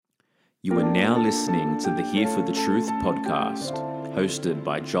You are now listening to the Here for the Truth podcast, hosted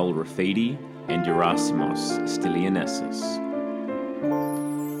by Joel Rafidi and Gerasimos Stylianessis.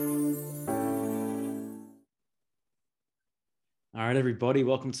 All right, everybody,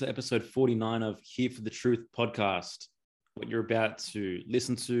 welcome to episode 49 of Here for the Truth podcast. What you're about to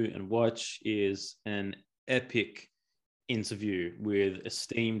listen to and watch is an epic interview with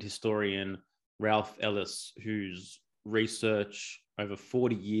esteemed historian Ralph Ellis, whose research over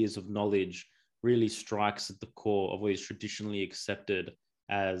 40 years of knowledge really strikes at the core of what is traditionally accepted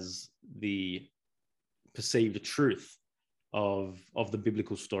as the perceived truth of the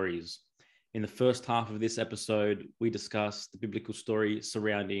biblical stories. In the first half of this episode, we discuss the biblical story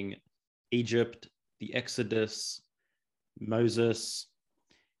surrounding Egypt, the Exodus, Moses,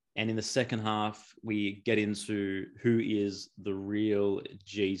 and in the second half, we get into who is the real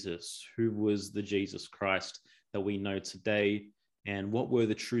Jesus, who was the Jesus Christ that we know today, and what were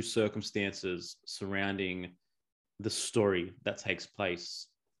the true circumstances surrounding the story that takes place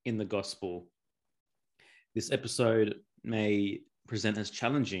in the gospel. This episode may present as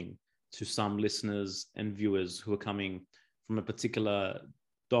challenging to some listeners and viewers who are coming from a particular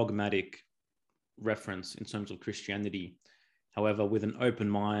dogmatic reference in terms of Christianity. However, with an open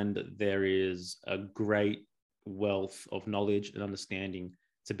mind, there is a great wealth of knowledge and understanding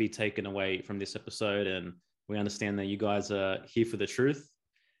to be taken away from this episode. And we understand that you guys are here for the truth.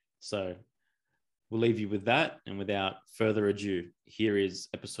 So we'll leave you with that. And without further ado, here is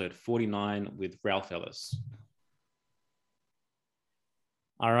episode 49 with Ralph Ellis.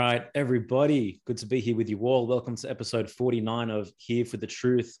 All right, everybody, good to be here with you all. Welcome to episode 49 of Here for the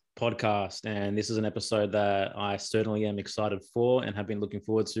Truth podcast. And this is an episode that I certainly am excited for and have been looking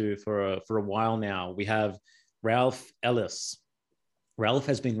forward to for a while now. We have Ralph Ellis. Ralph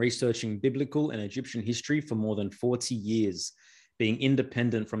has been researching biblical and Egyptian history for more than 40 years. Being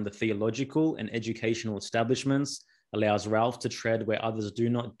independent from the theological and educational establishments allows Ralph to tread where others do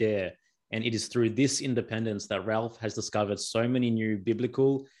not dare. And it is through this independence that Ralph has discovered so many new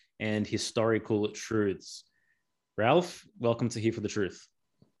biblical and historical truths. Ralph, welcome to Here for the Truth.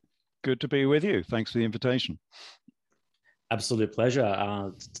 Good to be with you. Thanks for the invitation. Absolute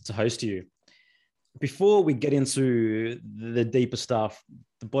pleasure to host you. Before we get into the deeper stuff,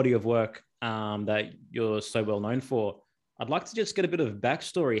 the body of work that you're so well known for, I'd like to just get a bit of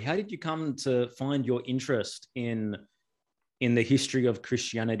backstory. How did you come to find your interest in the history of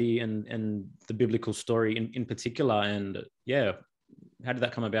Christianity and the biblical story in particular? And yeah, how did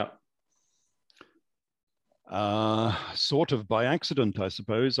that come about? Sort of by accident, I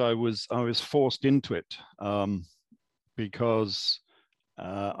suppose. I was forced into it because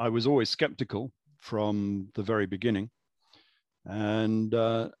I was always skeptical from the very beginning. And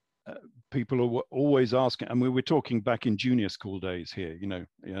people are always asking, and we were talking back in junior school days here,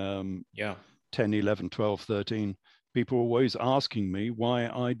 10, 11, 12, 13. People were always asking me why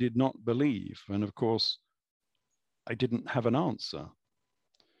I did not believe. And of course, I didn't have an answer.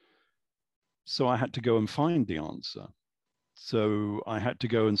 So I had to go and find the answer. So I had to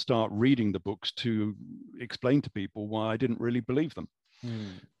go and start reading the books to explain to people why I didn't really believe them.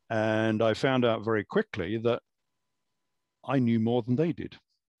 And I found out very quickly that I knew more than they did,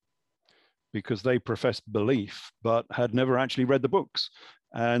 because they professed belief, but had never actually read the books.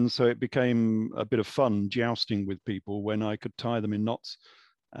 And so it became a bit of fun jousting with people when I could tie them in knots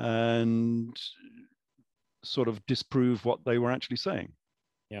and sort of disprove what they were actually saying.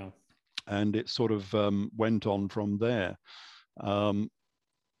 Yeah. And it sort of went on from there. I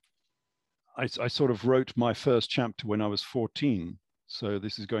sort of wrote my first chapter when I was 14. So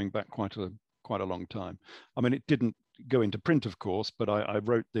this is going back quite a long time. I mean, it didn't go into print, of course, but I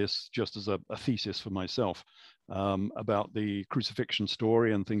wrote this just as a thesis for myself about the crucifixion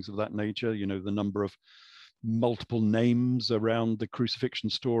story and things of that nature. You know, the number of multiple names around the crucifixion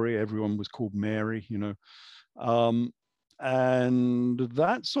story. Everyone was called Mary, and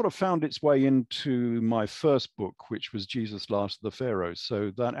that sort of found its way into my first book, which was Jesus, Last of the Pharaohs.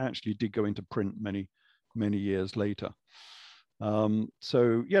 So that actually did go into print many, many years later.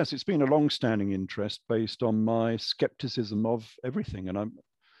 So yes, it's been a long-standing interest based on my skepticism of everything, and I'm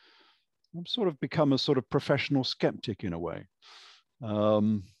sort of become a sort of professional skeptic in a way,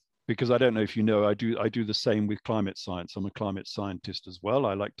 because I don't know if you know, I do the same with climate science. I'm a climate scientist as well,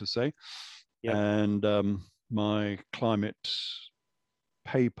 I like to say. Yep. And my climate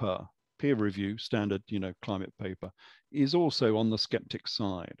paper, peer review, standard, climate paper, is also on the skeptic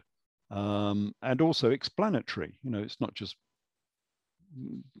side, and also explanatory. It's not just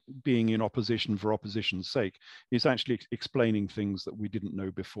being in opposition for opposition's sake. It's actually explaining things that we didn't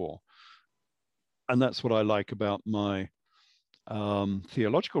know before. And that's what I like about my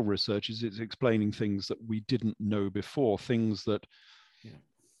theological research is it's explaining things that we didn't know before, things that,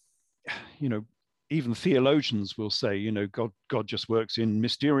 you know, even theologians will say, you know, God just works in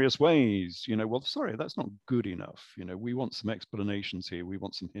mysterious ways. You know, well, sorry, that's not good enough. You know, we want some explanations here. We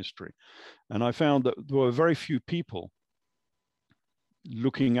want some history. And I found that there were very few people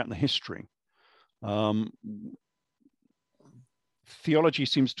looking at the history. Theology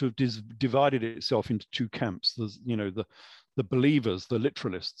seems to have divided itself into two camps. There's, you know, the believers, the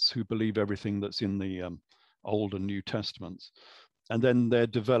literalists who believe everything that's in the Old and New Testaments. And then there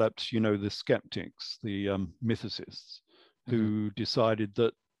developed, you know, the skeptics, the mythicists, who decided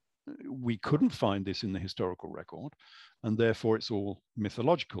that we couldn't find this in the historical record, and therefore it's all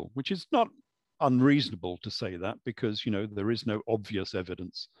mythological, which is not unreasonable to say that, because, you know, there is no obvious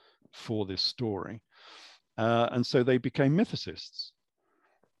evidence for this story. And so they became mythicists.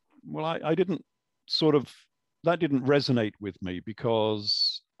 Well, I didn't that didn't resonate with me,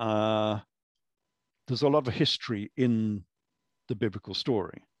 because there's a lot of history in the biblical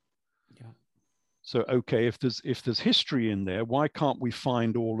story. Yeah. So, okay, if there's history in there, why can't we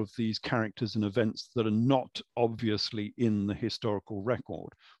find all of these characters and events that are not obviously in the historical record?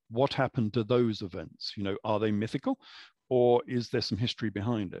 What happened to those events? You know, are they mythical, or is there some history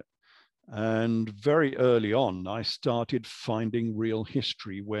behind it? And very early on, I started finding real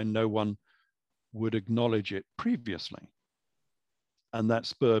history where no one would acknowledge it previously. And that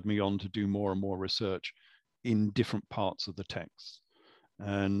spurred me on to do more and more research in different parts of the text.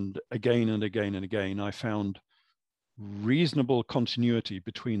 And again and again and again, I found reasonable continuity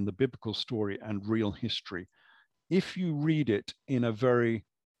between the biblical story and real history if you read it in a very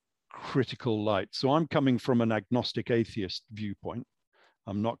critical light. So I'm coming from an agnostic atheist viewpoint.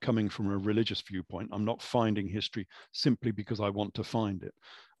 I'm not coming from a religious viewpoint. I'm not finding history simply because I want to find it.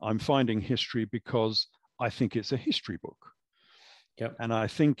 I'm finding history because I think it's a history book. Yep. And I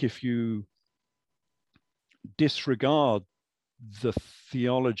think if you disregard the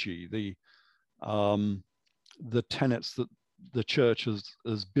theology, the tenets that the church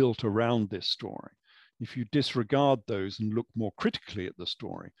has built around this story, if you disregard those and look more critically at the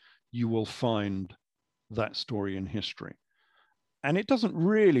story, you will find that story in history. And it doesn't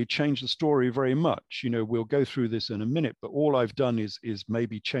really change the story very much. You know, we'll go through this in a minute, but all I've done is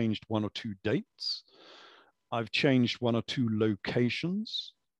maybe changed one or two dates. I've changed one or two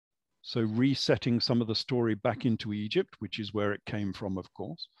locations. So resetting some of the story back into Egypt, which is where it came from, of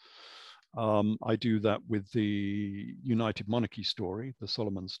course. I do that with the United Monarchy story, the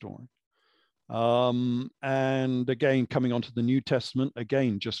Solomon story. And again, coming onto the New Testament,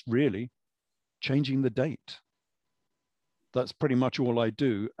 again, just really changing the date. That's pretty much all I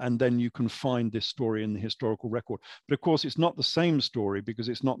do. And then you can find this story in the historical record. But of course, it's not the same story, because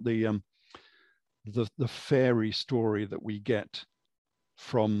it's not the fairy story that we get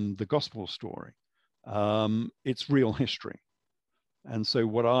from the gospel story. It's real history. And so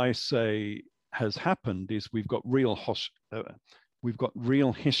what I say has happened is we've got real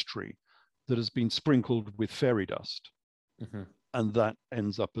history that has been sprinkled with fairy dust. And that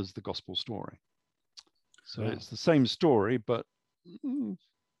ends up as the gospel story. So it's the same story, but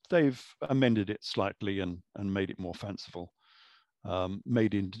they've amended it slightly and made it more fanciful,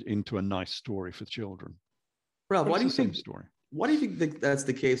 made it into a nice story for children. Ralph, why do you think that's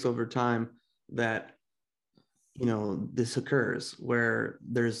the case over time, that, you know, this occurs, where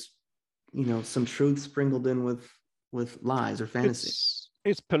there's, you know, some truth sprinkled in with lies or fantasy?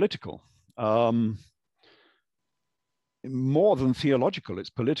 It's political. More than theological,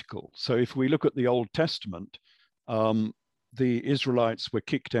 it's political. So if we look at the Old Testament, the Israelites were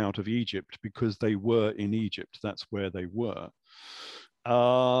kicked out of Egypt because they were in Egypt. That's where they were.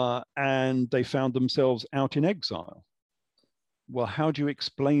 And they found themselves out in exile. Well, how do you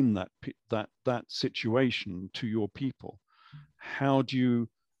explain that situation to your people? How do you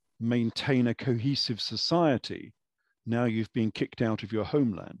maintain a cohesive society now you've been kicked out of your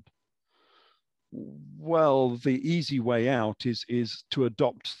homeland? Well, the easy way out is to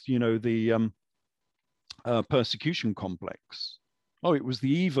adopt, you know, the persecution complex. Oh, it was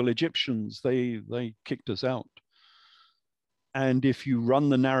the evil Egyptians. They kicked us out. And if you run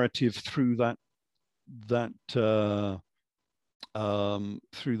the narrative through that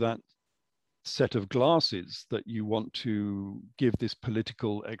set of glasses, that you want to give this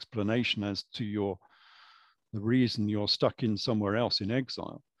political explanation as to the reason you're stuck in somewhere else in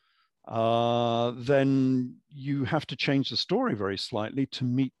exile, then you have to change the story very slightly to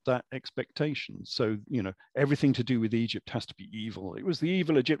meet that expectation. So, you know, everything to do with Egypt has to be evil. It was the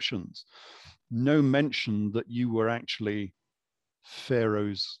evil Egyptians. No mention that you were actually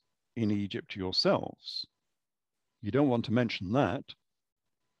pharaohs in Egypt yourselves. You don't want to mention that.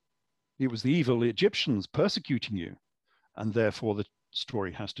 It was the evil Egyptians persecuting you, and therefore the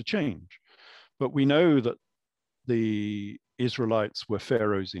story has to change. But we know that the Israelites were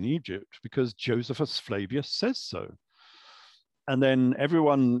pharaohs in Egypt because Josephus Flavius says so. And then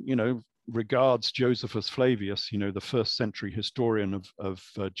everyone, regards Josephus Flavius, the first century historian of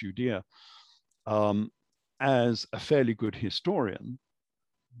Judea, as a fairly good historian.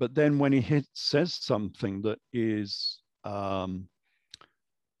 But then when he says something that is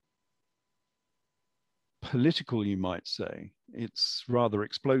political, you might say, it's rather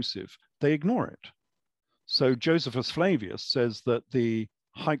explosive, they ignore it. So Josephus Flavius says that the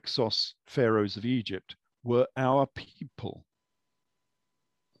Hyksos pharaohs of Egypt were our people.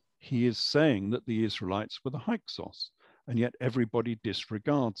 He is saying that the Israelites were the Hyksos, and yet everybody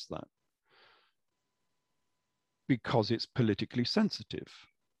disregards that because it's politically sensitive.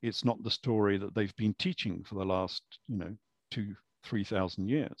 It's not the story that they've been teaching for the last, 2,000-3,000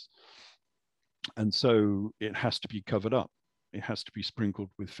 years. And so it has to be covered up. It has to be sprinkled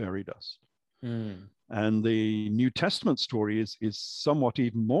with fairy dust. And the New Testament story is somewhat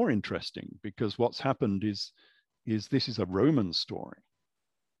even more interesting, because what's happened is this is a Roman story.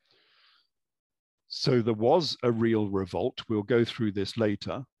 So there was a real revolt. We'll go through this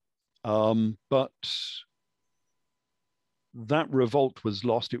later. But that revolt was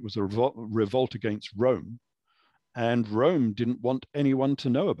lost. It was a revolt against Rome. And Rome didn't want anyone to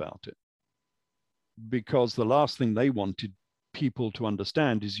know about it, because the last thing they wanted people to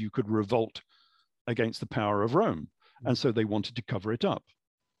understand is you could revolt against the power of Rome. And so they wanted to cover it up.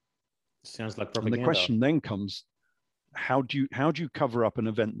 Sounds like propaganda. And the question then comes, how do you cover up an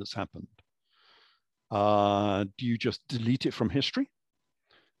event that's happened? Do you just delete it from history?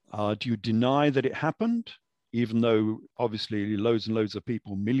 Do you deny that it happened, even though obviously loads and loads of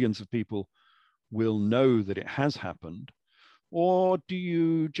people, millions of people will know that it has happened? Or do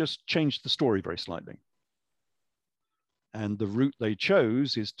you just change the story very slightly? And the route they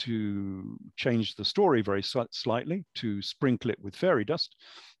chose is to change the story very slightly, to sprinkle it with fairy dust.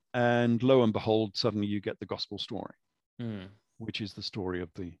 And lo and behold, suddenly you get the gospel story, which is the story of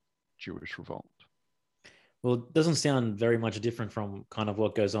the Jewish revolt. Well, it doesn't sound very much different from kind of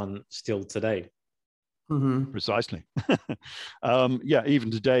what goes on still today. Precisely.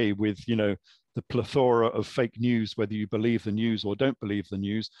 Even today with, the plethora of fake news, whether you believe the news or don't believe the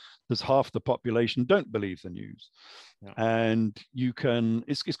news, there's half the population don't believe the news. Yeah. And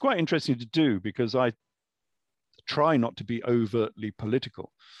it's quite interesting to do, because I try not to be overtly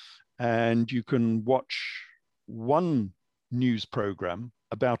political. And you can watch one news program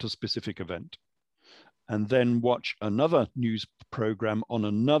about a specific event, and then watch another news program on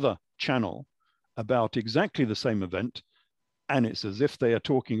another channel about exactly the same event. And it's as if they are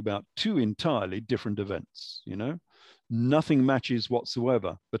talking about two entirely different events, Nothing matches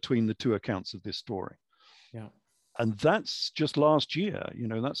whatsoever between the two accounts of this story. Yeah. And that's just last year,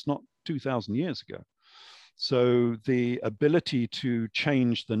 that's not 2,000 years ago. So the ability to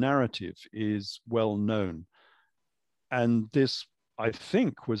change the narrative is well known. And this, I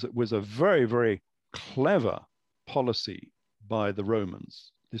think, was a very, very clever policy by the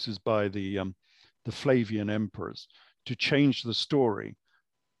Romans. This is by the Flavian emperors, to change the story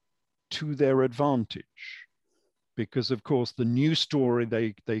to their advantage, because of course the new story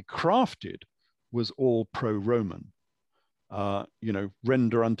they crafted was all pro-Roman.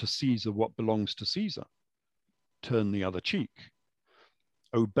 Render unto Caesar what belongs to Caesar, turn the other cheek,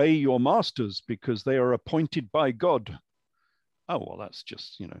 obey your masters because they are appointed by God. Oh, well, that's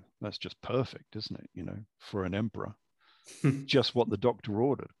just perfect, isn't it? For an emperor, just what the doctor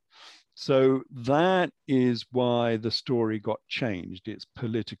ordered. So that is why the story got changed. It's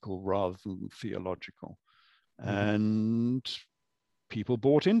political rather than theological. And people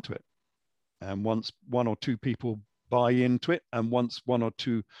bought into it. And once one or two people buy into it, and once one or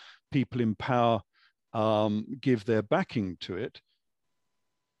two people in power give their backing to it,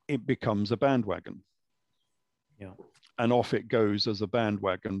 it becomes a bandwagon. Yeah. And off it goes as a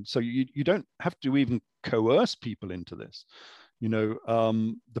bandwagon. So you don't have to even coerce people into this.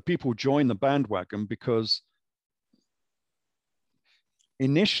 The people join the bandwagon because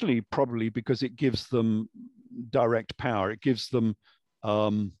initially, probably because it gives them direct power. It gives them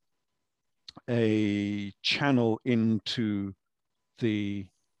a channel into the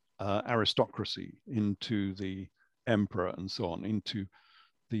aristocracy, into the emperor and so on, into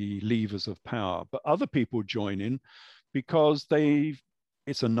the levers of power. But other people join in because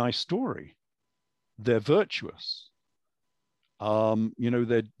it's a nice story. They're virtuous.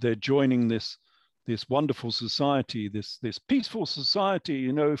 They're joining this this wonderful society, this peaceful society,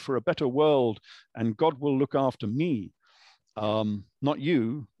 you know, for a better world, and God will look after me. Not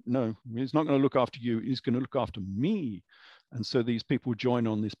you. No, he's not going to look after you. He's going to look after me. And so these people join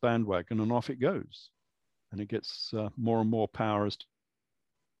on this bandwagon, and off it goes. And it gets more and more power.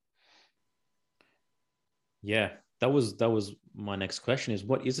 Yeah, that was my next question, is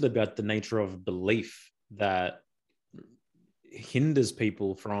what is it about the nature of belief that hinders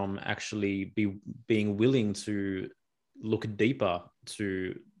people from actually being willing to look deeper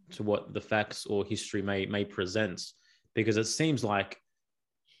to what the facts or history may present? Because it seems like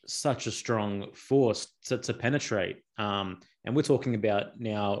such a strong force to penetrate. And we're talking about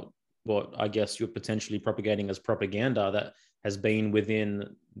now what I guess you're potentially propagating as propaganda that has been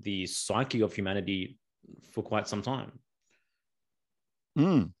within the psyche of humanity for quite some time.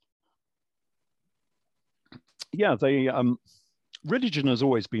 Yeah, religion has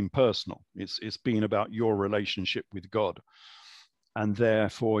always been personal. It's been about your relationship with God, and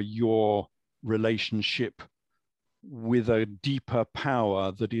therefore your relationship with a deeper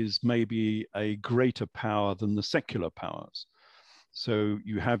power that is maybe a greater power than the secular powers. So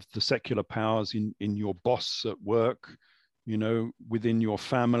you have the secular powers in your boss at work, you know, within your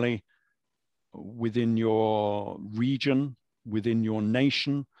family, within your region, within your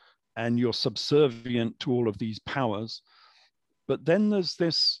nation, and you're subservient to all of these powers. But then there's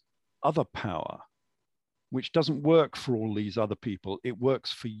this other power, which doesn't work for all these other people. It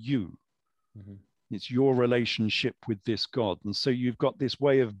works for you. Mm-hmm. It's your relationship with this God. And so you've got this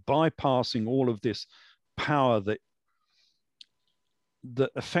way of bypassing all of this power that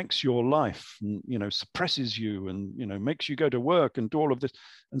affects your life and, you know, suppresses you and, you know, makes you go to work and do all of this.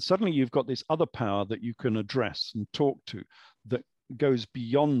 And suddenly you've got this other power that you can address and talk to that goes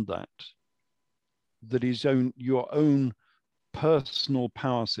beyond that, that is your own personal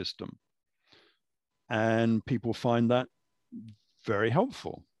power system. And people find that very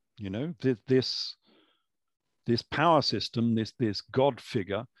helpful. You know, this power system, this God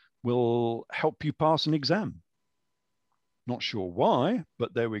figure will help you pass an exam. Not sure why,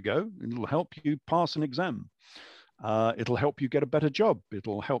 but there we go. It'll help you pass an exam. It'll help you get a better job.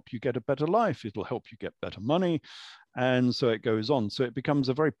 It'll help you get a better life. It'll help you get better money. And so it goes on. So it becomes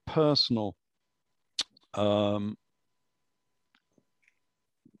a very personal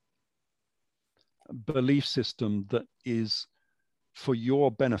belief system that is for your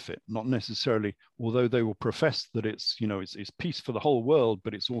benefit, not necessarily, although they will profess that it's, you know, it's peace for the whole world,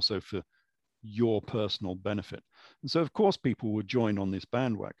 but it's also for your personal benefit. And so of course people would join on this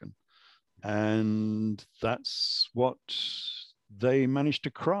bandwagon, and that's what they managed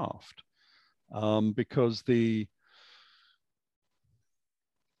to craft, because the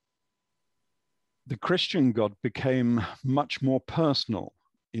Christian God became much more personal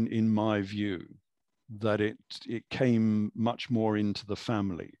in my view, that it came much more into the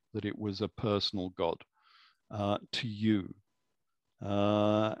family, that it was a personal God to you.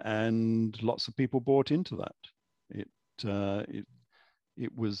 And lots of people bought into that.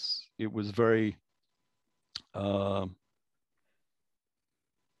 It was very, I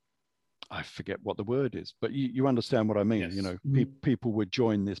forget what the word is, but you understand what I mean. Yes. You know, people would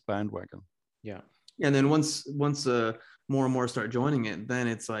join this bandwagon. Yeah. And then once more and more start joining it, then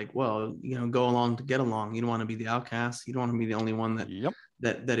it's like, well, you know, go along to get along. You don't want to be the outcast. You don't want to be the only one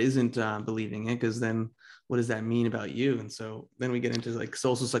that isn't believing it, because then what does that mean about you? And so then we get into like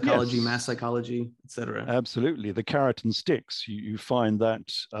social psychology, yes, mass psychology, etc. Absolutely. The carrot and sticks. You find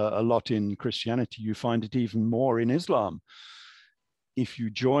that a lot in Christianity. You find it even more in Islam. If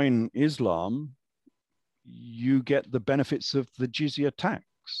you join Islam, you get the benefits of the jizya tax.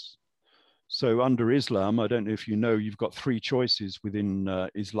 So under Islam, I don't know if you know, you've got three choices within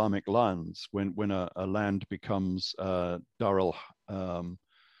Islamic lands. When a land becomes Dar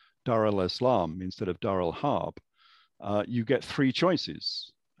al-Islam instead of Dar al-Harb, you get three choices.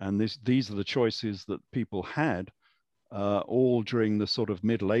 And these are the choices that people had all during the sort of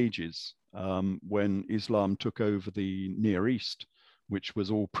Middle Ages, when Islam took over the Near East, which was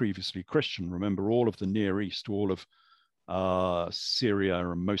all previously Christian. Remember, all of the Near East, all of Syria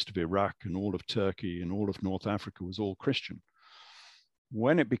and most of Iraq and all of Turkey and all of North Africa was all Christian.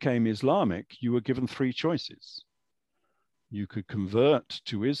 When it became Islamic, you were given three choices. You could convert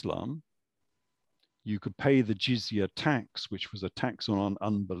to Islam, you could pay the jizya tax, which was a tax on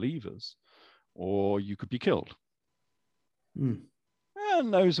unbelievers, or you could be killed.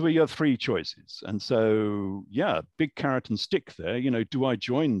 And those were your three choices. And so, yeah, big carrot and stick there. You know, do I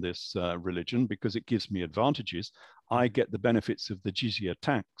join this religion because it gives me advantages? I get the benefits of the jizya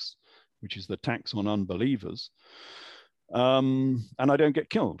tax, which is the tax on unbelievers, and I don't get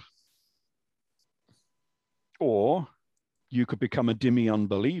killed. or you could become a dhimmi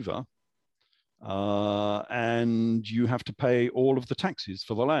unbeliever, and you have to pay all of the taxes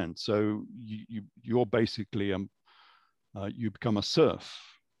for the land. So you're basically you become a serf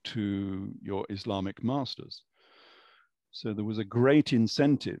to your Islamic masters. So there was a great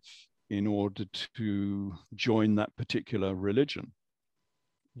incentive in order to join that particular religion,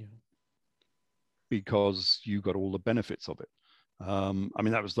 because you got all the benefits of it. I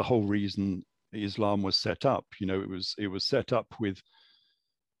mean, that was the whole reason Islam was set up. You know, it was set up with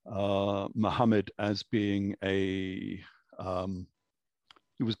Muhammad as being he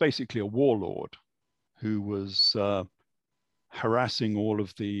was basically a warlord who was harassing all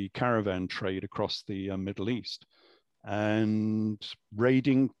of the caravan trade across the Middle East and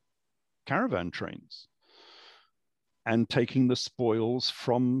raiding caravan trains and taking the spoils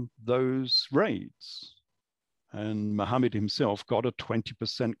from those raids. And Muhammad himself got a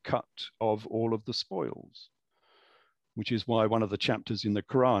 20% cut of all of the spoils, which is why one of the chapters in the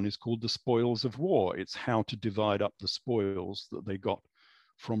Quran is called the spoils of war. It's how to divide up the spoils that they got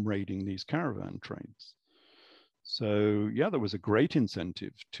from raiding these caravan trains. So yeah, there was a great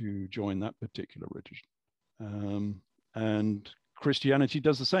incentive to join that particular religion. And Christianity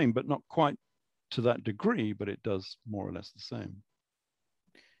does the same, but not quite to that degree, but it does more or less the same.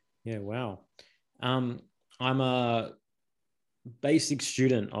 Yeah, wow. I'm a basic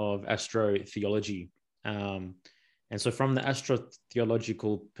student of astrotheology. And so from the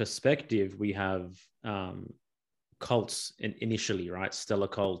astrotheological perspective, we have cults initially, right? Stellar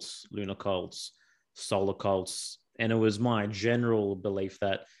cults, lunar cults, solar cults. And it was my general belief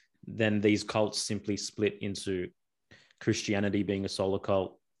that then these cults simply split into Christianity being a solar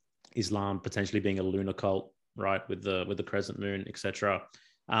cult, Islam potentially being a lunar cult, right? With the crescent moon, etc.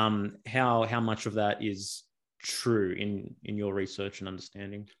 How much of that is true in your research and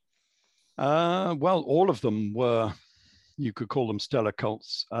understanding? Well, all of them were, you could call them stellar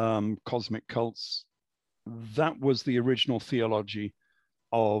cults, cosmic cults. That was the original theology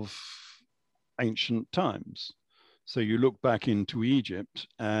of ancient times. So you look back into Egypt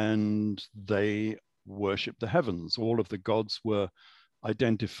and they worshiped the heavens. All of the gods were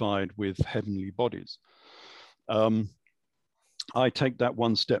identified with heavenly bodies. I take that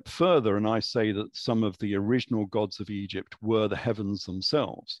one step further and I say that some of the original gods of Egypt were the heavens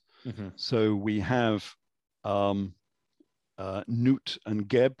themselves. Mm-hmm. So we have Nut and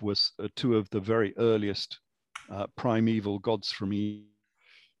Geb was two of the very earliest primeval gods from Egypt.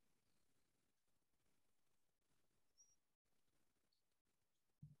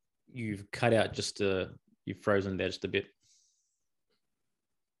 You've cut out you've frozen there just a bit.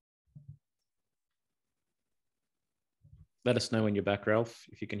 Let us know when you're back, Ralph,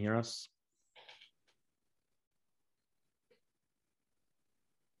 if you can hear us.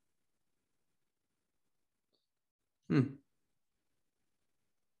 Yeah,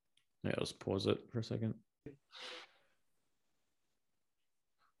 let's pause it for a second.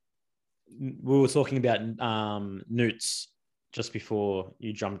 We were talking about newts just before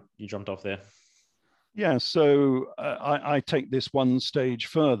you jumped off there. Yeah, so I take this one stage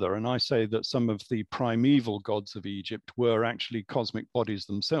further and I say that some of the primeval gods of Egypt were actually cosmic bodies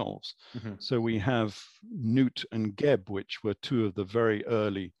themselves. Mm-hmm. So we have Nut and Geb, which were two of the very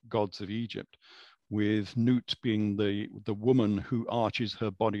early gods of Egypt, with Nut being the woman who arches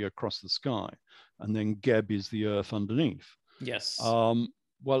her body across the sky, and then Geb is the earth underneath. Yes.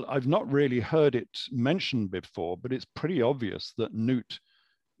 Well, I've not really heard it mentioned before, but it's pretty obvious that Nut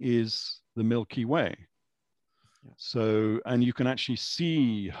is the Milky Way. Yeah. So, and you can actually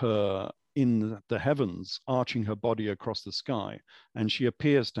see her in the heavens, arching her body across the sky. And she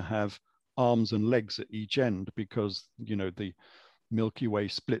appears to have arms and legs at each end because, you know, the Milky Way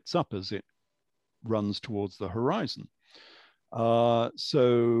splits up as it runs towards the horizon.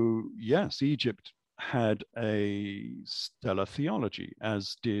 So yes, Egypt had a stellar theology,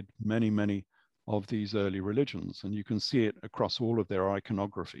 as did many, many of these early religions. And you can see it across all of their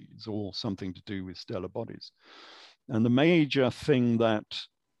iconography. It's all something to do with stellar bodies. And the major thing that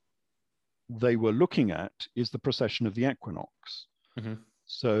they were looking at is the precession of the equinox. Mm-hmm.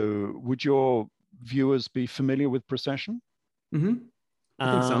 So would your viewers be familiar with precession? Mm-hmm.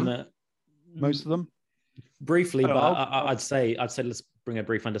 I think so. Most of them? Briefly, but I'd say let's bring a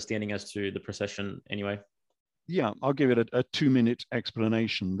brief understanding as to the precession anyway. Yeah, I'll give it a 2-minute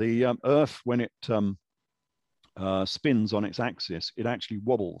explanation. The Earth, when it spins on its axis, it actually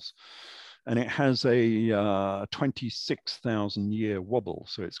wobbles. And it has a 26,000-year wobble,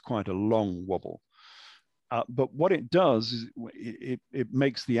 so it's quite a long wobble. But what it does is it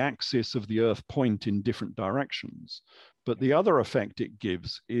makes the axis of the Earth point in different directions. But the other effect it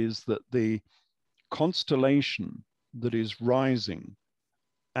gives is that the constellation that is rising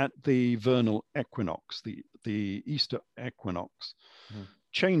at the vernal equinox, the Easter equinox,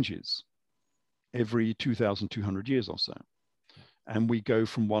 changes every 2,200 years or so. And we go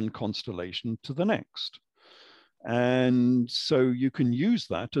from one constellation to the next. And so you can use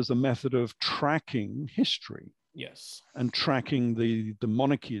that as a method of tracking history. Yes. And tracking the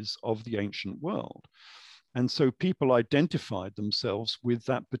monarchies of the ancient world. And so people identified themselves with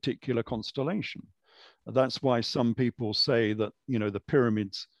that particular constellation. That's why some people say that, you know, the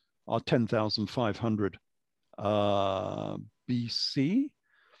pyramids are 10,500 BC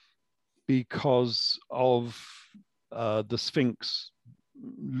because of the Sphinx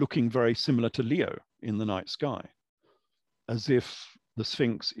looking very similar to Leo in the night sky, as if the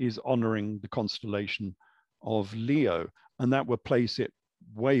Sphinx is honoring the constellation of Leo, and that would place it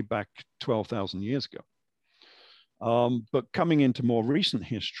way back 12,000 years ago. But coming into more recent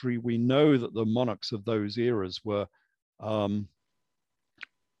history, we know that the monarchs of those eras were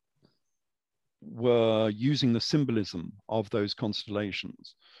using the symbolism of those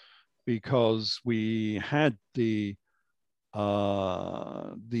constellations, because we had the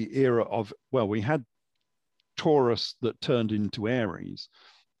era of, well, we had Taurus that turned into Aries,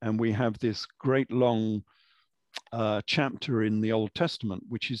 and we have this great long chapter in the Old Testament,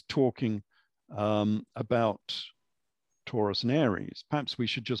 which is talking about Taurus and Aries. Perhaps we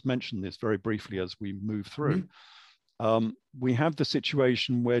should just mention this very briefly as we move through. We have the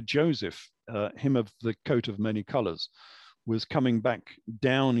situation where Joseph, him of the coat of many colors, was coming back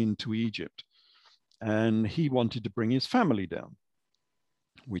down into Egypt, and he wanted to bring his family down,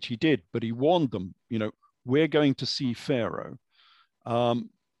 which he did, but he warned them, you know, we're going to see Pharaoh,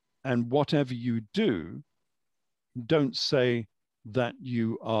 and whatever you do, don't say that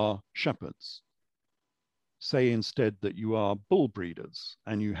you are shepherds. Say instead that you are bull breeders,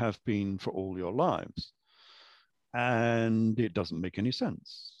 and you have been for all your lives. And it doesn't make any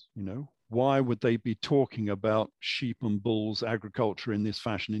sense, you know. Why would they be talking about sheep and bulls agriculture in this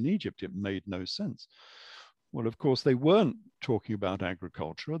fashion in Egypt? It made no sense. Well, of course, they weren't talking about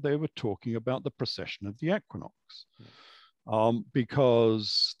agriculture. They were talking about the precession of the equinox,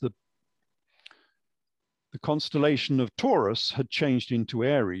 because the constellation of Taurus had changed into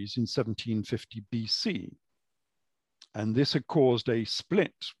Aries in 1750 BC. And this had caused a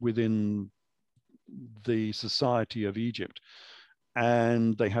split within the society of Egypt.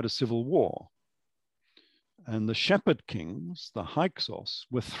 And they had a civil war. And the shepherd kings, the Hyksos,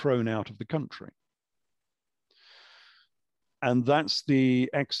 were thrown out of the country. And that's the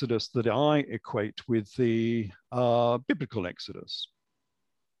Exodus that I equate with the biblical Exodus,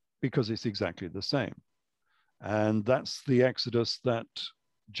 because it's exactly the same. And that's the Exodus that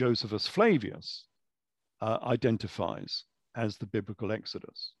Josephus Flavius identifies as the biblical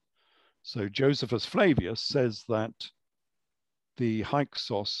Exodus. So Josephus Flavius says that the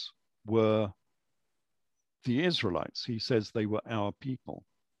Hyksos were the Israelites. He says they were our people.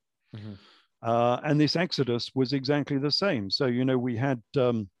 And this Exodus was exactly the same. So, you know, we had,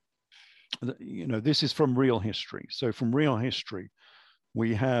 you know, this is from real history. So from real history,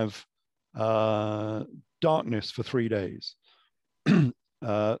 we have darkness for 3 days,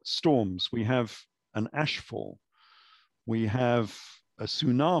 storms, we have an ashfall, we have a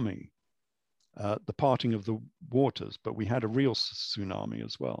tsunami, the parting of the waters, but we had a real tsunami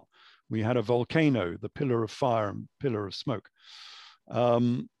as well. We had a volcano, the pillar of fire and pillar of smoke.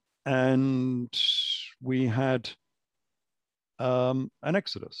 And we had an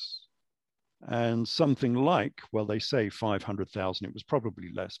exodus. And something like, well, they say 500,000, it was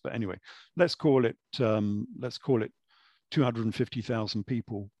probably less, but anyway, let's call it 250,000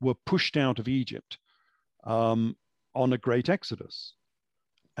 people were pushed out of Egypt on a great exodus.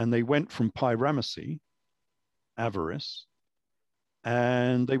 And they went from Pyramisi, avarice,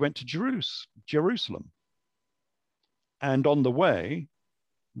 and they went to Jerusalem. And on the way,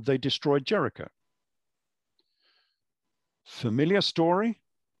 they destroyed Jericho. Familiar story?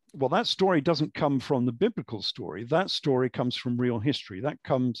 Well, that story doesn't come from the biblical story. That story comes from real history. That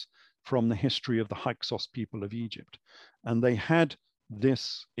comes from the history of the Hyksos people of Egypt. And they had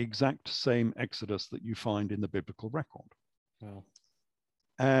this exact same exodus that you find in the biblical record. Wow.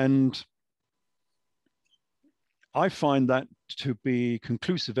 And I find that to be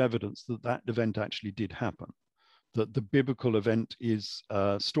conclusive evidence that that event actually did happen, that the biblical event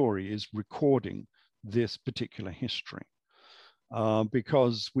story is recording this particular history.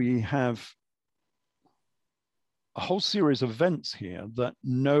 Because we have a whole series of events here that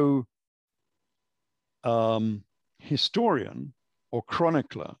no historian or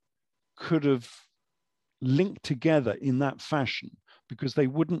chronicler could have linked together in that fashion, because they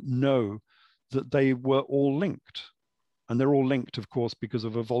wouldn't know that they were all linked. And they're all linked, of course, because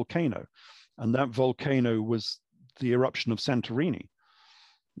of a volcano. And that volcano was the eruption of Santorini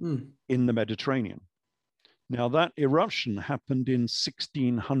in the Mediterranean. Now, that eruption happened in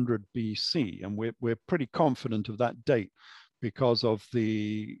 1600 BC, and we're pretty confident of that date because of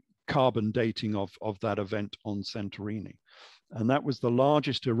the carbon dating of that event on Santorini. And that was the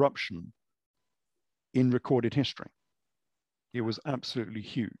largest eruption in recorded history. It was absolutely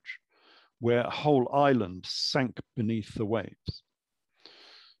huge, where a whole island sank beneath the waves.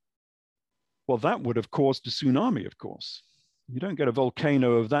 Well, that would have caused a tsunami, of course. You don't get a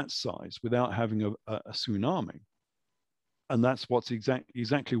volcano of that size without having a tsunami. And that's what's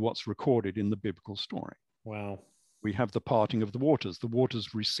exactly what's recorded in the biblical story. Wow. We have the parting of the waters. The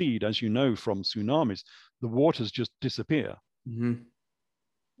waters recede, as you know, from tsunamis. The waters just disappear. Mm-hmm.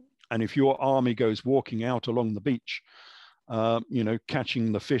 And if your army goes walking out along the beach,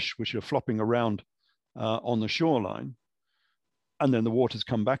 catching the fish which are flopping around on the shoreline, and then the waters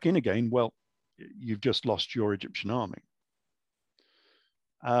come back in again, well, you've just lost your Egyptian army.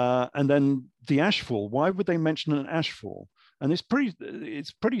 And then the ashfall. Why would they mention an ashfall? And it's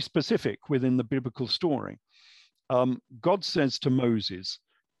pretty specific within the biblical story. God says to Moses,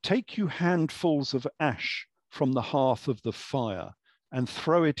 "Take you handfuls of ash from the hearth of the fire and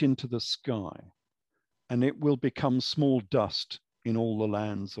throw it into the sky, and it will become small dust in all the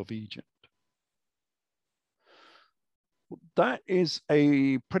lands of Egypt." That is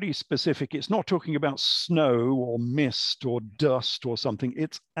a pretty specific, it's not talking about snow or mist or dust or something.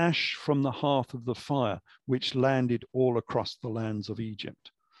 It's ash from the hearth of the fire, which landed all across the lands of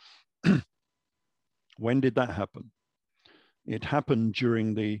Egypt. When did that happen? It happened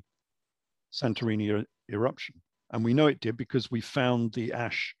during the Santorini eruption. And we know it did because we found the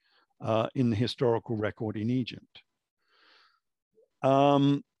ash in the historical record in Egypt.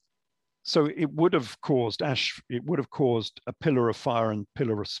 So it would have caused it would have caused a pillar of fire and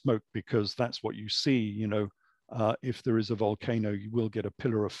pillar of smoke, because that's what you see, if there is a volcano, you will get a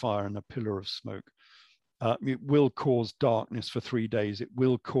pillar of fire and a pillar of smoke. It will cause darkness for 3 days. It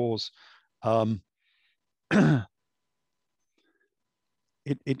will cause,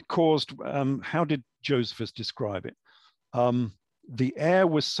 it caused, how did Josephus describe it? The air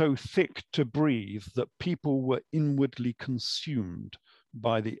was so thick to breathe that people were inwardly consumed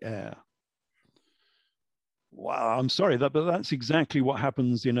by the air. Wow, I'm sorry, but that's exactly what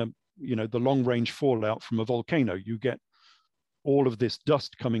happens in the long range fallout from a volcano. You get all of this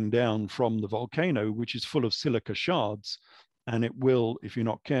dust coming down from the volcano, which is full of silica shards, and it will, if you're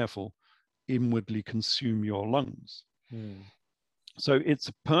not careful, inwardly consume your lungs. So it's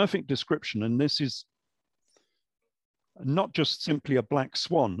a perfect description. And this is not just simply a black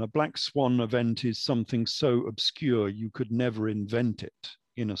swan. A black swan event is something so obscure you could never invent it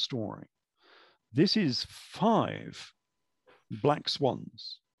in a story. This is 5 black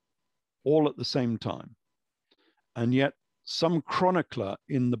swans all at the same time. And yet some chronicler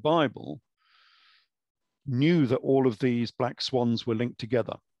in the Bible knew that all of these black swans were linked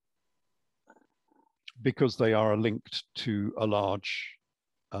together because they are linked to a large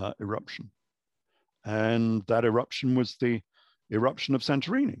eruption. And that eruption was the eruption of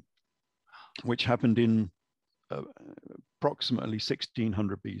Santorini, which happened in approximately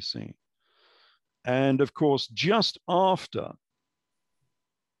 1600 BC. And of course, just after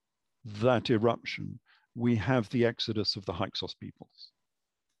that eruption, we have the exodus of the Hyksos peoples.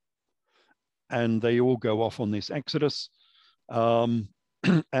 And they all go off on this exodus. And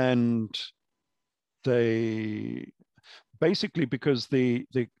they basically, because the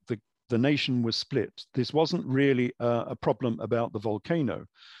nation was split, this wasn't really a problem about the volcano,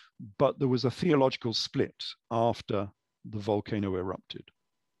 but there was a theological split after the volcano erupted.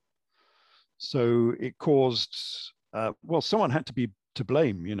 So it caused, someone had to be to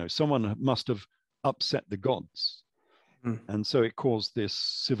blame, someone must have upset the gods. And so it caused this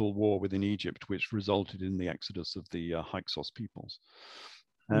civil war within Egypt, which resulted in the exodus of the Hyksos peoples.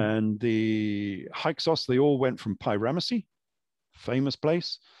 And the Hyksos, they all went from Pyramisi, famous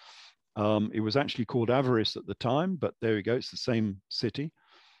place. It was actually called Avaris at the time, but there we go, it's the same city.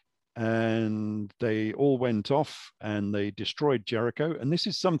 And they all went off and they destroyed Jericho. And this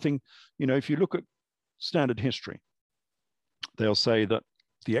is something, if you look at standard history, they'll say that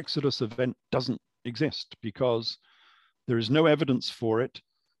the Exodus event doesn't exist because there is no evidence for it.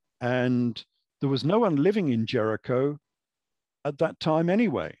 And there was no one living in Jericho at that time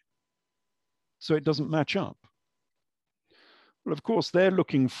anyway. So it doesn't match up. Well, of course, they're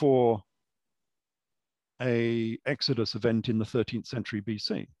looking for an Exodus event in the 13th century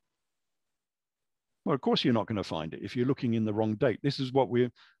BC. Well, of course you're not going to find it if you're looking in the wrong date. This is what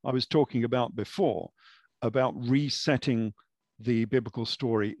I was talking about before, about resetting the biblical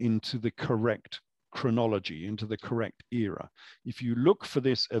story into the correct chronology, into the correct era. If you look for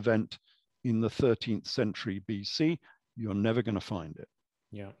this event in the 13th century BC, you're never going to find it.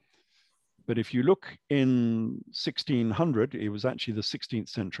 Yeah. But if you look in 1600, it was actually the 16th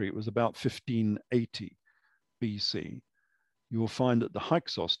century, it was about 1580 BC, you will find that the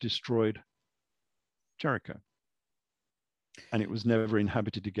Hyksos destroyed Jericho. And it was never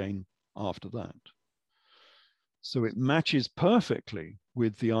inhabited again after that. So it matches perfectly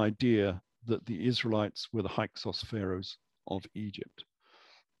with the idea that the Israelites were the Hyksos pharaohs of Egypt,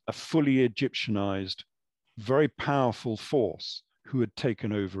 a fully Egyptianized, very powerful force who had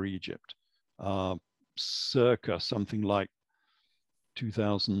taken over Egypt circa something like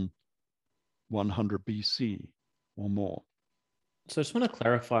 2100 BC or more. So I just want to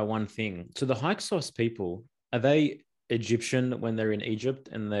clarify one thing. So the Hyksos people, are they Egyptian when they're in Egypt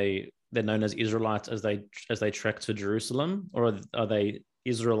and they're known as Israelites as they trek to Jerusalem, or are they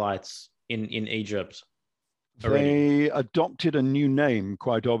Israelites in Egypt already? They adopted a new name,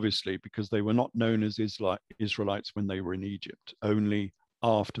 quite obviously, because they were not known as Israelites when they were in Egypt, only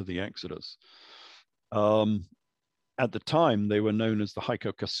after the Exodus. At the time, they were known as the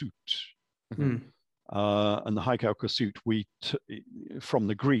Haikokasut. Mm-hmm. And the Haikokasut, from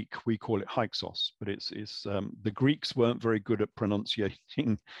the Greek, we call it Hyksos, but it's the Greeks weren't very good at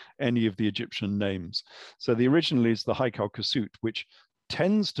pronunciating any of the Egyptian names. So the original is the Haikokasut, which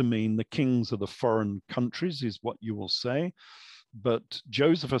tends to mean the kings of the foreign countries, is what you will say. But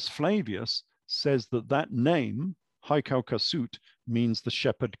Josephus Flavius says that that name, Haikokasut, means the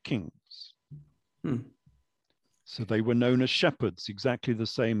shepherd kings. So they were known as shepherds, exactly the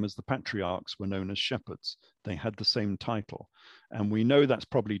same as the patriarchs were known as shepherds. They had the same title. And we know that's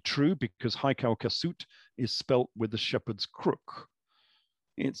probably true because Haikokasut is spelt with the shepherd's crook.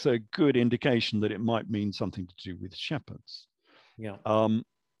 It's a good indication that it might mean something to do with shepherds. Yeah.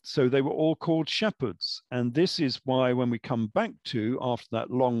 So they were all called shepherds. And this is why when we come back to, after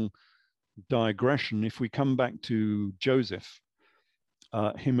that long digression, if we come back to Joseph,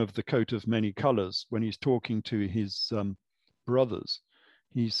 him of the coat of many colors, when he's talking to his brothers,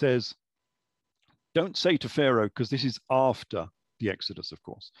 he says, don't say to Pharaoh, because this is after the Exodus, of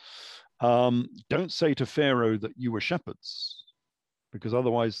course, don't say to Pharaoh that you were shepherds, because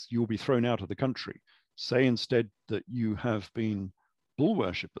otherwise you'll be thrown out of the country. Say instead that you have been bull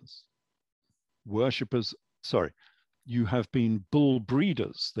worshippers, you have been bull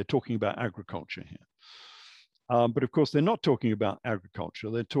breeders. They're talking about agriculture here. But of course, they're not talking about agriculture.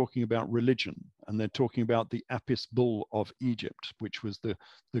 They're talking about religion, and they're talking about the Apis bull of Egypt, which was the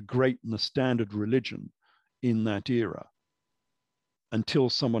great and the standard religion in that era, until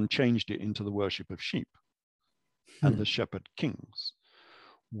someone changed it into the worship of sheep and the shepherd kings.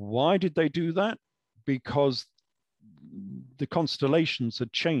 Why did they do that? Because the constellations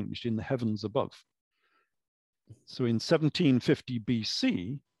had changed in the heavens above. So in 1750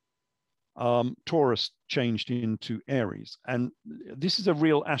 BC, Taurus changed into Aries. And this is a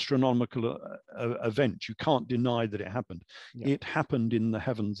real astronomical event. You can't deny that it happened. Yeah. It happened in the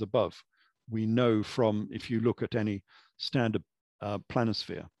heavens above. We know from, if you look at any standard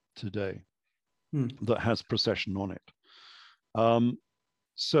planisphere today that has precession on it.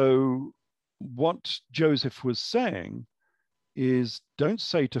 So what Joseph was saying is, don't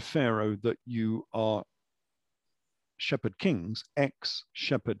say to Pharaoh that you are shepherd kings,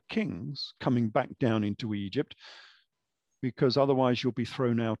 ex-shepherd kings, coming back down into Egypt, because otherwise you'll be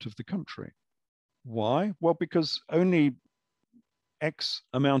thrown out of the country. Why? Well, because only X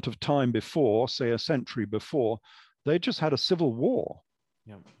amount of time before, say a century before, they just had a civil war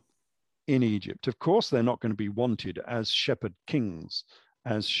in Egypt. Of course, they're not going to be wanted as shepherd kings,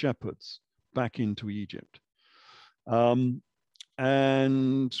 as shepherds back into Egypt.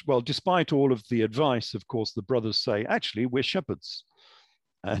 And well, despite all of the advice, of course, the brothers say, actually, we're shepherds.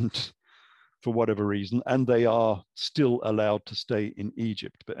 And for whatever reason, and they are still allowed to stay in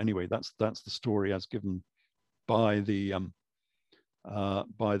Egypt. But anyway, that's the story as given by the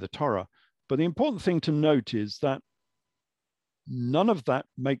Torah. But the important thing to note is that none of that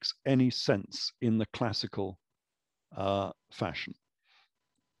makes any sense in the classical fashion.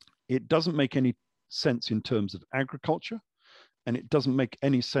 It doesn't make any sense in terms of agriculture, and it doesn't make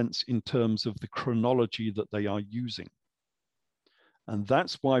any sense in terms of the chronology that they are using. And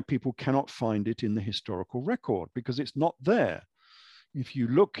that's why people cannot find it in the historical record, because it's not there. If you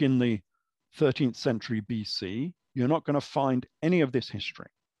look in the 13th century BC, you're not going to find any of this history,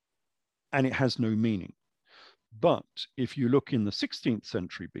 and it has no meaning. But if you look in the 16th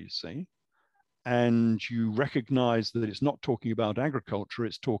century BC and you recognize that it's not talking about agriculture,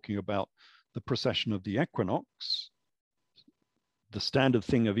 it's talking about the procession of the equinox, the standard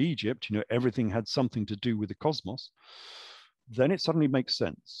thing of Egypt, everything had something to do with the cosmos, then it suddenly makes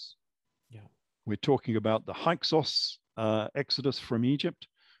sense. Yeah. We're talking about the Hyksos exodus from Egypt,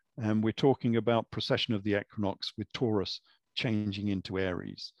 and we're talking about procession of the equinox with Taurus changing into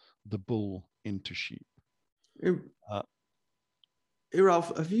Aries, the bull into sheep. Hey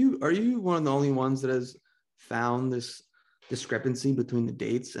Ralph, are you one of the only ones that has found this discrepancy between the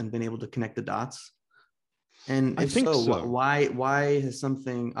dates and been able to connect the dots? And I if think so. why has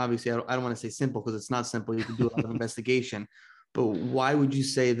something, obviously I don't want to say simple because it's not simple, you can do a lot of investigation, but why would you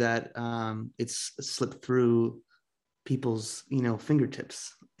say that it's slipped through people's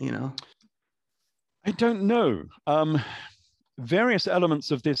fingertips? I don't know. Various elements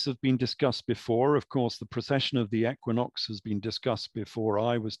of this have been discussed before. Of course, the procession of the equinox has been discussed before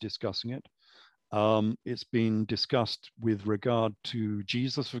I was discussing it. It's been discussed with regard to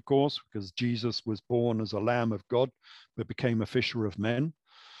Jesus, of course, because Jesus was born as a Lamb of God, but became a fisher of men.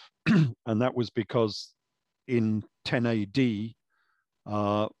 And that was because in 10 AD,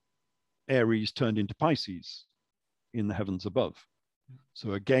 Aries turned into Pisces in the heavens above.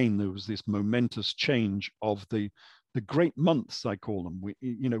 So again, there was this momentous change of the great months, I call them. We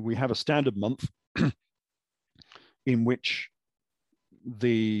have a standard month in which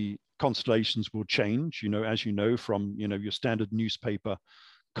the constellations will change, as you know, from, your standard newspaper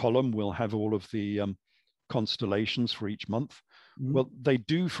column will have all of the constellations for each month. Mm-hmm. Well, they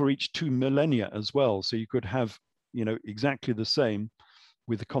do for each 2 millennia as well. So you could have, exactly the same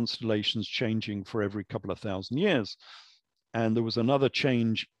with the constellations changing for every couple of thousand years. And there was another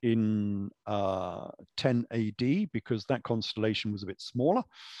change in 10 AD because that constellation was a bit smaller.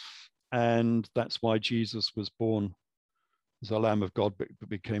 And that's why Jesus was born as a Lamb of God, but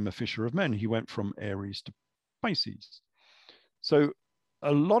became a fisher of men. He went from Aries to Pisces. So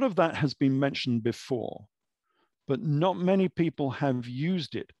a lot of that has been mentioned before, but not many people have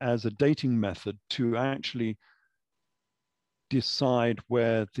used it as a dating method to actually decide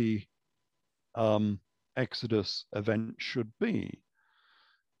where the Exodus event should be.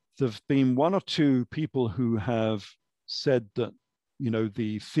 There've been one or two people who have said that,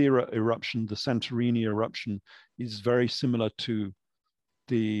 the Thera eruption, the Santorini eruption, is very similar to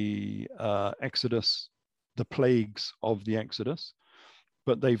the Exodus, the plagues of the Exodus,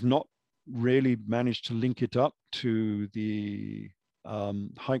 but they've not really managed to link it up to the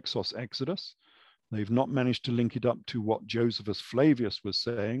Hyksos Exodus. They've not managed to link it up to what Josephus Flavius was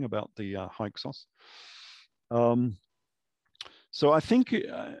saying about the Hyksos. So I think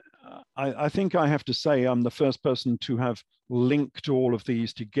I have to say I'm the first person to have linked all of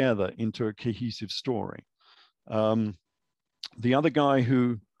these together into a cohesive story. The other guy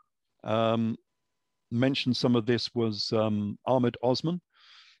who mentioned some of this was Ahmed Osman,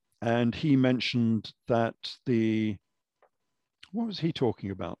 and he mentioned that what was he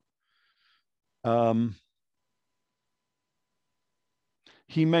talking about?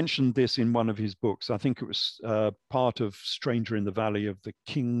 He mentioned this in one of his books. I think it was part of Stranger in the Valley of the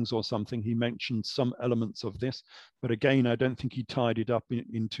Kings or something. He mentioned some elements of this, but again, I don't think he tied it up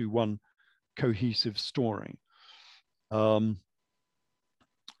into one cohesive story. He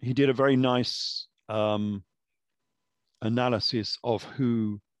did a very nice analysis of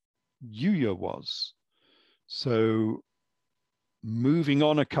who Yuya was. So moving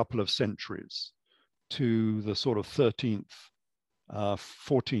on a couple of centuries to the sort of 13th,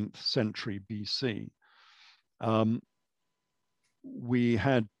 14th century BC, we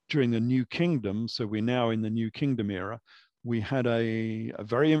had during the New Kingdom, so we're now in the New Kingdom era, we had a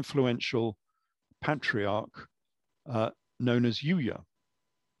very influential patriarch known as Yuya,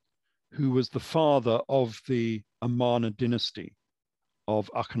 who was the father of the Amarna dynasty of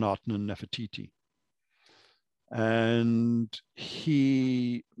Akhenaten and Nefertiti. And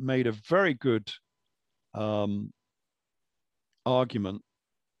he made a very good argument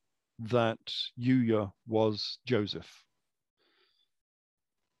that Yuya was Joseph.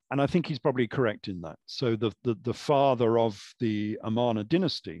 And I think he's probably correct in that. So the father of the Amarna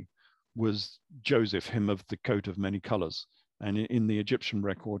dynasty was Joseph, him of the coat of many colors. And in the Egyptian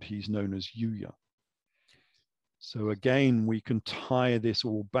record, he's known as Yuya. So again, we can tie this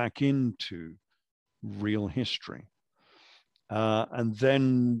all back into real history. And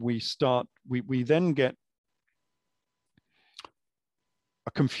then we then get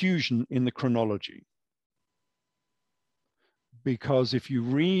a confusion in the chronology. Because if you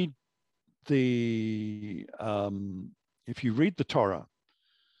read the Torah,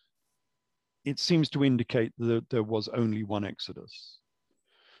 it seems to indicate that there was only one Exodus.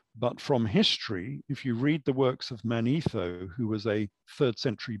 But from history, if you read the works of Manetho, who was a 3rd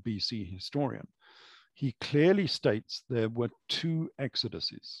century BC historian, he clearly states there were 2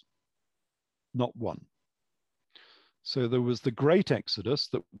 exoduses, not one. So there was the Great Exodus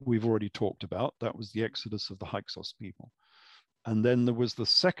that we've already talked about. That was the exodus of the Hyksos people. And then there was the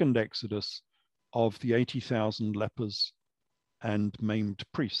second exodus of the 80,000 lepers and maimed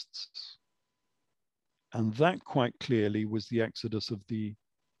priests. And that quite clearly was the exodus of the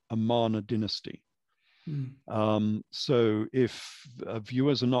Amarna dynasty. So if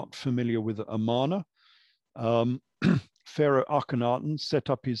viewers are not familiar with Amarna, Pharaoh Akhenaten set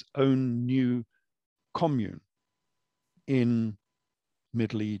up his own new commune in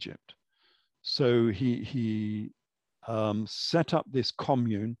Middle Egypt. So he set up this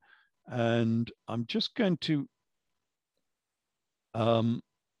commune, and I'm just going to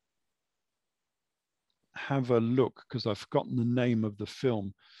have a look because I've forgotten the name of the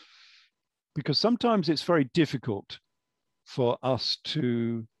film, because sometimes it's very difficult for us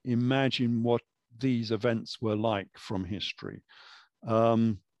to imagine what these events were like from history.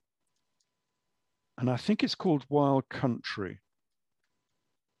 And I think it's called Wild Country.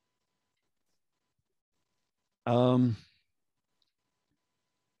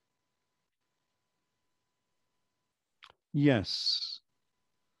 Yes,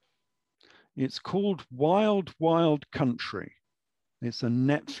 it's called Wild, Wild Country. It's a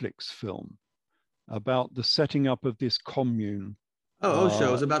Netflix film about the setting up of this commune. Oh,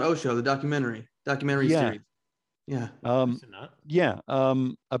 Osho. It's about Osho, the documentary series. Yeah.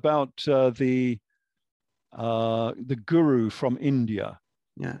 About the guru from India.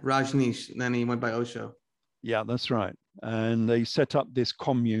 Yeah, Rajneesh. And then he went by Osho. Yeah, that's right. And they set up this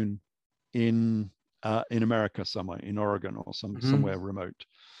commune in America somewhere, in Oregon or somewhere remote.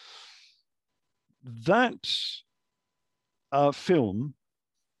 That film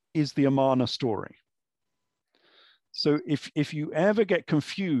is the Amarna story. So if you ever get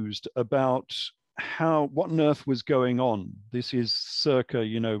confused about what on earth was going on, this is circa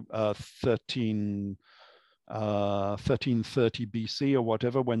 1330 BC or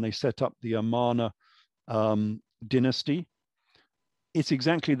whatever, when they set up the Amarna dynasty. It's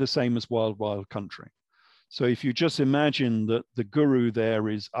exactly the same as Wild, Wild Country. So if you just imagine that the guru there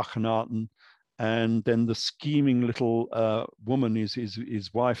is Akhenaten, and then the scheming little woman is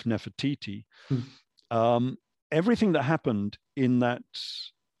his wife Nefertiti, everything that happened in that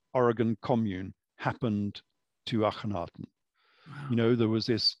Oregon commune happened to Akhenaten. Wow. There was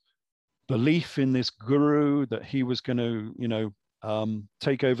this belief in this guru that he was going to,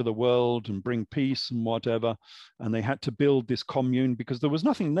 take over the world and bring peace and whatever. And they had to build this commune because there was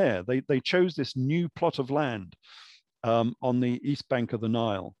nothing there. They chose this new plot of land on the east bank of the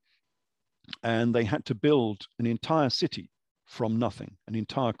Nile. And they had to build an entire city from nothing, an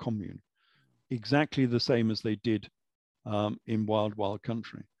entire commune, exactly the same as they did in Wild, Wild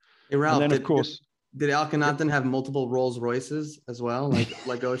Country. Hey, Ralph, and then, of course, did Akhenaten have multiple Rolls Royces as well,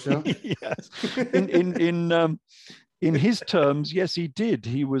 like Osho? Yes. In his terms, yes, he did.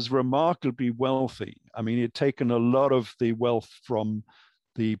 He was remarkably wealthy. I mean, he'd taken a lot of the wealth from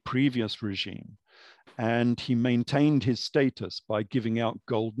the previous regime, and he maintained his status by giving out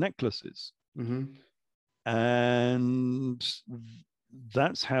gold necklaces. And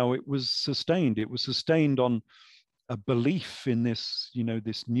that's how it was sustained. It was sustained on a belief in this,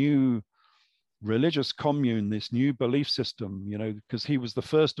 this new religious commune, this new belief system, because he was the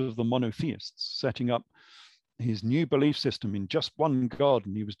first of the monotheists, setting up his new belief system in just one God,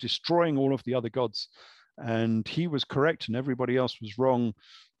 and he was destroying all of the other gods, and he was correct and everybody else was wrong,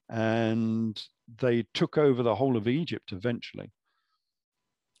 and they took over the whole of Egypt eventually,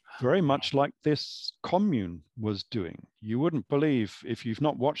 very much like this commune was doing. You wouldn't believe, if you've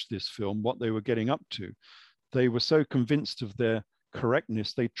not watched this film, what they were getting up to. They were so convinced of their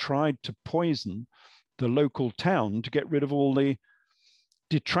correctness, they tried to poison the local town to get rid of all the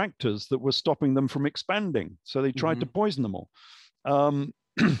detractors that were stopping them from expanding. So they tried to poison them all. And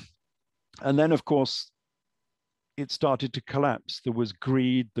then, of course, it started to collapse. There was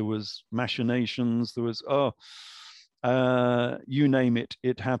greed, there was machinations, there was, you name it,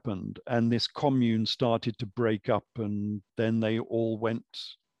 it happened. And this commune started to break up, and then they all went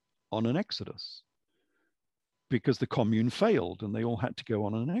on an exodus because the commune failed and they all had to go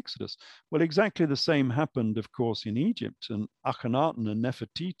on an exodus. Well, exactly the same happened, of course, in Egypt, and Akhenaten and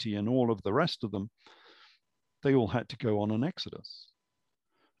Nefertiti and all of the rest of them, they all had to go on an exodus.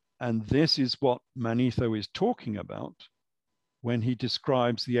 And this is what Manetho is talking about when he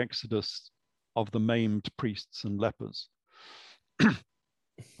describes the exodus of the maimed priests and lepers.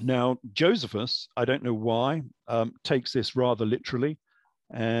 Now, Josephus, I don't know why, takes this rather literally,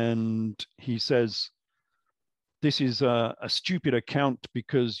 And he says, this is a stupid account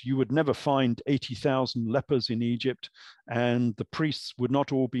because you would never find 80,000 lepers in Egypt and the priests would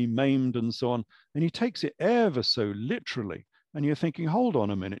not all be maimed and so on. And he takes it ever so literally. And you're thinking, hold on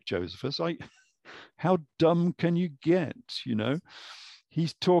a minute, Josephus, how dumb can you get, you know?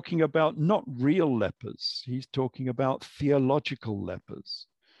 He's talking about not real lepers. He's talking about theological lepers,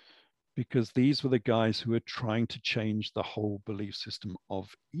 because these were the guys who were trying to change the whole belief system of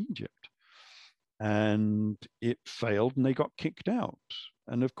Egypt. And it failed and they got kicked out.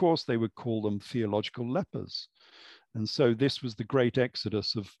 And of course, they would call them theological lepers. And so this was the great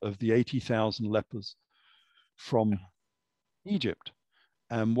exodus of the 80,000 lepers from Egypt.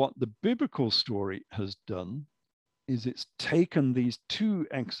 And what the biblical story has done is it's taken these two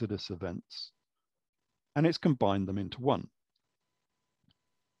Exodus events and it's combined them into one.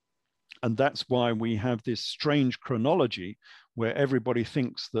 And that's why we have this strange chronology where everybody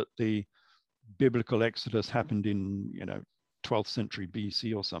thinks that the biblical Exodus happened in, 12th century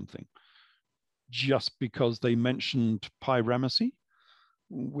BC or something, just because they mentioned Pi-Ramesses,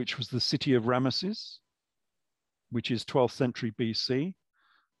 which was the city of Ramesses, which is 12th century BC.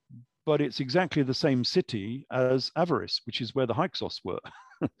 But it's exactly the same city as Avaris, which is where the Hyksos were.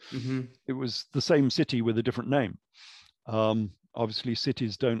 Mm-hmm. It was the same city with a different name. Obviously,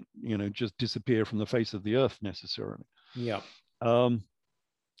 cities don't, just disappear from the face of the earth necessarily. Yeah.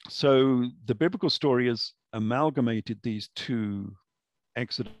 So the biblical story has amalgamated these two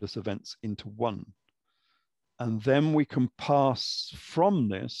Exodus events into one. And then we can pass from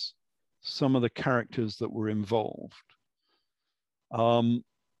this some of the characters that were involved.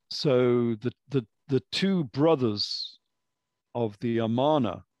 So the two brothers of the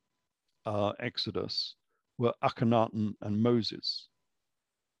Amana Exodus were Akhenaten and Moses.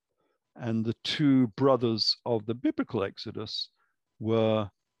 And the two brothers of the biblical Exodus were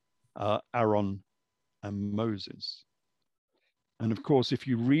Aaron and Moses. And of course, if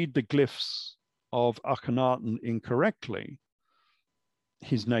you read the glyphs of Akhenaten incorrectly,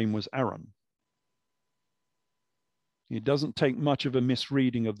 his name was Aaron. It doesn't take much of a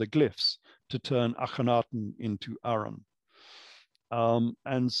misreading of the glyphs to turn Akhenaten into Aaron.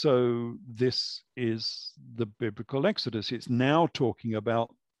 And so this is the biblical Exodus. It's now talking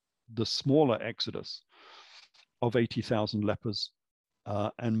about the smaller Exodus of 80,000 lepers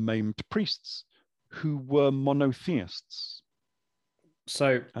and maimed priests who were monotheists.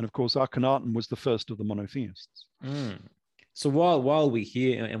 And of course, Akhenaten was the first of the monotheists. So while we're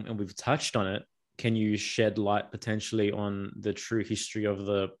here and we've touched on it, can you shed light potentially on the true history of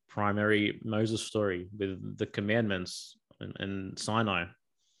the primary Moses story with the commandments and Sinai?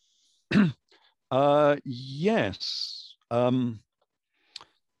 Yes.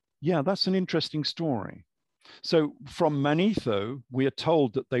 Yeah, that's an interesting story. So from Manetho, we are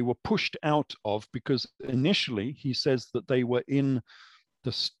told that they were pushed out of, because initially he says that they were in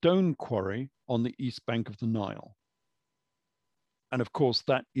the stone quarry on the east bank of the Nile. And of course,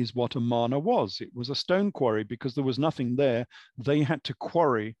 that is what Amana was. It was a stone quarry because there was nothing there. They had to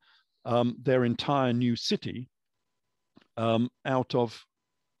quarry their entire new city out of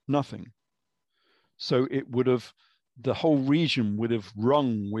nothing. So it would have, the whole region would have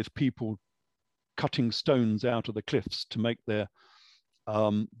rung with people cutting stones out of the cliffs to make their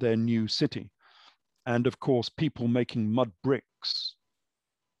new city. And of course, people making mud bricks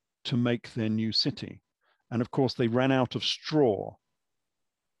to make their new city. And of course, they ran out of straw.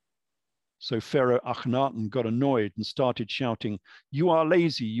 So Pharaoh Akhenaten got annoyed and started shouting, "You are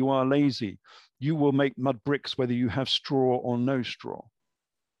lazy, you are lazy. You will make mud bricks whether you have straw or no straw."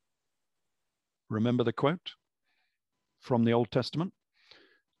 Remember the quote from the Old Testament?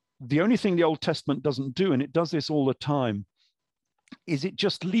 The only thing the Old Testament doesn't do, and it does this all the time, is it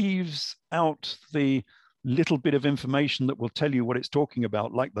just leaves out the little bit of information that will tell you what it's talking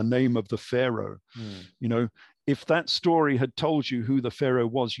about, like the name of the Pharaoh. If that story had told you who the Pharaoh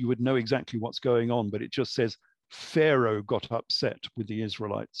was, you would know exactly what's going on, but it just says Pharaoh got upset with the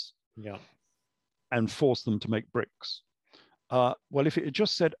Israelites and forced them to make bricks. Well, if it had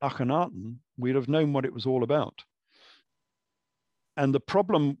just said Akhenaten, we'd have known what it was all about. And the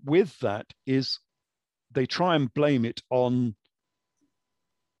problem with that is they try and blame it on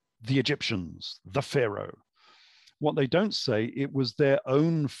the Egyptians, the Pharaoh. What they don't say, it was their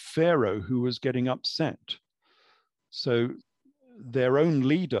own Pharaoh who was getting upset. So their own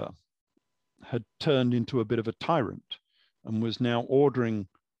leader had turned into a bit of a tyrant and was now ordering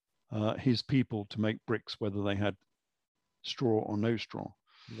his people to make bricks, whether they had straw or no straw.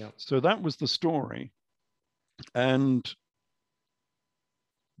 So that was the story. And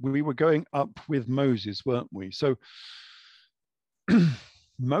we were going up with Moses, weren't we? So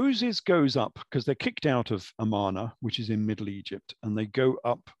Moses goes up because they're kicked out of Amarna, which is in Middle Egypt, and they go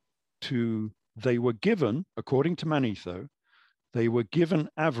up to, they were given, according to Manetho, they were given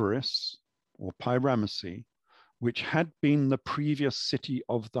Avaris or Pyramisi, which had been the previous city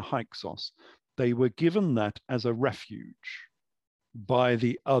of the Hyksos. They were given that as a refuge by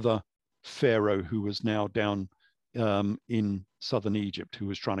the other pharaoh who was now down in southern Egypt, who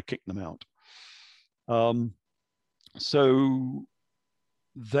was trying to kick them out. So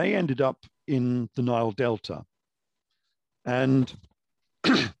they ended up in the Nile Delta. And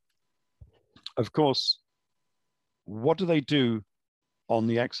of course, what do they do on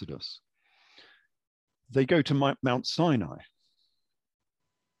the Exodus? They go to Mount Sinai.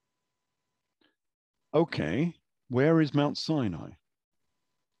 Okay, where is Mount Sinai?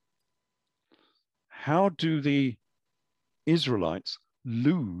 How do the Israelites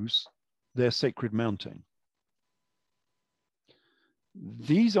lose their sacred mountain?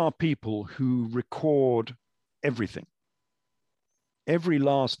 These are people who record everything. Every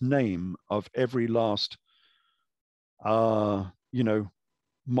last name of every last, monarch,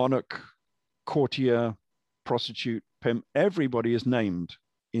 courtier, prostitute, pimp, everybody is named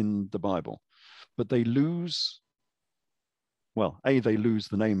in the Bible. But they lose, well, they lose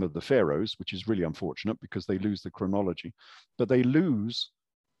the name of the pharaohs, which is really unfortunate because they lose the chronology, but they lose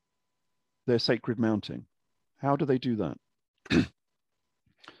their sacred mountain. How do they do that?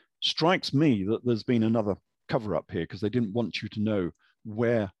 Strikes me that there's been another cover up here because they didn't want you to know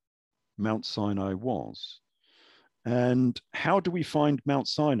where Mount Sinai was. And how do we find Mount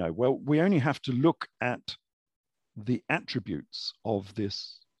Sinai? Well, we only have to look at the attributes of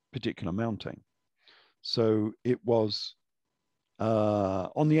this particular mountain. So it was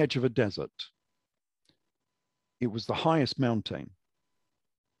on the edge of a desert. It was the highest mountain.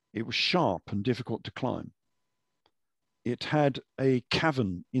 It was sharp and difficult to climb. It had a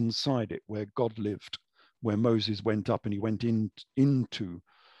cavern inside it where God lived, where Moses went up, and he went into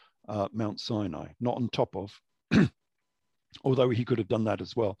Mount Sinai, not on top of, although he could have done that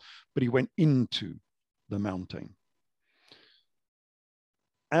as well, but he went into the mountain.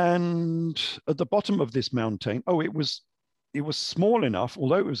 And at the bottom of this mountain, it was small enough,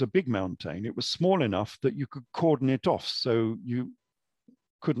 although it was a big mountain, it was small enough that you could cordon it off, so you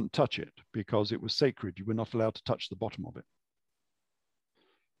couldn't touch it because it was sacred. You were not allowed to touch the bottom of it.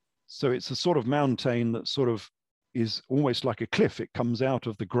 So it's a sort of mountain that sort of is almost like a cliff. It comes out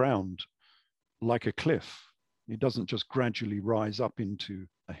of the ground like a cliff. It doesn't just gradually rise up into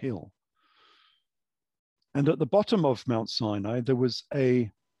a hill. And at the bottom of Mount Sinai, there was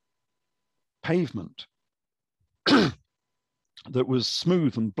a pavement that was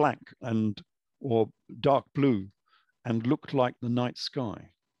smooth and black or dark blue and looked like the night sky.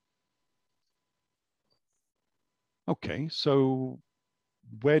 Okay, so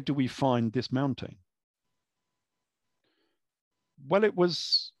where do we find this mountain? Well,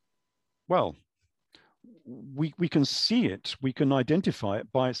 we can see it, we can identify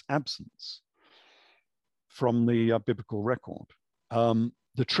it by its absence from the biblical record.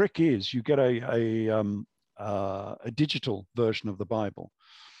 The trick is you get a digital version of the Bible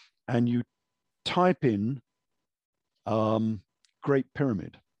and you type in Great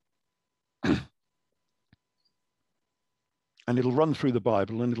Pyramid. And it'll run through the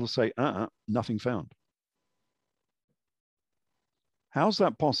Bible and it'll say, nothing found. How's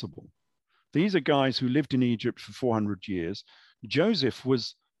that possible? These are guys who lived in Egypt for 400 years. Joseph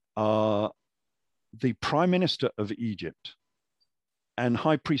was the prime minister of Egypt and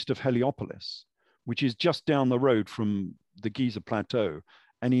high priest of Heliopolis, which is just down the road from the Giza Plateau.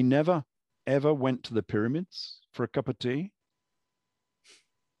 And he never, ever went to the pyramids for a cup of tea.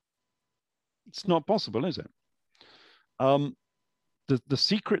 It's not possible, is it? The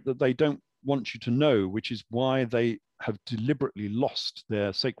secret that they don't want you to know, which is why they have deliberately lost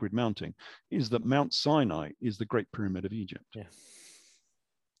their sacred mountain, is that Mount Sinai is the Great Pyramid of Egypt. Yeah.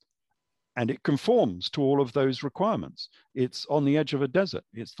 And it conforms to all of those requirements. It's on the edge of a desert.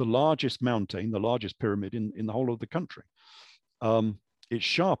 It's the largest mountain, the largest pyramid in the whole of the country. It's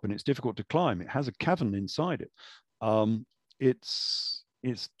sharp and it's difficult to climb. It has a cavern inside it.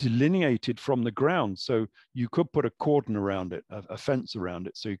 It's delineated from the ground. So you could put a cordon around it, a fence around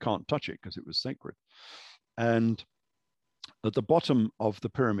it, so you can't touch it because it was sacred. And at the bottom of the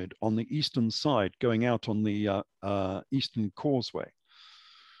pyramid, on the eastern side, going out on the eastern causeway,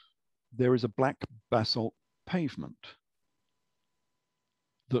 there is a black basalt pavement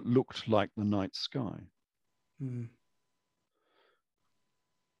that looked like the night sky. Mm.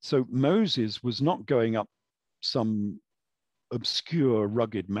 So Moses was not going up some obscure,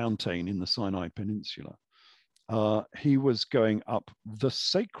 rugged mountain in the Sinai Peninsula. he was going up the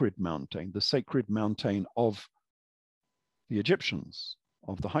sacred mountain of the Egyptians,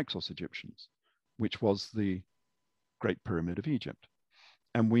 of the Hyksos Egyptians, which was the Great Pyramid of Egypt.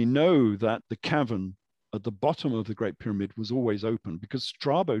 And we know that the cavern at the bottom of the Great Pyramid was always open because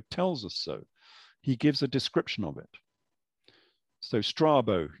Strabo tells us so. He gives a description of it. So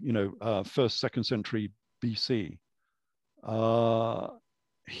Strabo, first, second century BC,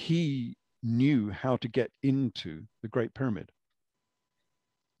 he knew how to get into the Great Pyramid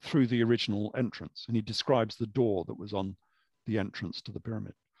through the original entrance. And he describes the door that was on the entrance to the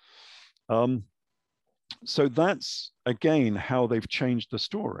pyramid. So that's, again, how they've changed the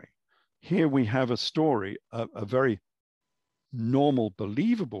story. Here we have a story, a very normal,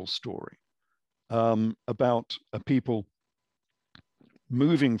 believable story about a people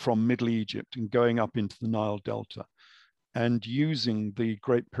moving from Middle Egypt and going up into the Nile Delta and using the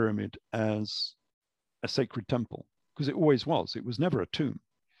Great Pyramid as a sacred temple, because it always was. It was never a tomb.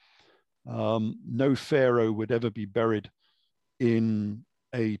 No pharaoh would ever be buried in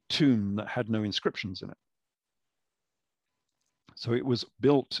a tomb that had no inscriptions in it. So it was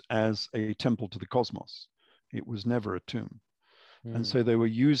built as a temple to the cosmos. It was never a tomb. And so they were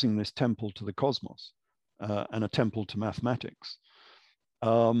using this temple to the cosmos and a temple to mathematics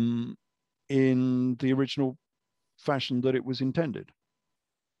in the original fashion that it was intended.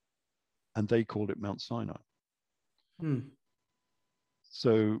 And they called it Mount Sinai.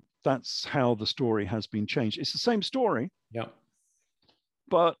 So that's how the story has been changed. It's the same story. Yeah.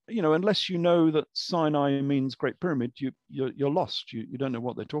 But, unless you know that Sinai means Great Pyramid, you're lost. You don't know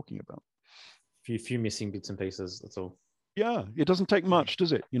what they're talking about. Few missing bits and pieces, that's all. Yeah, it doesn't take much,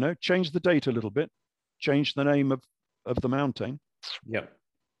 does it? Change the date a little bit, change the name of the mountain. Yep.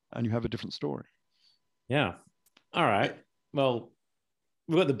 And you have a different story. Yeah. All right. Well,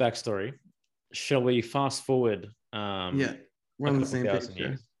 we've got the backstory. Shall we fast forward? Yeah, we're on the same page.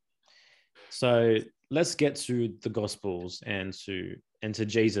 Years? So let's get to the Gospels and to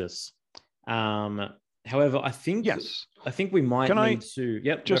Jesus. However, I think we might need to.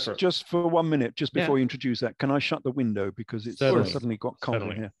 Yep. Just for 1 minute, just before you introduce that, can I shut the window because it's suddenly got cold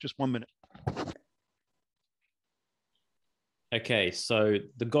in here? Just 1 minute. Okay, so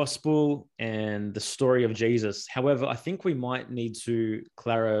the gospel and the story of Jesus. However, I think we might need to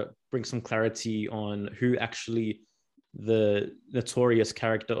bring some clarity on who actually the notorious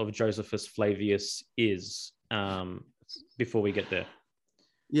character of Josephus Flavius is before we get there.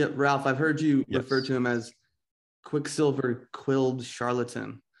 Yeah, Ralph, I've heard you refer to him as Quicksilver Quilled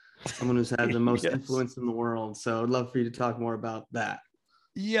Charlatan, someone who's had the most influence in the world. So I'd love for you to talk more about that.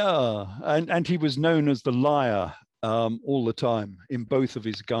 Yeah, and he was known as the liar all the time. In both of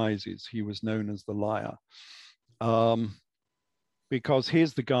his guises, he was known as the liar. Because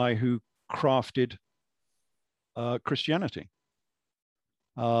here's the guy who crafted Christianity.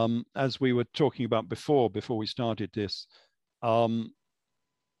 As we were talking about before we started this,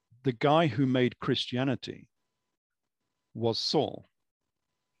 the guy who made Christianity was Saul.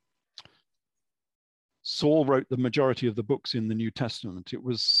 Saul wrote the majority of the books in the New Testament. It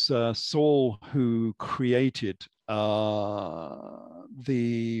was Saul who created what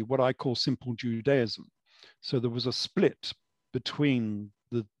I call simple Judaism. So there was a split between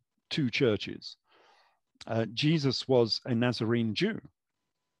the two churches. Jesus was a Nazarene Jew,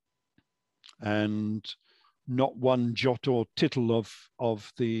 and not one jot or tittle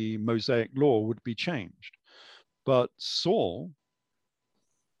of the Mosaic law would be changed. But Saul,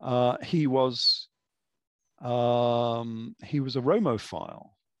 he was a Romophile.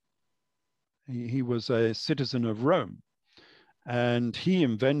 He was a citizen of Rome, and he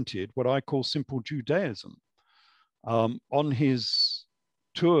invented what I call simple Judaism. On his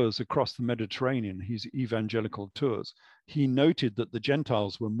tours across the Mediterranean, his evangelical tours, he noted that the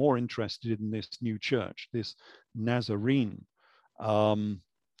Gentiles were more interested in this new church, this Nazarene Ebionite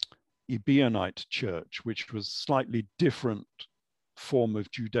church, which was slightly different form of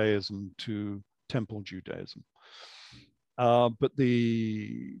Judaism to Temple Judaism. But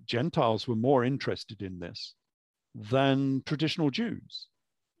the Gentiles were more interested in this than traditional Jews.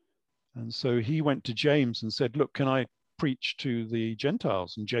 And so he went to James and said, look, can I preach to the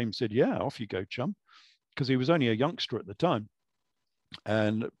Gentiles? And James said, yeah, off you go, chum, because he was only a youngster at the time.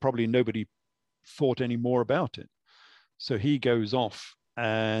 And probably nobody thought any more about it. So he goes off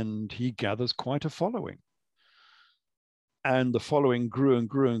and he gathers quite a following. And the following grew and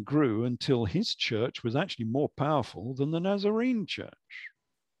grew and grew until his church was actually more powerful than the Nazarene church.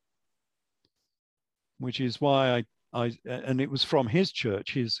 Which is why and it was from his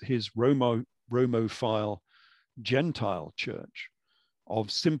church, his Romophile Gentile church of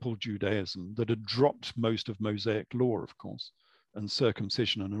simple Judaism that had dropped most of Mosaic law, of course, and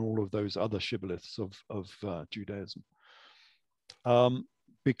circumcision and all of those other shibboleths of Judaism,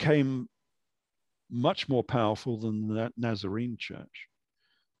 became much more powerful than the Nazarene church.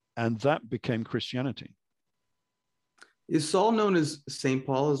 And that became Christianity. Is Saul known as Saint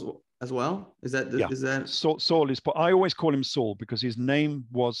Paul as well? Is that Saul is? I always call him Saul because his name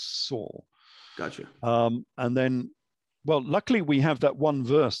was Saul. Gotcha. And then, well, luckily we have that one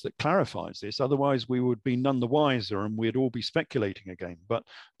verse that clarifies this. Otherwise, we would be none the wiser and we'd all be speculating again. But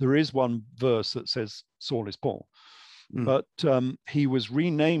there is one verse that says Saul is Paul. But he was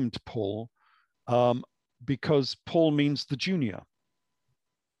renamed Paul because Paul means the junior,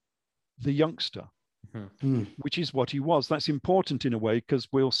 the youngster, which is what he was. That's important in a way because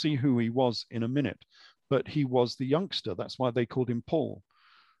we'll see who he was in a minute. But he was the youngster. That's why they called him Paul.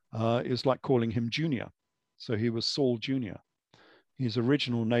 It's like calling him Junior. So he was Saul Jr. His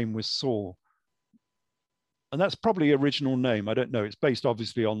original name was Saul. And that's probably original name. I don't know. It's based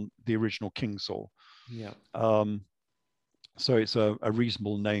obviously on the original King Saul. Yeah. So it's a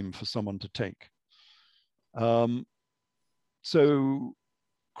reasonable name for someone to take. So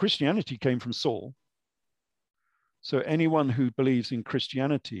Christianity came from Saul. So anyone who believes in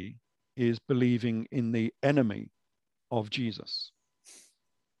Christianity is believing in the enemy of Jesus.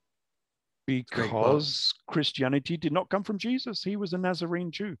 Because Christianity did not come from Jesus. He was a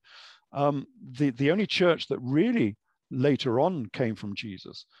Nazarene Jew. The only church that really later on came from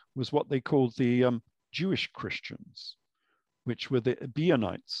Jesus was what they called the Jewish Christians, which were the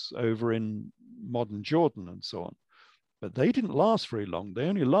Ebionites over in modern Jordan and so on. But they didn't last very long. They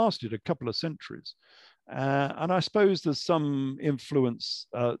only lasted a couple of centuries. And I suppose there's some influence,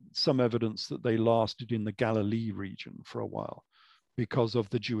 some evidence that they lasted in the Galilee region for a while because of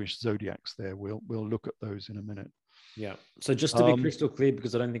the Jewish zodiacs there. We'll look at those in a minute. Yeah. So just to be crystal clear,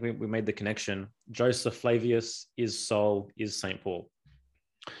 because I don't think we made the connection, Joseph Flavius is Saul, is St. Paul.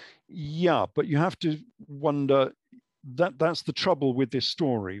 Yeah, but you have to wonder, that's the trouble with this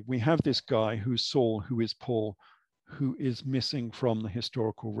story. We have this guy who's Saul, who is Paul, who is missing from the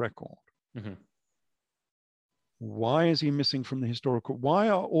historical record. Mm-hmm. Why is he missing from the historical? Why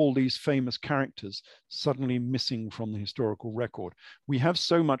are all these famous characters suddenly missing from the historical record? We have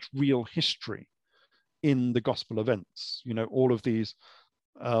so much real history in the gospel events. You know, all of these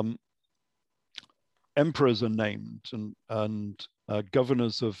emperors are named and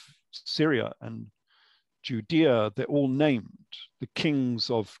governors of Syria and Judea, they're all named. The kings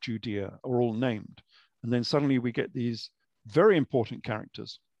of Judea are all named. And then suddenly we get these very important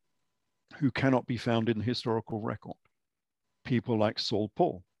characters who cannot be found in the historical record. People like Saul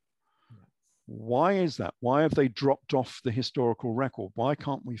Paul. Why is that? Why have they dropped off the historical record? Why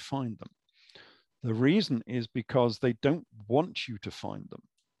can't we find them? The reason is because they don't want you to find them,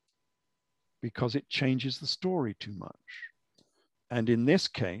 because it changes the story too much. And in this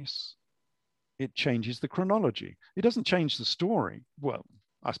case, it changes the chronology. It doesn't change the story. Well,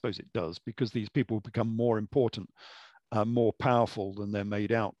 I suppose it does, because these people become more important, more powerful than they're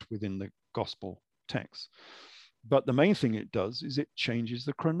made out within the gospel text. But the main thing it does is it changes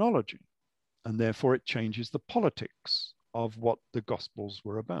the chronology, and therefore it changes the politics of what the gospels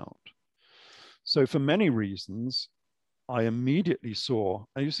were about. So for many reasons, I immediately saw,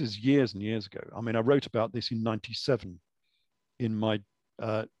 and this is years and years ago. I mean, I wrote about this in 97 in my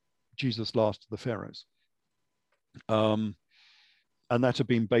Jesus Last of the Pharaohs. And that had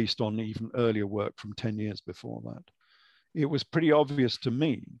been based on even earlier work from 10 years before that. It was pretty obvious to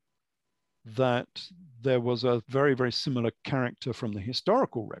me that there was a very, very similar character from the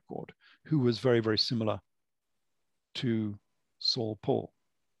historical record who was very, very similar to Saul Paul.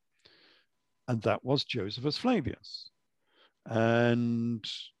 And that was Josephus Flavius. And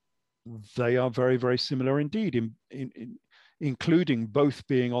they are very, very similar indeed, including both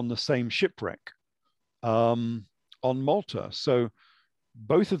being on the same shipwreck on Malta. So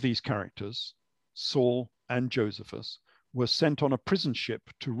both of these characters, Saul and Josephus, were sent on a prison ship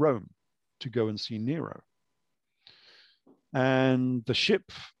to Rome to go and see Nero. And the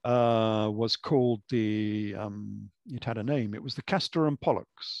ship was called it had a name. It was the Castor and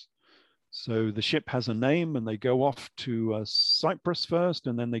Pollux. So the ship has a name, and they go off to Cyprus first,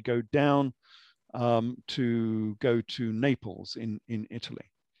 and then they go down to go to Naples in Italy.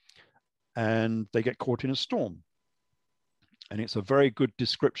 And they get caught in a storm. And it's a very good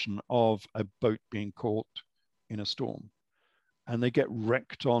description of a boat being caught in a storm. And they get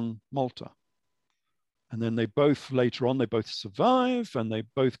wrecked on Malta. And then they both, later on, they both survive, and they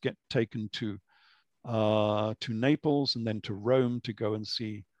both get taken to Naples and then to Rome to go and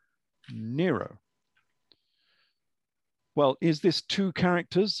see Nero. well, is this two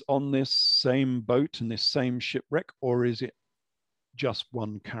characters on this same boat in this same shipwreck, or is it just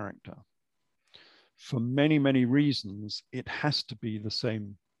one character? For many, many reasons, it has to be the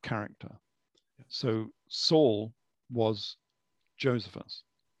same character. So Saul was Josephus.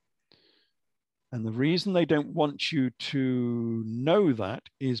 And the reason they don't want you to know that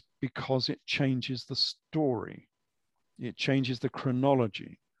is because it changes the story. It changes the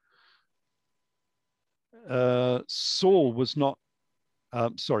chronology.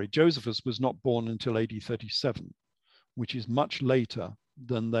 Josephus was not born until AD 37, which is much later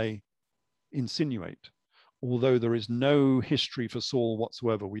than they insinuate. Although there is no history for Saul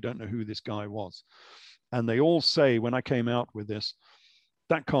whatsoever. We don't know who this guy was. And they all say, when I came out with this,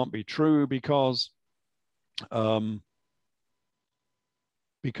 that can't be true because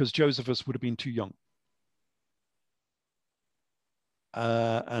Josephus would have been too young.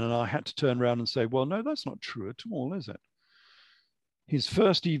 And I had to turn around and say, well, no, that's not true at all, is it? His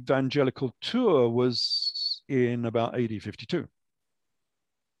first evangelical tour was in about AD 52,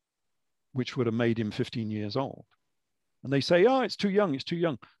 which would have made him 15 years old. And they say, oh, it's too young, it's too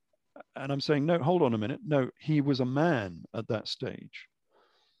young. And I'm saying, no, hold on a minute. No, he was a man at that stage.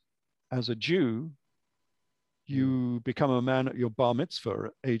 As a Jew, you become a man at your bar mitzvah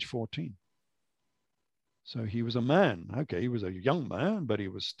at age 14. So he was a man. Okay, he was a young man, but he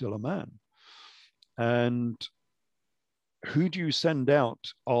was still a man. And who do you send out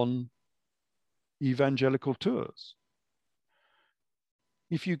on evangelical tours?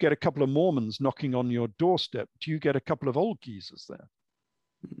 If you get a couple of Mormons knocking on your doorstep, do you get a couple of old geezers there?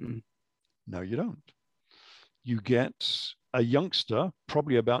 Mm-hmm. No, you don't. You get a youngster,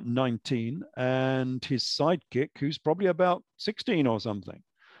 probably about 19, and his sidekick, who's probably about 16 or something.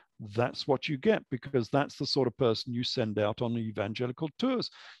 That's what you get, because that's the sort of person you send out on evangelical tours.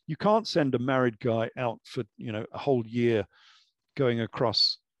 You can't send a married guy out for, a whole year going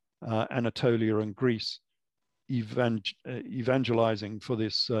across Anatolia and Greece, evangelizing for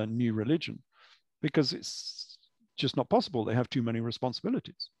this new religion, because it's just not possible. They have too many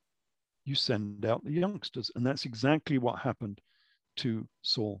responsibilities. You send out the youngsters, and that's exactly what happened to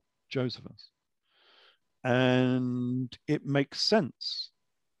Saul Josephus. And it makes sense.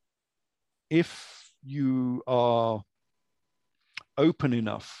 If you are open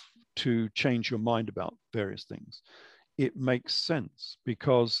enough to change your mind about various things, it makes sense,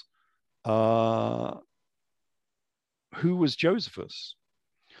 because who was Josephus?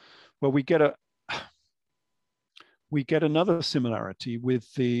 Well, we get another similarity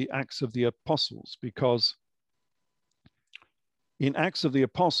with the Acts of the Apostles, because in Acts of the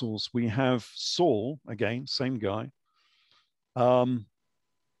Apostles, we have Saul, again, same guy,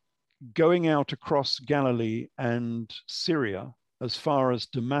 going out across Galilee and Syria as far as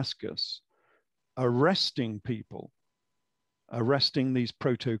Damascus, arresting people, arresting these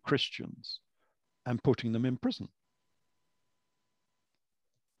proto-Christians and putting them in prison.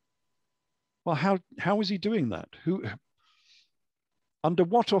 Well, how was he doing that? Under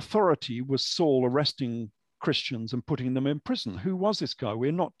what authority was Saul arresting Christians and putting them in prison? Who was this guy?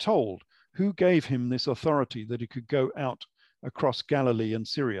 We're not told. Who gave him this authority that he could go out across Galilee and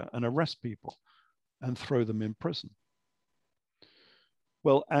Syria and arrest people and throw them in prison?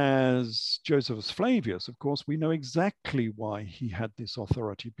 Well, as Josephus Flavius, of course, we know exactly why he had this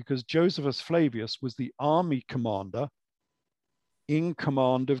authority, because Josephus Flavius was the army commander in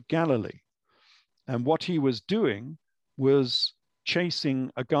command of Galilee. And what he was doing was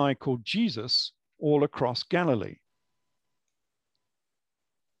chasing a guy called Jesus all across Galilee.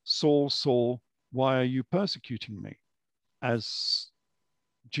 Saul, Saul, why are you persecuting me? As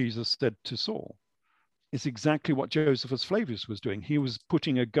Jesus said to Saul. It's exactly what Josephus Flavius was doing. He was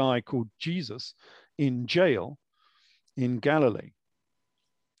putting a guy called Jesus in jail in Galilee.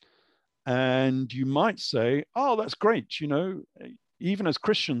 And you might say, oh, that's great. Even as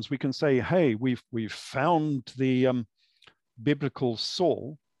Christians, we can say, hey, we've found the biblical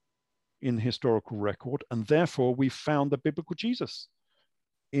Saul in the historical record, and therefore we found the biblical Jesus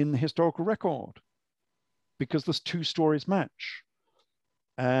in the historical record, because those two stories match.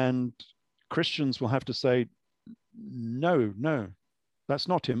 And Christians will have to say, no, that's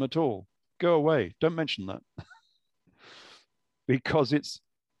not him at all. Go away. Don't mention that. Because it's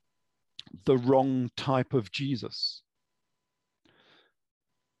the wrong type of Jesus.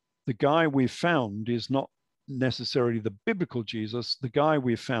 The guy we found is not necessarily the biblical Jesus. The guy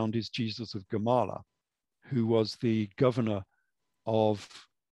we found is Jesus of Gamala, who was the governor of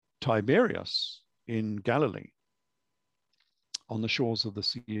Tiberias in Galilee, on the shores of the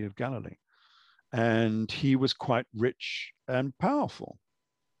Sea of Galilee. And he was quite rich and powerful.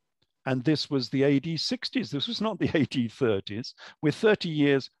 And this was the AD 60s. This was not the AD 30s. We're 30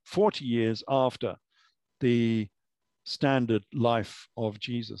 years, 40 years after the standard life of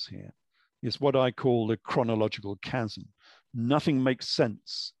Jesus here. It's what I call the chronological chasm. Nothing makes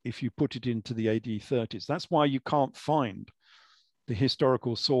sense if you put it into the AD 30s. That's why you can't find the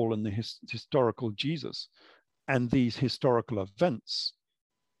historical Saul and the historical Jesus and these historical events,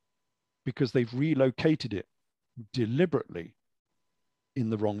 because they've relocated it deliberately in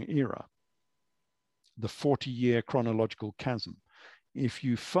the wrong era. The 40-year chronological chasm. If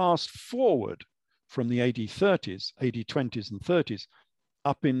you fast forward from the AD 30s, AD 20s and 30s,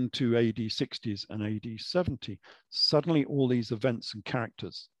 up into AD 60s and AD 70, suddenly all these events and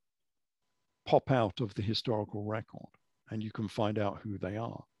characters pop out of the historical record, and you can find out who they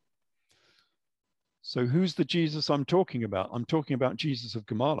are. So who's the Jesus I'm talking about? I'm talking about Jesus of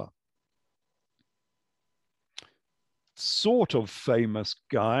Gamala. Sort of famous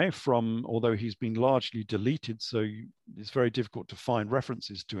guy from, although he's been largely deleted, so it's very difficult to find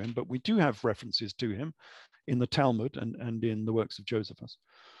references to him, but we do have references to him in the Talmud and in the works of Josephus.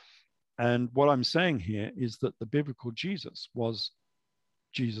 And what I'm saying here is that the biblical Jesus was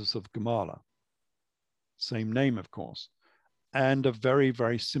Jesus of Gamala. Same name, of course, and a very,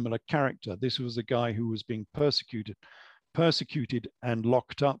 very similar character. This was a guy who was being persecuted and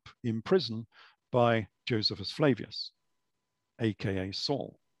locked up in prison by Josephus Flavius, aka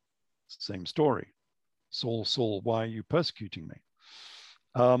Saul. Same story. Saul, Saul, why are you persecuting me?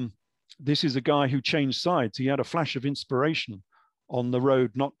 This is a guy who changed sides. He had a flash of inspiration on the road,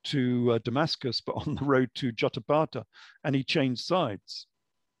 not to Damascus, but on the road to Jotapata, and he changed sides,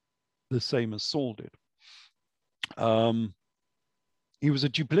 the same as Saul did. He was a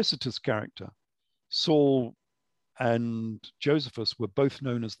duplicitous character. Saul and Josephus were both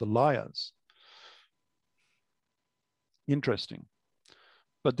known as the liars. Interesting.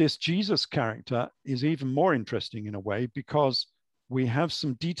 But this Jesus character is even more interesting in a way, because we have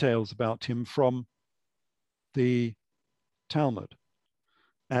some details about him from the Talmud.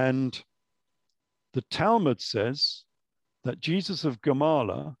 And the Talmud says that Jesus of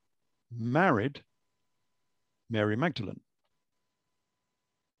Gamala married Mary Magdalene.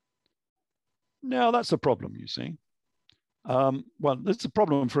 Now, that's a problem, you see. Well, that's a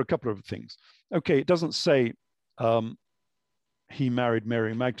problem for a couple of things. Okay, it doesn't say he married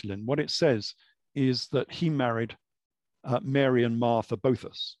Mary Magdalene. What it says is that he married Mary and Martha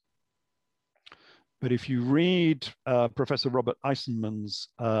Bothus. But if you read Professor Robert Eisenman's,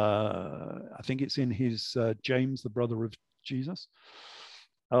 I think it's in his James, the brother of Jesus,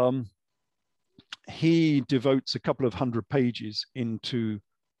 he devotes a couple of 100 pages into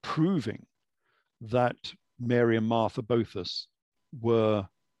proving that Mary and Martha Bothus were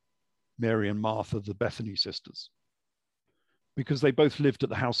Mary and Martha, the Bethany sisters, because they both lived at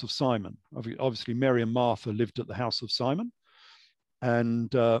the house of Simon. Obviously, Mary and Martha lived at the house of Simon,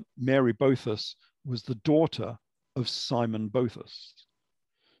 and Mary Bothus was the daughter of Simon Bothus.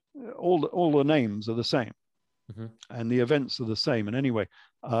 All the names are the same, and the events are the same. And anyway,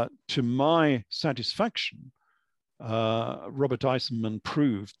 to my satisfaction, Robert Eisenman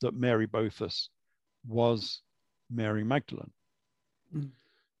proved that Mary Bothus was Mary Magdalene.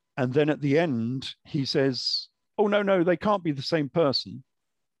 And then at the end, he says, oh, no, they can't be the same person.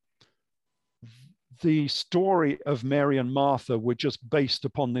 The story of Mary and Martha were just based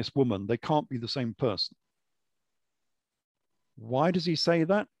upon this woman. They can't be the same person. Why does he say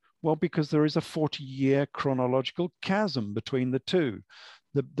that? Well, because there is a 40-year chronological chasm between the two.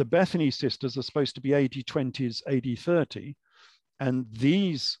 The Bethany sisters are supposed to be AD 20s, AD 30, and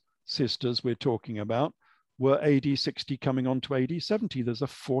these sisters we're talking about were AD 60 coming on to AD 70. There's a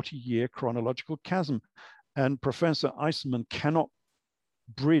 40-year chronological chasm, and Professor Eisenman cannot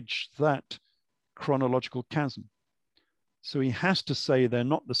bridge that chronological chasm. So he has to say they're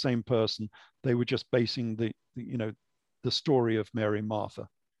not the same person. They were just basing the story of Mary and Martha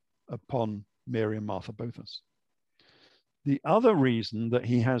upon Mary and Martha Bothus. The other reason that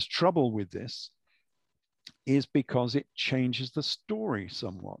he has trouble with this is because it changes the story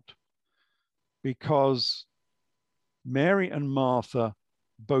somewhat. Because Mary and Martha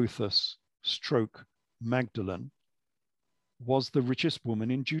Bothus stroke Magdalene was the richest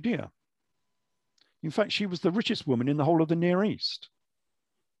woman in Judea. In fact, she was the richest woman in the whole of the Near East.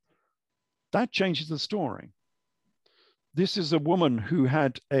 That changes the story. This is a woman who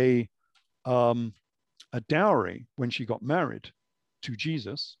had a dowry when she got married to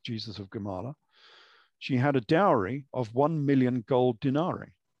Jesus of Gamala. She had a dowry of 1 million gold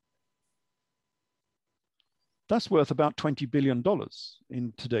denarii. That's worth about $20 billion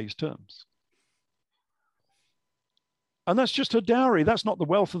in today's terms. And that's just her dowry. That's not the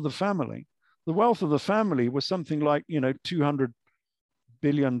wealth of the family. The wealth of the family was something like, $200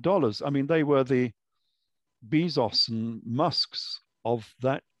 billion. I mean, they were the Bezos and Musks of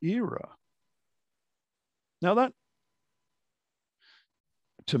that era. Now that,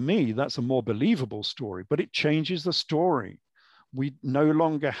 to me, that's a more believable story, but it changes the story. We no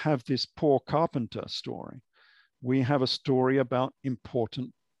longer have this poor carpenter story. We have a story about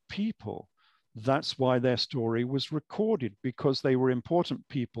important people. That's why their story was recorded, because they were important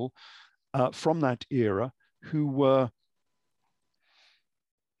people from that era who were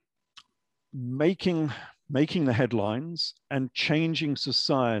making the headlines and changing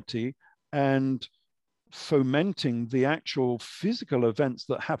society and fomenting the actual physical events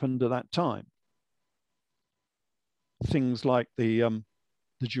that happened at that time. Things like the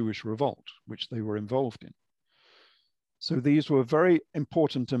Jewish revolt, which they were involved in. So these were very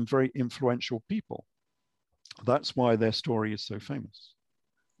important and very influential people. That's why their story is so famous.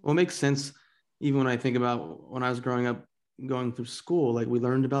 Well, it makes sense. Even when I think about when I was growing up, going through school, like we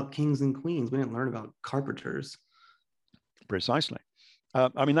learned about kings and queens. We didn't learn about carpenters. Precisely.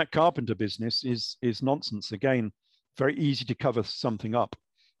 I mean, that carpenter business is nonsense. Again, very easy to cover something up.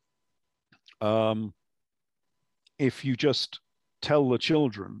 If you just tell the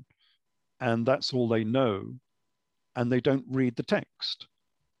children and that's all they know, and they don't read the text,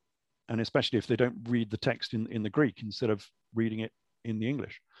 and especially if they don't read the text in the Greek instead of reading it in the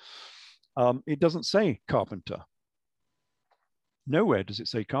English, it doesn't say carpenter. Nowhere does it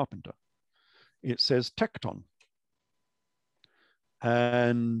say carpenter. It says tekton.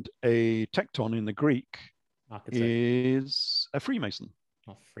 And a tekton in the Greek is a Freemason.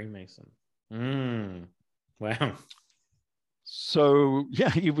 Oh, Freemason. Wow. So yeah,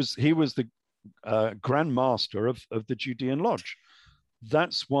 he was the Grand Master of the Judean Lodge.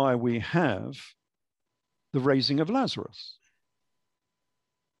 That's why we have the raising of Lazarus.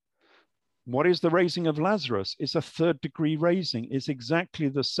 What is the raising of Lazarus? It's a third-degree raising. It's exactly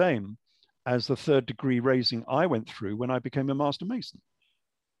the same as the third-degree raising I went through when I became a Master Mason,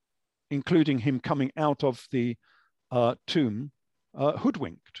 including him coming out of the tomb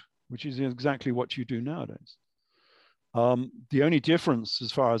hoodwinked, which is exactly what you do nowadays. The only difference,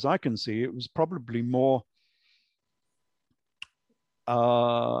 as far as I can see, it was probably more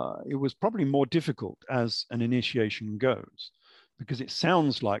difficult as an initiation goes, because it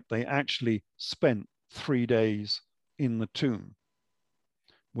sounds like they actually spent 3 days in the tomb,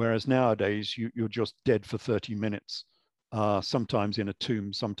 whereas nowadays you're just dead for 30 minutes, sometimes in a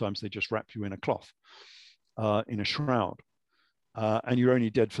tomb, sometimes they just wrap you in a cloth, in a shroud, and you're only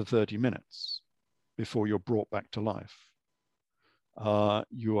dead for 30 minutes before you're brought back to life.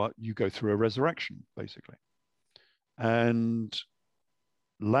 You go through a resurrection, basically. And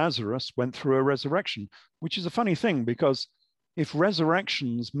Lazarus went through a resurrection, which is a funny thing, because if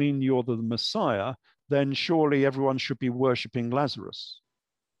resurrections mean you're the Messiah, then surely everyone should be worshiping Lazarus,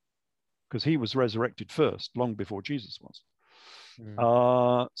 because he was resurrected first, long before Jesus was.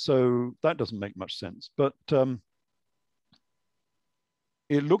 So that doesn't make much sense. But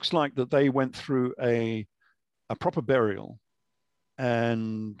it looks like that they went through a proper burial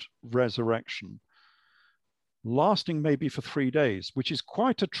and resurrection, lasting maybe for 3 days, which is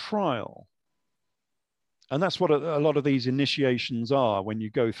quite a trial. And that's what a lot of these initiations are when you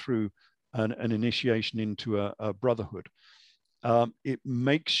go through an initiation into a brotherhood. It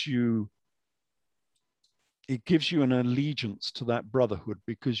gives you an allegiance to that brotherhood,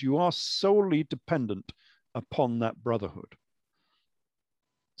 because you are solely dependent upon that brotherhood.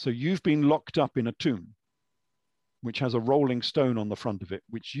 So you've been locked up in a tomb, which has a rolling stone on the front of it,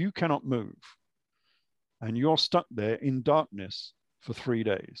 which you cannot move. And you're stuck there in darkness for 3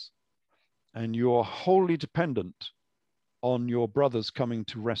 days. And you're wholly dependent on your brothers coming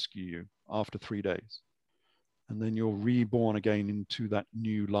to rescue you after 3 days. And then you're reborn again into that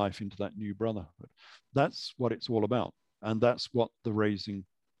new life, into that new brotherhood. That's what it's all about. And that's what the raising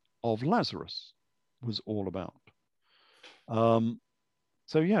of Lazarus was all about.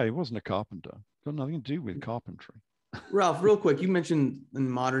 So yeah, he wasn't a carpenter. Got nothing to do with carpentry. Ralph, real quick, you mentioned in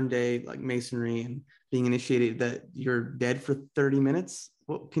modern day, like masonry and being initiated, that you're dead for 30 minutes.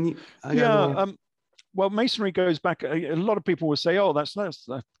 What can you? Well, masonry goes back. A lot of people will say, "Oh,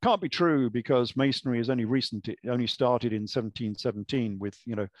 that can't be true because masonry is only recent. It only started in 1717 with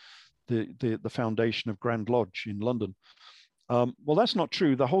the foundation of Grand Lodge in London." Well, that's not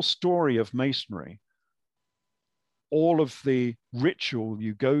true. The whole story of masonry, all of the ritual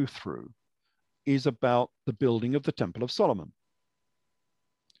you go through, is about the building of the Temple of Solomon.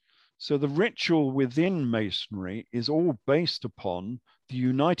 So the ritual within masonry is all based upon the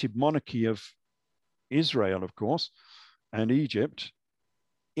united monarchy of Israel, of course, and Egypt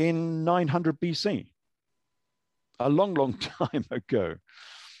in 900 BC, a long, long time ago.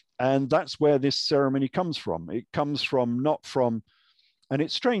 And that's where this ceremony comes from. It comes from, not from, and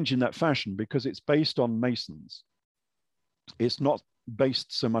it's strange in that fashion because it's based on masons. It's not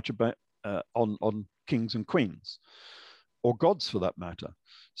based so much about on kings and queens, or gods for that matter.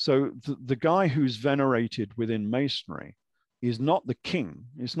 So the guy who's venerated within masonry is not the king,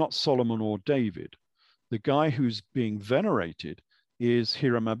 it's not Solomon or David. The guy who's being venerated is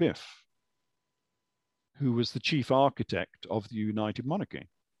Hiram Abiff, who was the chief architect of the United Monarchy.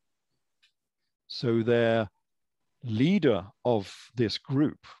 So their leader of this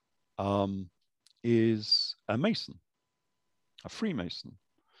group is a Mason, a Freemason.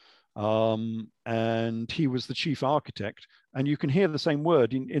 And he was the chief architect. And you can hear the same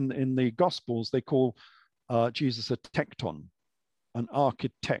word in the Gospels. They call Jesus a tecton, an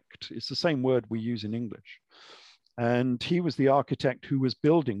architect. It's the same word we use in English. And he was the architect who was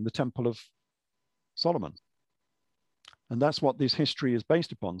building the Temple of Solomon. And that's what this history is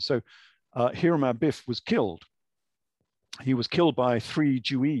based upon. So Hiram Abiff was killed. He was killed by 3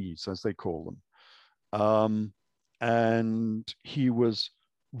 Jewees, as they call them. And he was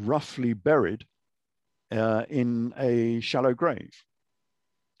roughly buried in a shallow grave.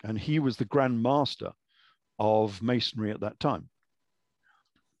 And he was the Grand Master of Masonry at that time.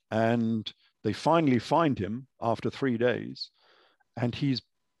 And they finally find him after 3 days, and he's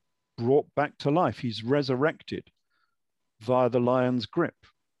brought back to life. He's resurrected via the lion's grip.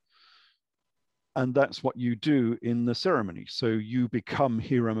 And that's what you do in the ceremony. So you become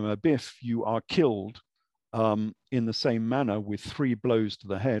Hiram Abiff. You are killed in the same manner with 3 blows to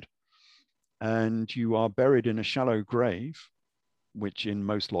the head. And you are buried in a shallow grave, which in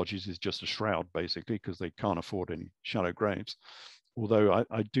most lodges is just a shroud, basically, because they can't afford any shallow graves. Although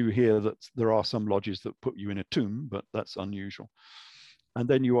I do hear that there are some lodges that put you in a tomb, but that's unusual. And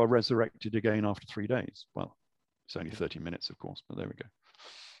then you are resurrected again after 3 days. Well, it's only 30 minutes, of course, but there we go.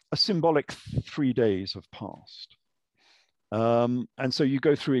 A symbolic 3 days have passed. And so you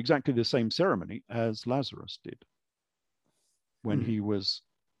go through exactly the same ceremony as Lazarus did when he was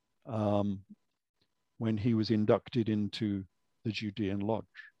inducted into the Judean lodge.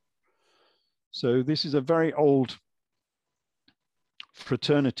 So this is a very old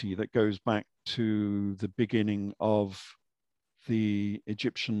fraternity that goes back to the beginning of the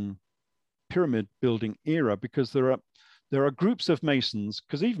Egyptian pyramid building era, because there are groups of Masons,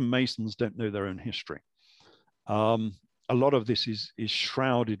 because even Masons don't know their own history. A lot of this is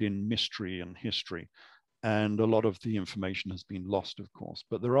shrouded in mystery and history, and a lot of the information has been lost, of course.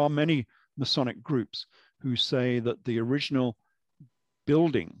 But there are many Masonic groups who say that the original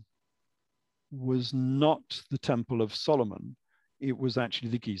building was not the Temple of Solomon, it was actually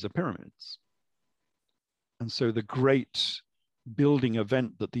the Giza pyramids. And so the great building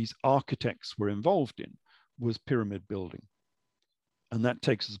event that these architects were involved in was pyramid building. And that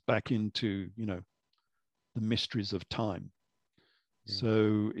takes us back into, the mysteries of time. Yeah.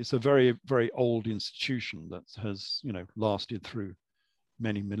 So it's a very, very old institution that has, lasted through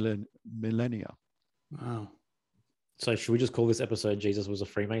many millennia. Wow. So should we just call this episode Jesus Was a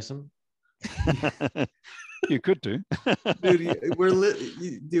Freemason? You could do.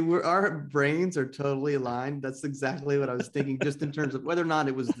 Dude, our brains are totally aligned. That's exactly what I was thinking, just in terms of whether or not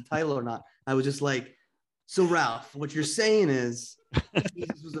it was the title or not. I was just like, so Ralph, what you're saying is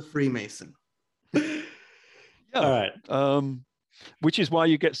Jesus was a Freemason. Yeah. All right. Which is why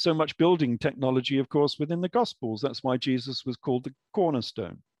you get so much building technology, of course, within the Gospels. That's why Jesus was called the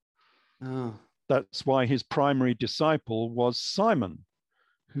cornerstone. Oh. That's why his primary disciple was Simon,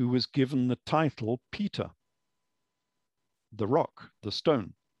 who was given the title Peter, the rock, the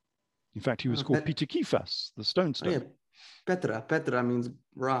stone. In fact, he was called Peter Kephas, the stone. Oh, yeah. Petra means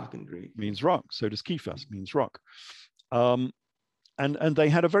rock in Greek. Means rock. So does Kephas, means rock. And they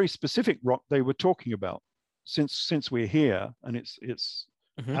had a very specific rock they were talking about. Since we're here, and it's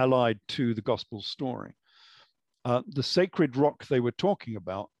allied to the gospel story. The sacred rock they were talking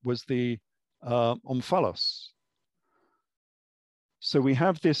about was the omphalos. So we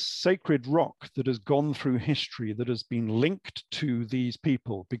have this sacred rock that has gone through history, that has been linked to these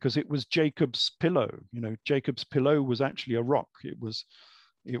people, because it was Jacob's pillow. Jacob's pillow was actually a rock. It was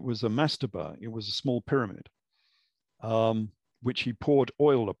a mastaba. It was a small pyramid, which he poured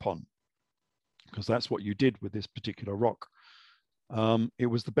oil upon, because that's what you did with this particular rock. It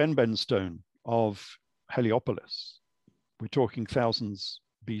was the Benben stone of Heliopolis. We're talking thousands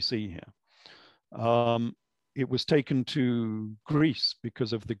BC here. It was taken to Greece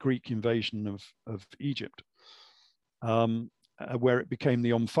because of the Greek invasion of Egypt, where it became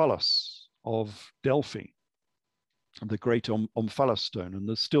the omphalos of Delphi. the great Omphalos stone. And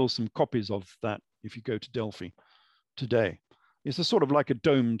there's still some copies of that if you go to Delphi today. It's a sort of like a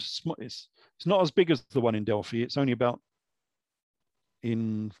domed, it's not as big as the one in Delphi. It's only about,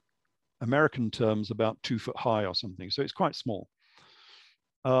 in American terms, about 2 foot high or something. So it's quite small.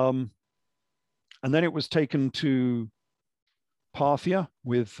 And then it was taken to Parthia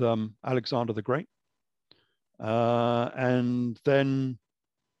with Alexander the Great. And then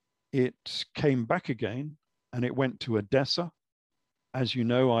it came back again and it went to Edessa. As you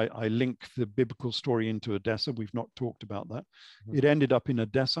know, I link the biblical story into Edessa. We've not talked about that. Mm-hmm. It ended up in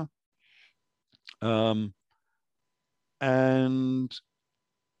Edessa. And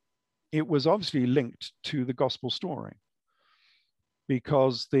it was obviously linked to the gospel story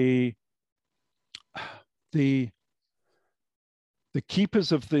because the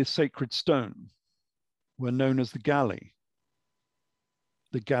keepers of the sacred stone were known as the Galli,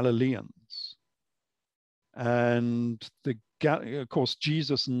 the Galileans. And of course,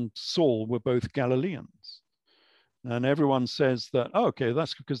 Jesus and Saul were both Galileans. And everyone says that, oh, okay,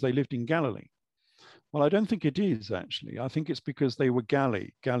 that's because they lived in Galilee. Well, I don't think it is, actually. I think it's because they were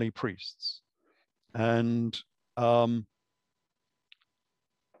Galli priests. And the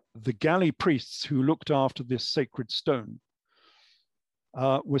Galli priests who looked after this sacred stone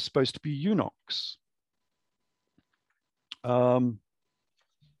were supposed to be eunuchs. And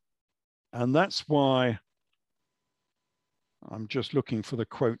that's why I'm just looking for the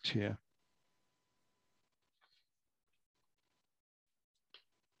quote here.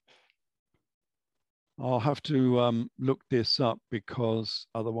 I'll have to look this up because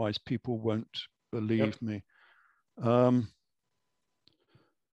otherwise people won't believe me. So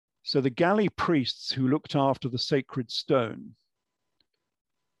the Galli priests who looked after the sacred stone,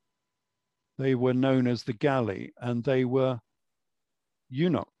 they were known as the Galli, and they were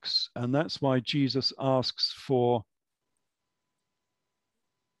eunuchs. And that's why Jesus asks for,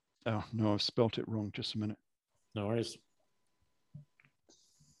 oh no, I've spelt it wrong, just a minute. No worries.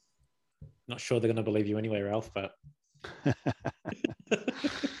 Not sure they're going to believe you anyway, Ralph, but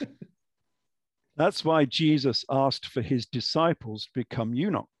that's why Jesus asked for his disciples to become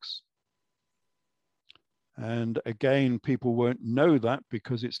eunuchs. And again, people won't know that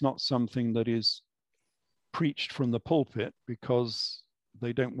because it's not something that is preached from the pulpit because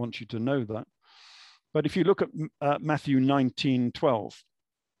they don't want you to know that. But if you look at Matthew 19:12,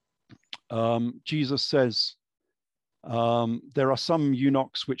 Jesus says, there are some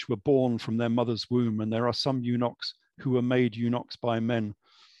eunuchs which were born from their mother's womb, and there are some eunuchs who were made eunuchs by men.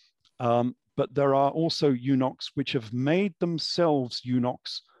 But there are also eunuchs which have made themselves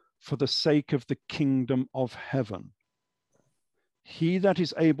eunuchs for the sake of the kingdom of heaven. He that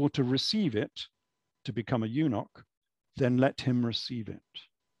is able to receive it, to become a eunuch, then let him receive it.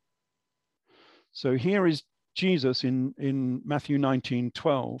 So here is Jesus in Matthew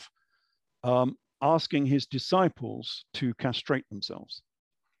 19:12, asking his disciples to castrate themselves.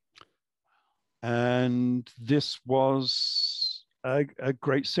 And this was a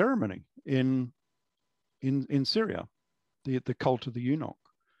great ceremony in Syria, the cult of the eunuch.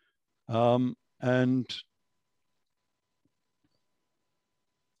 And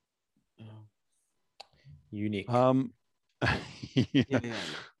unique. Yeah.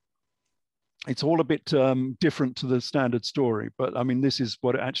 It's all a bit different to the standard story, but I mean, this is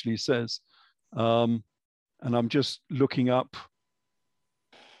what it actually says. And I'm just looking up.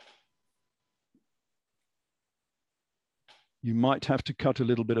 You might have to cut a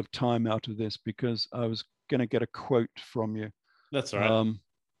little bit of time out of this because I was going to get a quote from you. That's all right.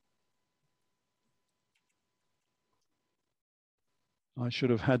 I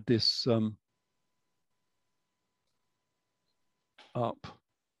should have had this up.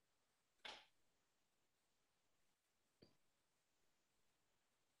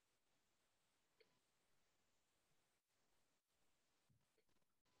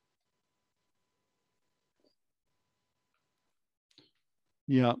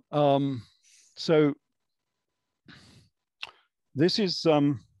 Yeah. So this is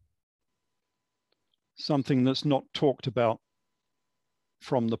something that's not talked about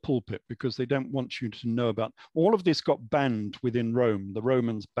from the pulpit because they don't want you to know about. All of this got banned within Rome. The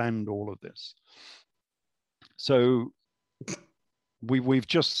Romans banned all of this. So we've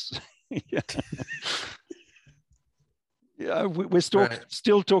just yeah, we're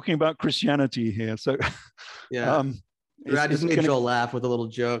still talking about Christianity here. So yeah. I just made Joel laugh with a little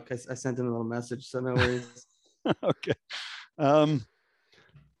joke. I sent him a little message, so no worries. Okay.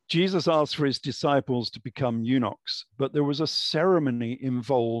 Jesus asked for his disciples to become eunuchs, but there was a ceremony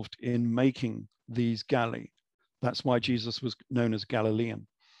involved in making these Galli. That's why Jesus was known as Galilean.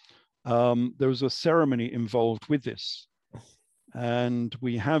 there was a ceremony involved with this. And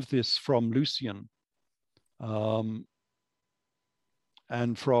we have this from Lucian and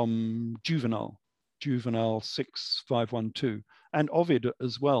from Juvenal 6:512, and Ovid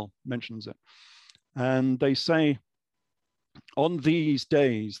as well mentions it. And they say, on these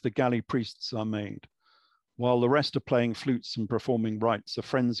days, the galley priests are made. While the rest are playing flutes and performing rites, a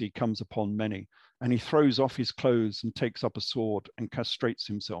frenzy comes upon many, and he throws off his clothes and takes up a sword and castrates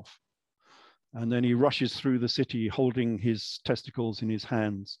himself. And then he rushes through the city holding his testicles in his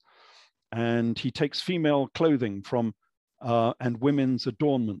hands. And he takes female clothing from and women's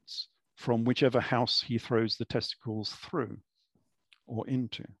adornments from whichever house he throws the testicles through or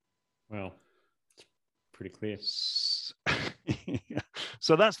into. Well, it's pretty clear.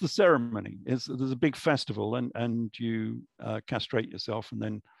 So that's the ceremony. There's a big festival, and you castrate yourself, and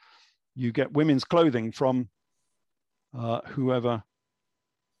then you get women's clothing from whoever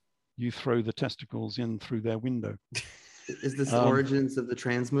you throw the testicles in through their window. Is this the origins of the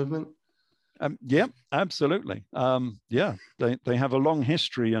trans movement? Yeah, absolutely. Yeah, they have a long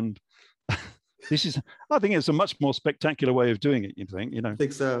history, and I think it's a much more spectacular way of doing it. I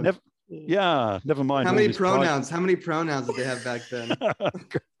think so. Never mind. How many pronouns? How many pronouns did they have back then?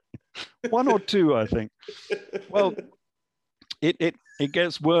 One or two, I think. Well, it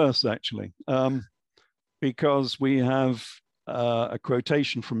gets worse actually, because we have a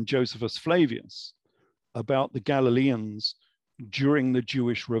quotation from Josephus Flavius about the Galileans during the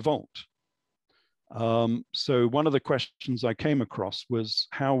Jewish revolt. So one of the questions I came across was,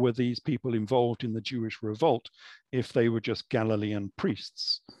 how were these people involved in the Jewish revolt if they were just Galilean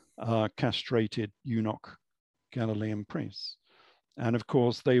priests, castrated eunuch Galilean priests? And of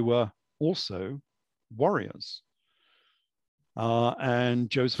course, they were also warriors. And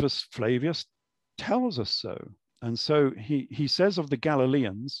Josephus Flavius tells us so. And so he says of the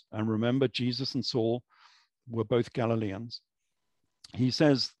Galileans, and remember, Jesus and Saul were both Galileans. He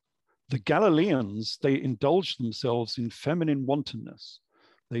says, the Galileans, they indulged themselves in feminine wantonness.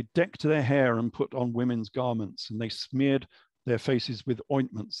 They decked their hair and put on women's garments, and they smeared their faces with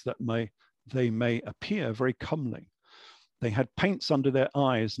ointments that they may appear very comely. They had paints under their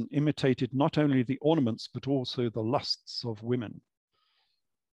eyes and imitated not only the ornaments, but also the lusts of women.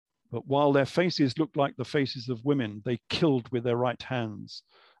 But while their faces looked like the faces of women, they killed with their right hands.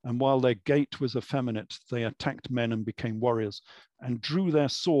 And while their gait was effeminate, they attacked men and became warriors, and drew their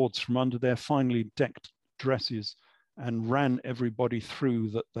swords from under their finely decked dresses and ran everybody through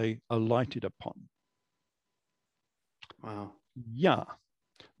that they alighted upon. Wow. Yeah,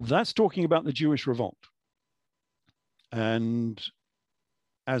 that's talking about the Jewish revolt. And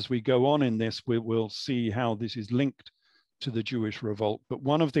as we go on in this, we will see how this is linked to the Jewish revolt. But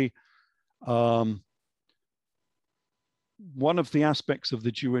one of the aspects of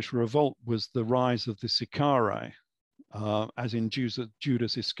the Jewish revolt was the rise of the Sicarii, as in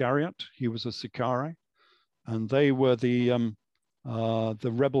Judas Iscariot. He was a Sicarii, and they were the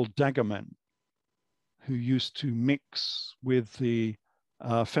rebel daggermen who used to mix with the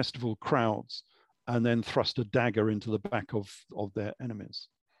festival crowds and then thrust a dagger into the back of their enemies.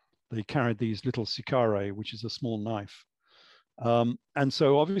 They carried these little Sicarii, which is a small knife. And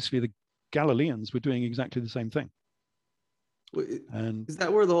so obviously the Galileans were doing exactly the same thing. And is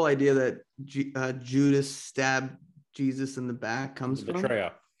that where the whole idea that Judas stabbed Jesus in the back comes from?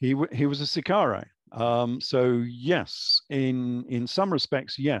 Betrayer. He was a Sicarii. So yes, in some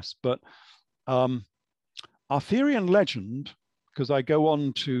respects, yes. But Arthurian legend, because I go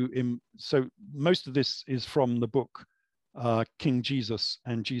on to, so most of this is from the book King Jesus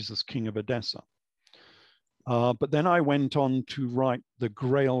and Jesus, King of Edessa. But then I went on to write the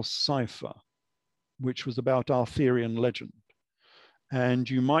Grail Cipher, which was about Arthurian legend. And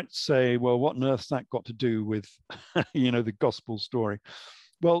you might say, well, what on earth's that got to do with, the gospel story?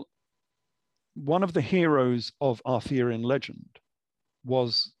 Well, one of the heroes of Arthurian legend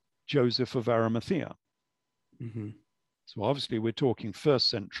was Joseph of Arimathea. Mm-hmm. So obviously we're talking 1st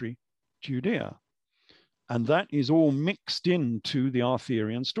century Judea. And that is all mixed into the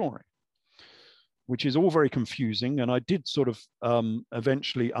Arthurian story, which is all very confusing. And I did sort of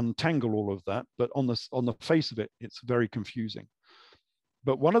eventually untangle all of that, but on the face of it, it's very confusing.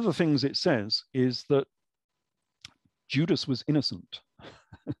 But one of the things it says is that Judas was innocent.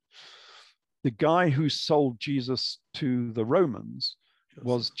 The guy who sold Jesus to the Romans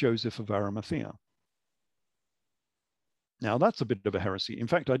was Joseph of Arimathea. Now, that's a bit of a heresy. In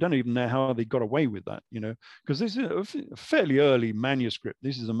fact, I don't even know how they got away with that, because this is a fairly early manuscript.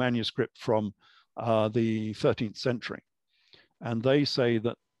 This is a manuscript from the 13th century. And they say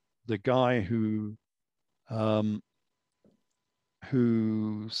that the guy who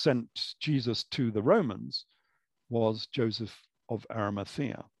who sent Jesus to the Romans was Joseph of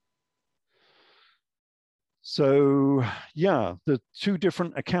Arimathea. So, yeah, the two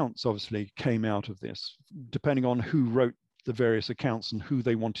different accounts obviously came out of this, depending on who wrote the various accounts and who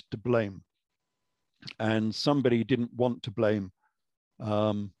they wanted to blame. And somebody didn't want to blame,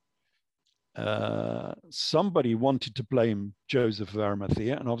 somebody wanted to blame Joseph of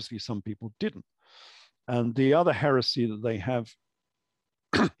Arimathea, and obviously some people didn't. And the other heresy that they have,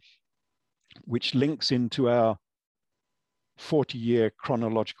 which links into our 40-year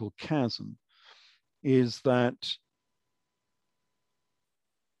chronological chasm, is that,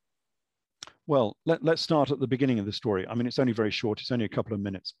 well, let's start at the beginning of the story. I mean, it's only very short, it's only a couple of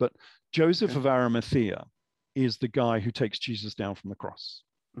minutes, but Joseph of Arimathea is the guy who takes Jesus down from the cross.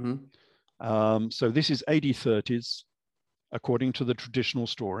 Mm-hmm. So this is AD 30s, according to the traditional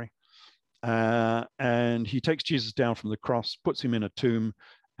story. And he takes Jesus down from the cross, puts him in a tomb,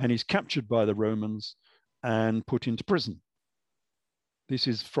 and he's captured by the Romans and put into prison. This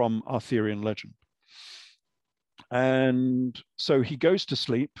is from Arthurian legend. And so he goes to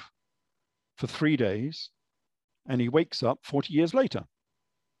sleep for 3 days, and he wakes up 40 years later.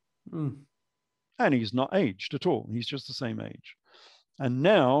 And he's not aged at all. He's just the same age. And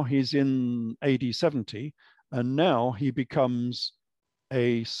now he's in AD 70, and now he becomes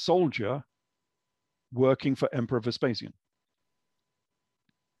a soldier working for Emperor Vespasian.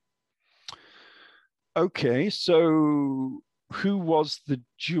 Okay, so who was the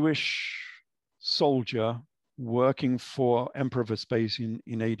Jewish soldier working for Emperor Vespasian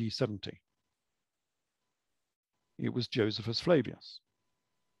in AD 70? It was Josephus Flavius.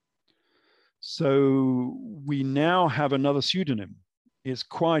 So we now have another pseudonym. It's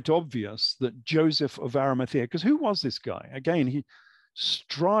quite obvious that Joseph of Arimathea, because who was this guy? Again, he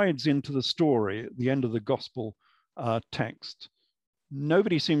strides into the story at the end of the gospel text.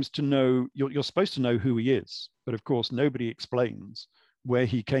 Nobody seems to know, you're supposed to know who he is, but of course nobody explains where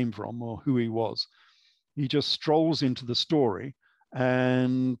he came from or who he was. He just strolls into the story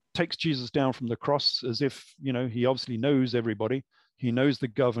and takes Jesus down from the cross as if, you know, he obviously knows everybody. He knows the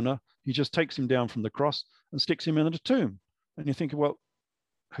governor. He just takes him down from the cross and sticks him in a tomb. And you think, well,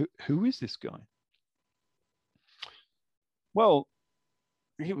 who is this guy? Well,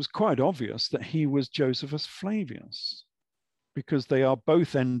 it was quite obvious that he was Josephus Flavius, because they are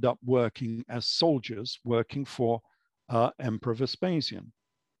both end up working as soldiers, working for Emperor Vespasian.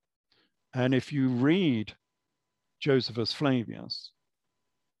 And if you read Josephus Flavius,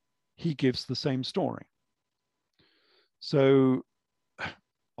 he gives the same story. So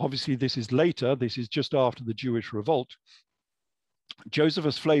obviously this is later, this is just after the Jewish revolt.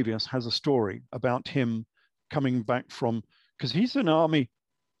 Josephus Flavius has a story about him coming back from, because he's an army,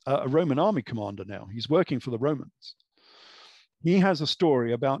 a Roman army commander now. He's working for the Romans. He has a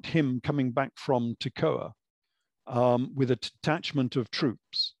story about him coming back from Tekoa with a detachment of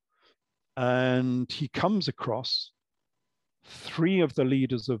troops. And he comes across 3 of the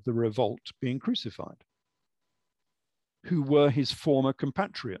leaders of the revolt being crucified, who were his former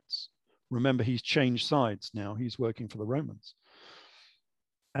compatriots. Remember, he's changed sides now. He's working for the Romans.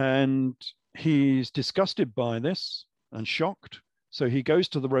 And he's disgusted by this and shocked. So he goes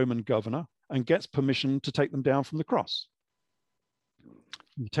to the Roman governor and gets permission to take them down from the cross.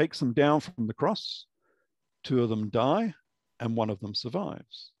 He takes them down from the cross. 2 of them die, and 1 of them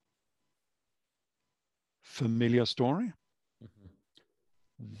survives. Familiar story?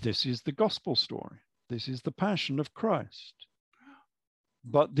 Mm-hmm. This is the gospel story. This is the passion of Christ.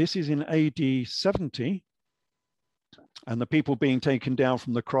 But this is in AD 70, and the people being taken down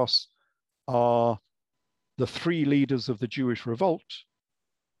from the cross are the 3 leaders of the Jewish revolt,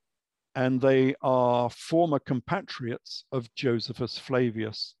 and they are former compatriots of Josephus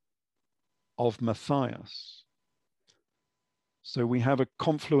Flavius of Matthias. So we have a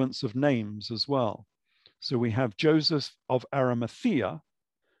confluence of names as well. So we have Joseph of Arimathea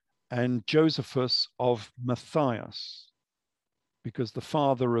and Josephus of Matthias, because the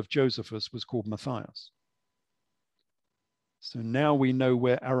father of Josephus was called Matthias. So now we know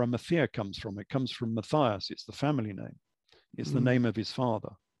where Arimathea comes from. It comes from Matthias. It's the family name. It's the name of his father.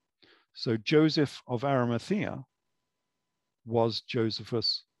 So Joseph of Arimathea was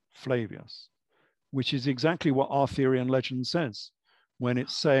Josephus Flavius, which is exactly what Arthurian legend says when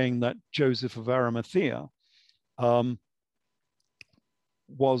it's saying that Joseph of Arimathea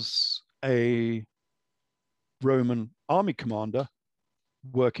was a Roman army commander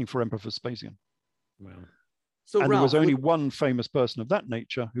working for Emperor Vespasian. Wow. So and Ralph, there was only one famous person of that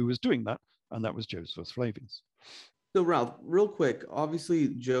nature who was doing that, and that was Josephus Flavius. So Ralph, real quick, obviously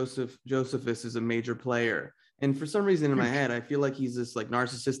Josephus is a major player, And for some reason in my head, I feel like he's this like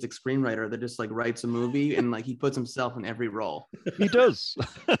narcissistic screenwriter that just like writes a movie and like he puts himself in every role. He does.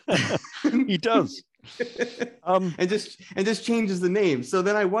 He does. And just changes the name. So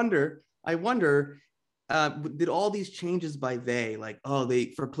then I wonder, did all these changes by they, like,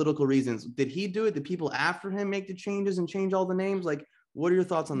 for political reasons, did he do it? Did people after him make the changes and change all the names? Like, what are your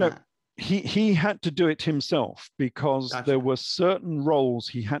thoughts on that? He had to do it himself because Gotcha. there were certain roles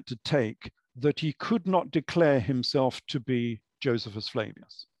he had to take that he could not declare himself to be Josephus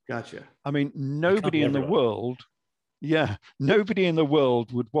Flavius. Gotcha. I mean, nobody in the world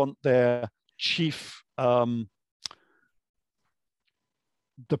would want their chief, the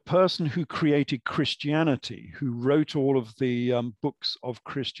person who created Christianity, who wrote all of the books of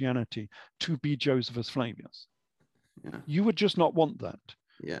Christianity, to be Josephus Flavius. Yeah. You would just not want that.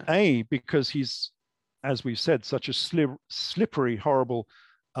 Yeah. Because he's, as we've said, such a slippery, horrible,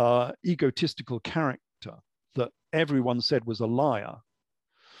 egotistical character that everyone said was a liar.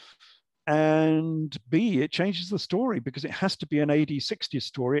 And B, it changes the story because it has to be an AD 60s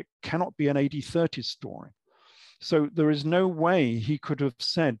story. It cannot be an AD 30s story. So there is no way he could have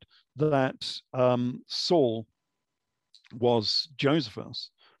said that Saul was Josephus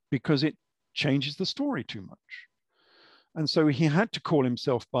because it changes the story too much. And so he had to call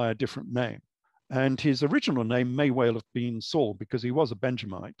himself by a different name. And his original name may well have been Saul because he was a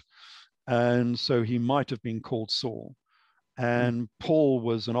Benjamite. And so he might have been called Saul. And Paul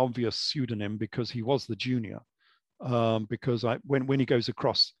was an obvious pseudonym because he was the junior. Because when he goes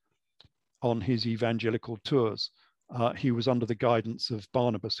across on his evangelical tours, he was under the guidance of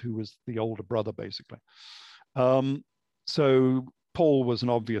Barnabas, who was the older brother, basically. So Paul was an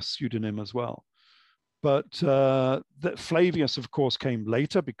obvious pseudonym as well. But that Flavius, of course, came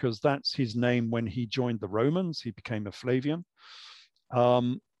later because that's his name when he joined the Romans. He became a Flavian.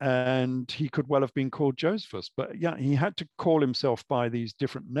 And he could well have been called Josephus. But yeah, he had to call himself by these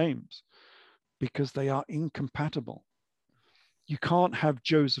different names because they are incompatible. You can't have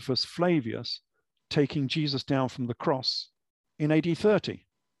Josephus Flavius taking Jesus down from the cross in AD 30.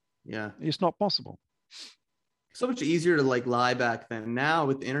 Yeah. It's not possible. So much easier to like lie back then. Now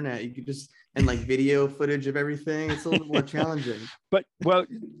with the internet, you could just, and like video footage of everything, it's a little more challenging. But well,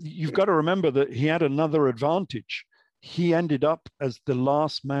 you've got to remember that he had another advantage. He ended up as the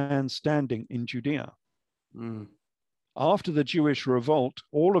last man standing in Judea. After the Jewish revolt,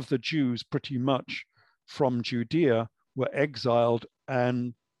 all of the Jews pretty much from Judea were exiled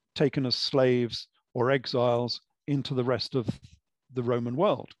and taken as slaves or exiles into the rest of the Roman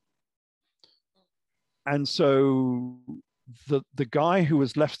world. And so the guy who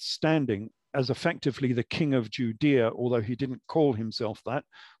was left standing as effectively the king of Judea, although he didn't call himself that,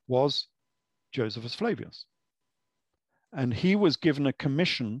 was Josephus Flavius. And he was given a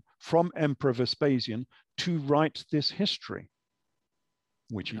commission from Emperor Vespasian to write this history,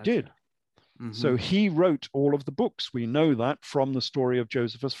 which he did. So he wrote all of the books. We know that from the story of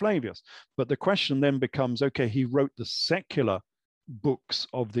Josephus Flavius. But the question then becomes, okay, he wrote the secular books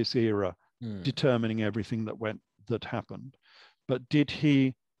of this era, determining everything that happened. But did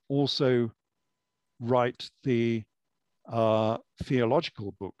he also write the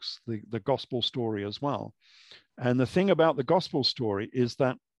theological books, the gospel story as well? And the thing about the gospel story is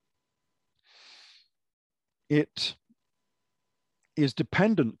that it is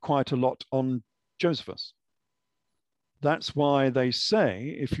dependent quite a lot on Josephus. That's why they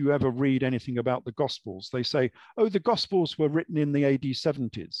say, if you ever read anything about the Gospels, they say, oh, the Gospels were written in the AD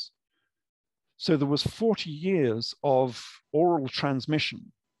 70s. So there was 40 years of oral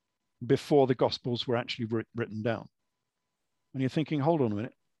transmission before the Gospels were actually written down. And you're thinking, hold on a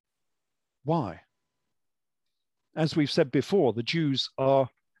minute, why? As we've said before, the Jews are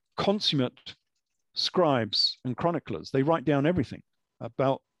consummate scribes and chroniclers. They write down everything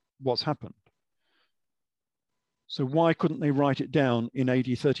about what's happened. So why couldn't they write it down in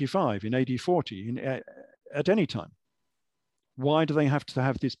AD 35, in AD 40, at any time? Why do they have to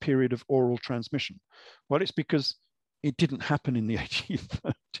have this period of oral transmission? Well, it's because it didn't happen in the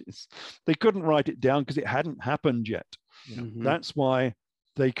 1830s. They couldn't write it down because it hadn't happened yet. That's why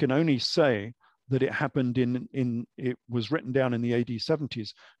they can only say that it happened it was written down in the AD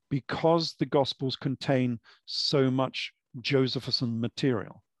 70s, because the Gospels contain so much Josephus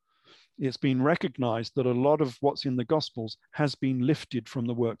material. It's been recognized that a lot of what's in the Gospels has been lifted from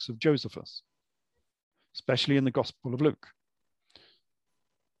the works of Josephus, especially in the Gospel of Luke.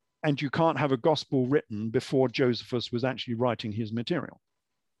 And you can't have a gospel written before Josephus was actually writing his material.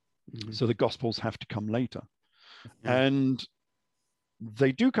 So the Gospels have to come later. And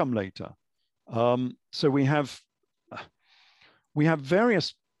they do come later. So we have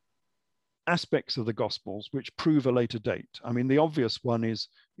various aspects of the Gospels which prove a later date. I mean, the obvious one is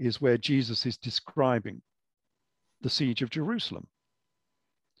where Jesus is describing the siege of Jerusalem.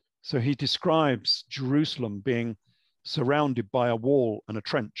 So he describes Jerusalem being surrounded by a wall and a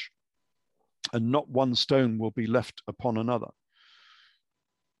trench, and not one stone will be left upon another.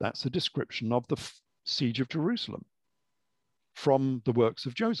 That's a description of the siege of Jerusalem from the works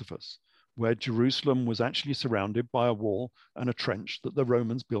of Josephus, where Jerusalem was actually surrounded by a wall and a trench that the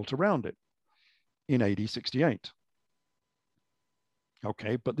Romans built around it in AD 68.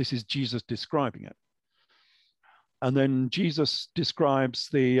 Okay, but this is Jesus describing it. And then Jesus describes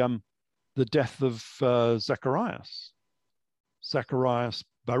the death of Zacharias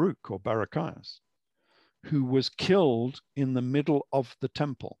Baruch or Barachias, who was killed in the middle of the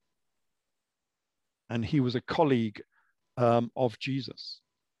temple. And he was a colleague of Jesus.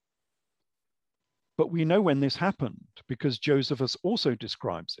 But we know when this happened because Josephus also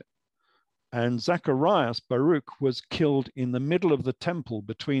describes it. And Zacharias Baruch was killed in the middle of the temple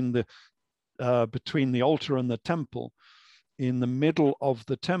between the altar and the temple, in the middle of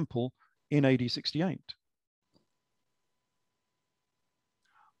the temple in AD 68.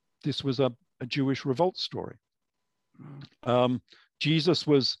 This was a Jewish revolt story. Jesus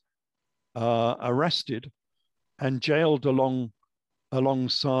was arrested and jailed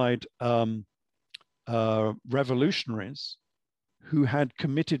alongside revolutionaries who had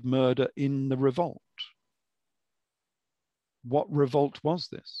committed murder in the revolt. What revolt was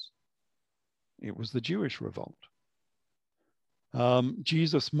this? It was the Jewish revolt.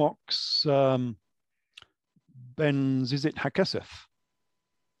 Jesus mocks Ben Zizit Hakeseth.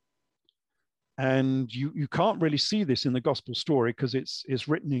 And you can't really see this in the gospel story because it's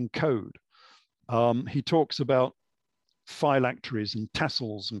written in code. He talks about phylacteries and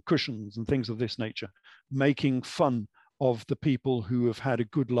tassels and cushions and things of this nature, making fun of the people who have had a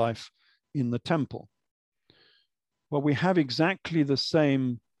good life in the temple. Well, we have exactly the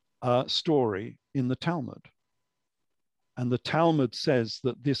same story in the Talmud. And the Talmud says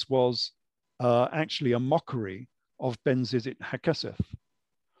that this was actually a mockery of Ben Zizit Hakeseth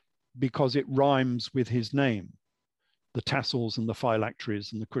because it rhymes with his name. The tassels and the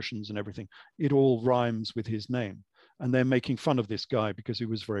phylacteries and the cushions and everything, it all rhymes with his name. And they're making fun of this guy because he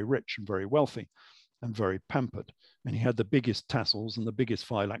was very rich and very wealthy and very pampered. And he had the biggest tassels and the biggest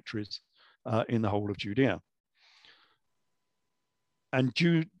phylacteries in the whole of Judea. And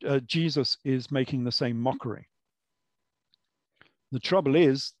Jesus is making the same mockery. The trouble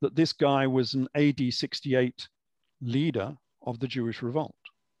is that this guy was an AD 68 leader of the Jewish revolt.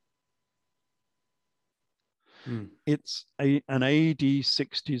 It's an AD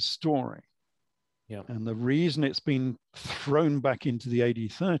 60s story. Yeah. And the reason it's been thrown back into the AD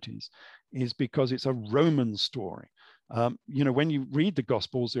 30s is because it's a Roman story. When you read the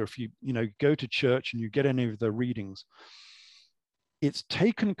Gospels, or if you go to church and you get any of the readings, it's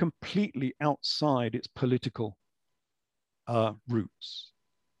taken completely outside its political roots.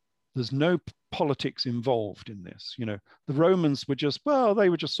 There's no politics involved in this. The Romans were just, they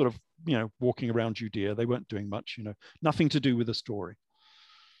were just sort of, walking around Judea. They weren't doing much, nothing to do with the story.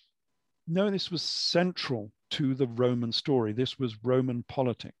 No, this was central to the Roman story. This was Roman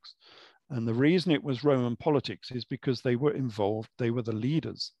politics. And the reason it was Roman politics is because they were involved. They were the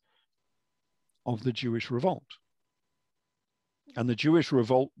leaders of the Jewish revolt. And the Jewish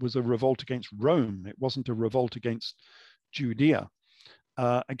revolt was a revolt against Rome. It wasn't a revolt against Judea.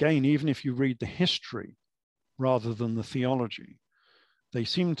 Again, even if you read the history rather than the theology, they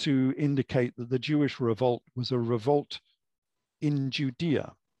seem to indicate that the Jewish revolt was a revolt in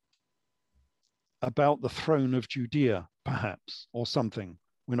Judea, about the throne of Judea, perhaps, or something.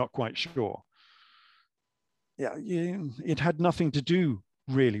 We're not quite sure. Yeah, it had nothing to do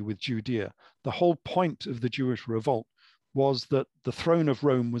really with Judea. The whole point of the Jewish revolt was that the throne of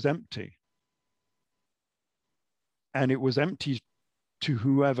Rome was empty. And it was empty to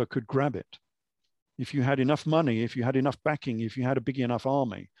whoever could grab it. If you had enough money, if you had enough backing, if you had a big enough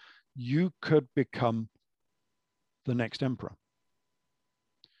army, you could become the next emperor.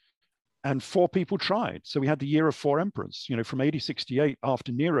 And 4 people tried. So we had the year of 4 emperors, from AD 68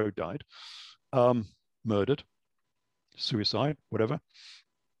 after Nero died, murdered, suicide, whatever.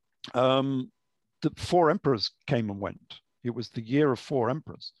 The 4 emperors came and went. It was the year of 4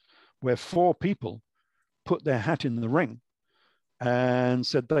 emperors, where 4 people put their hat in the ring and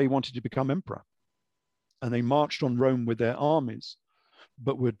said they wanted to become emperor. And they marched on Rome with their armies,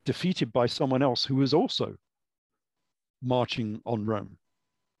 but were defeated by someone else who was also marching on Rome.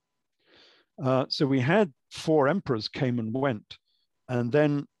 So we had 4 emperors came and went, and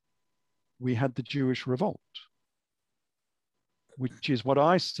then we had the Jewish revolt. which is what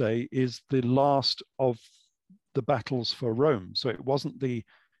I say is the last of the battles for Rome. So it wasn't the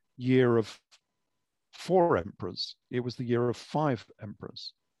year of 4 emperors, it was the year of 5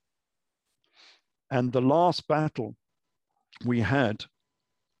 emperors. And the last battle we had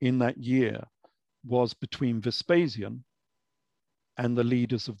in that year was between Vespasian and the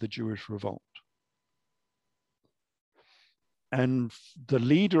leaders of the Jewish revolt. And the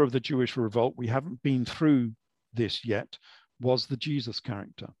leader of the Jewish revolt, we haven't been through this yet, was the Jesus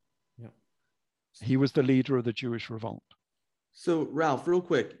character. Yeah. He was the leader of the Jewish revolt. So Ralph, real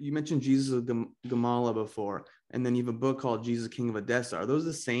quick, you mentioned Jesus of Gamala before, and then you have a book called Jesus King of Edessa. Are those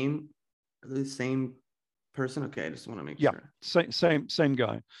the same? Are they the same person? Okay, I just want to make sure. Yeah, same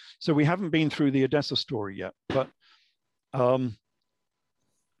guy. So we haven't been through the Edessa story yet, but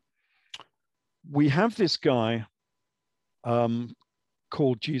we have this guy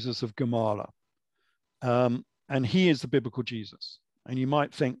called Jesus of Gamala, and he is the biblical Jesus. And you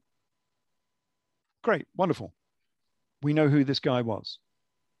might think, great, wonderful. We know who this guy was.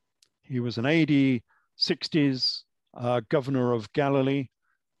 He was an AD 60s governor of Galilee,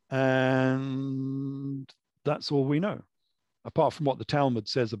 and that's all we know, apart from what the Talmud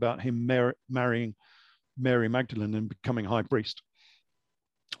says about him marrying Mary Magdalene and becoming high priest.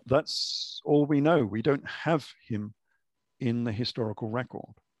 That's all we know. We don't have him in the historical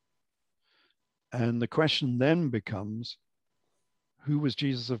record. And the question then becomes, who was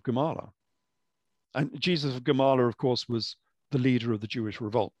Jesus of Gamala? And Jesus of Gamala, of course, was the leader of the Jewish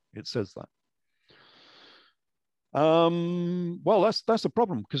revolt. It says that. Well, that's a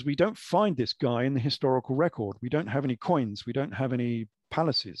problem, because we don't find this guy in the historical record. We don't have any coins. We don't have any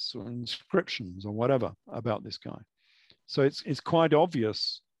palaces or inscriptions or whatever about this guy. So it's quite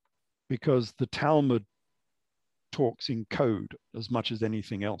obvious, because the Talmud talks in code as much as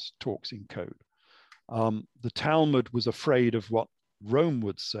anything else talks in code. The Talmud was afraid of what Rome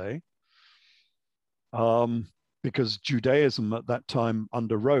would say, because Judaism at that time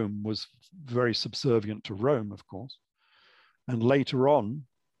under Rome was very subservient to Rome, of course. And later on,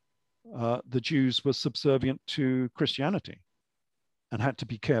 the Jews were subservient to Christianity and had to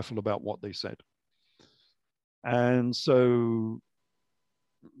be careful about what they said. And so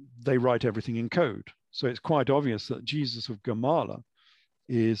they write everything in code. So it's quite obvious that Jesus of Gamala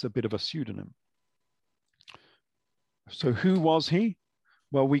is a bit of a pseudonym. So who was he?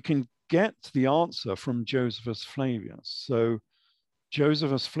 Well, we can get the answer from Josephus Flavius. So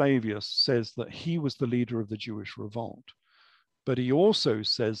Josephus Flavius says that he was the leader of the Jewish revolt, but he also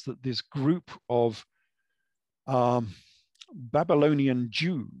says that this group of Babylonian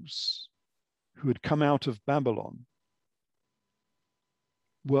Jews who had come out of Babylon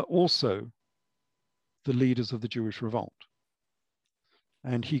were also the leaders of the Jewish revolt.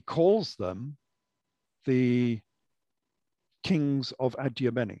 And he calls them the kings of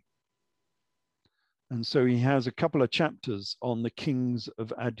Adiabene. And so he has a couple of chapters on the kings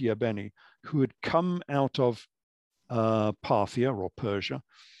of Adiabene who had come out of Parthia or Persia,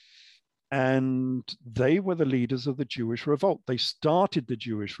 and they were the leaders of the Jewish revolt. They started the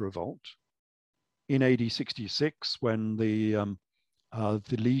Jewish revolt in AD 66 when the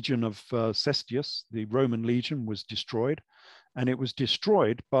legion of Cestius, the Roman legion, was destroyed, and it was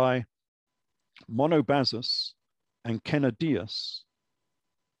destroyed by Monobazus and Kenadius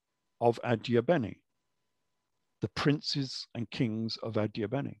of Adiabene, the princes and kings of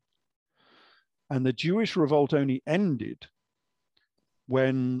Adiabene. And the Jewish revolt only ended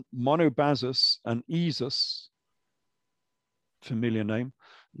when Monobazus and Ezus, familiar name,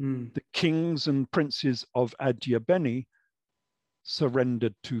 the kings and princes of Adiabene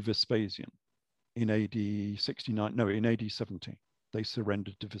surrendered to Vespasian in AD 69, no, in AD 70. They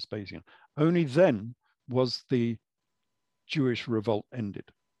surrendered to Vespasian. Only then was the Jewish revolt ended.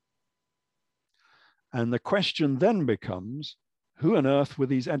 And the question then becomes, who on earth were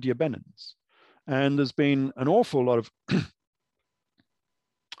these Adiabenans? And there's been an awful lot of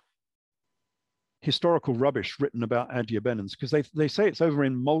historical rubbish written about Adiabenans, because they say it's over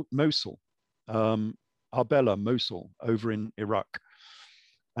in Mosul, Arbela, Mosul, over in Iraq.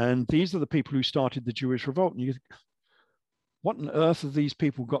 And these are the people who started the Jewish revolt. And you think, what on earth have these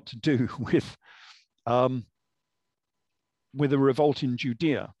people got to do with a revolt in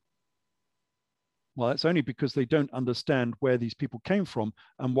Judea? Well, it's only because they don't understand where these people came from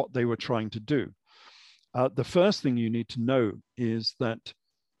and what they were trying to do. The first thing you need to know is that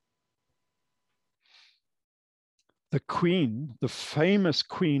the queen, the famous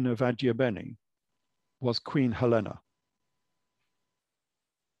queen of Adiabene, was Queen Helena.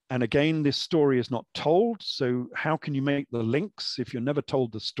 And again, this story is not told. So how can you make the links if you're never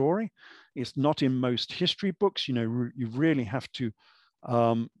told the story? It's not in most history books. You know, you really have to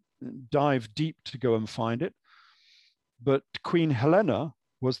dive deep to go and find it. But Queen Helena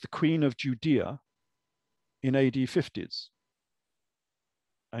was the queen of Judea in AD 50s.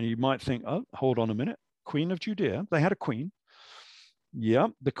 And you might think, oh, hold on a minute. Queen of Judea, they had a queen. Yeah,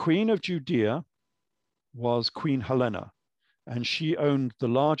 the queen of Judea was Queen Helena, and she owned the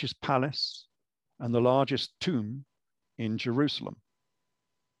largest palace and the largest tomb in Jerusalem,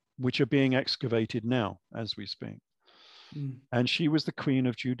 which are being excavated now as we speak. And she was the queen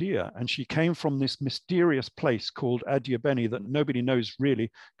of Judea, and she came from this mysterious place called Adiabeni that nobody knows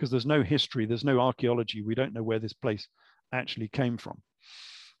really, because there's no history, there's no archaeology. We don't know where this place actually came from.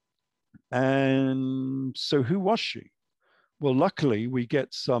 And so who was she? Well, luckily we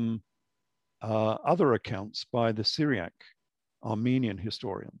get some other accounts by the Syriac Armenian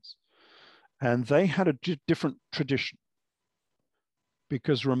historians, and they had a different tradition,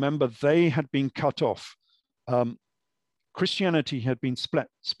 because remember, they had been cut off. Christianity had been split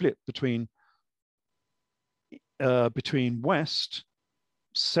between West,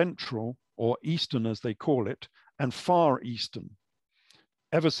 Central, or Eastern as they call it, and Far Eastern,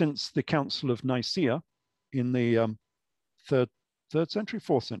 ever since the Council of Nicaea in the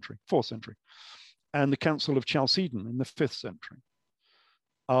fourth century, and the Council of Chalcedon in the 5th century.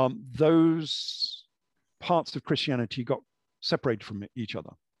 Those parts of Christianity got separated from each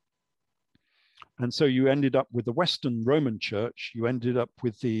other. And so you ended up with the Western Roman Church, you ended up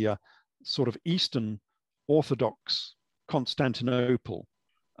with the sort of Eastern Orthodox Constantinople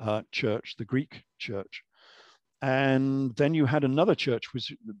church, the Greek church. And then you had another church,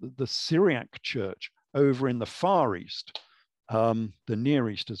 was the Syriac church over in the Far East, the Near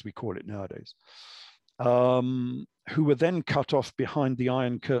East as we call it nowadays, who were then cut off behind the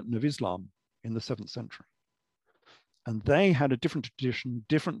Iron Curtain of Islam in the 7th century. And they had a different tradition,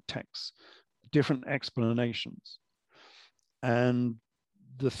 different texts, different explanations. And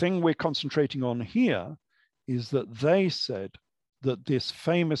the thing we're concentrating on here is that they said that this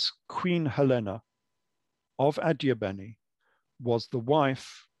famous Queen Helena of Adiabeni was the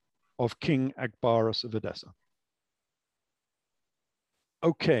wife of King Agbarus of Edessa.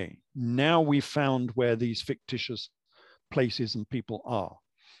 Okay, now we've found where these fictitious places and people are.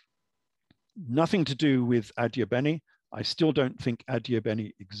 Nothing to do with Adiabeni. I still don't think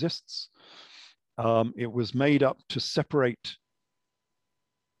Adiabeni exists. It was made up to separate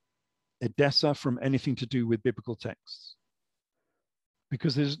Edessa from anything to do with biblical texts.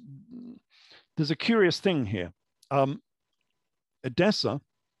 Because there's a curious thing here. Edessa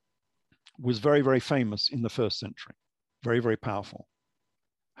was very, very famous in the 1st century, very, very powerful.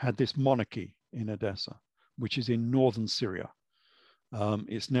 Had this monarchy in Edessa, which is in northern Syria.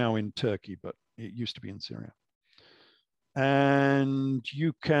 It's now in Turkey, but it used to be in Syria. And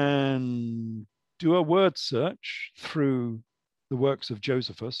you can do a word search through the works of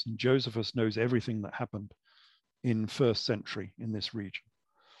Josephus, and Josephus knows everything that happened in 1st century in this region.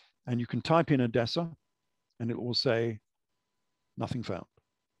 And you can type in Edessa, and it will say, nothing found.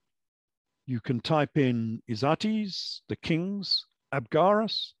 You can type in Izates, the kings,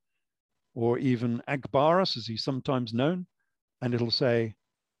 Abgarus, or even Agbarus, as he's sometimes known, and it'll say,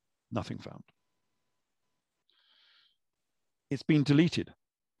 nothing found. It's been deleted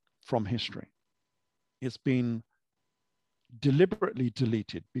from history. It's been deliberately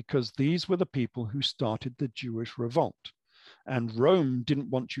deleted because these were the people who started the Jewish revolt. And Rome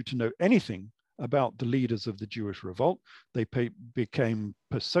didn't want you to know anything about the leaders of the Jewish revolt. They became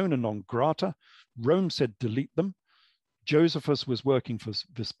persona non grata. Rome said, delete them. Josephus was working for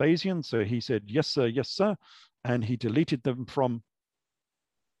Vespasian, so he said, yes, sir, and he deleted them from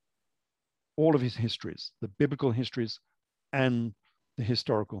all of his histories, the biblical histories and the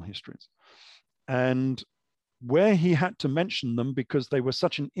historical histories. And where he had to mention them because they were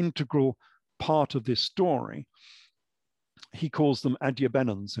such an integral part of this story, he calls them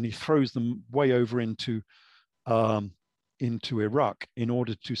Adiabenans, and he throws them way over into Iraq in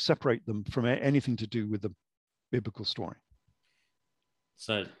order to separate them from anything to do with the biblical story.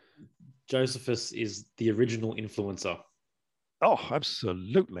 So Josephus is the original influencer. Oh,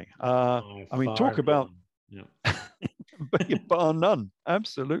 absolutely. I mean, talk about bar none.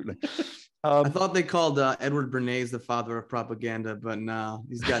 Absolutely. I thought they called Edward Bernays the father of propaganda, but no,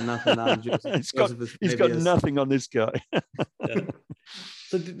 he's got nothing on Joseph. He's got nothing on this guy. Yeah.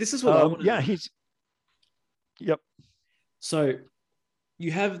 So this is what I want to... Yeah, Yep. So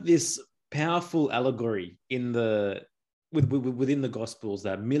you have this powerful allegory in within the Gospels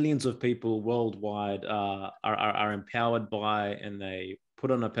that millions of people worldwide are empowered by, and they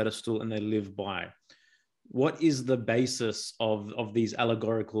put on a pedestal and they live by. what is the basis of these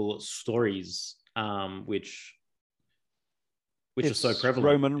allegorical stories, which are so prevalent?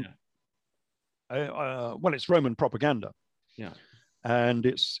 Roman. Well, it's Roman propaganda. Yeah. And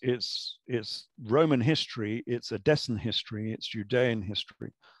it's Roman history, it's Edessan history, it's Judean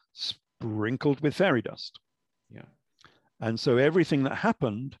history, sprinkled with fairy dust. Yeah. And so everything that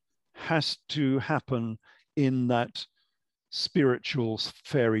happened has to happen in that spiritual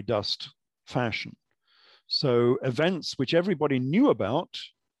fairy dust fashion. So events which everybody knew about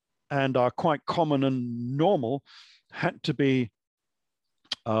and are quite common and normal had to be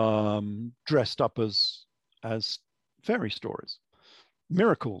dressed up as fairy stories.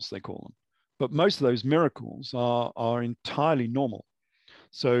 Miracles, they call them. But most of those miracles are entirely normal.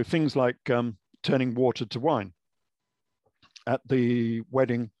 So things like turning water to wine at the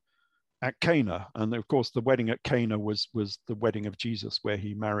wedding at Cana. And of course, the wedding at Cana was the wedding of Jesus, where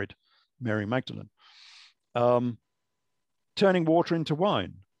he married Mary Magdalene. Turning water into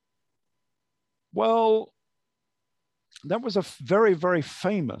wine. Well, that was a very, very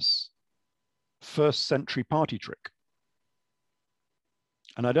famous first century party trick.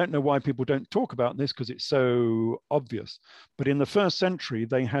 And I don't know why people don't talk about this, because it's so obvious. But in the first century,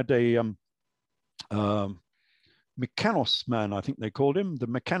 they had a mechanos man, I think they called him, the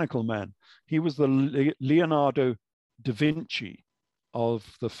mechanical man. He was the Leonardo da Vinci of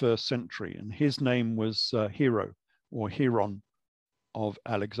the first century. And his name was Hero, or Hieron of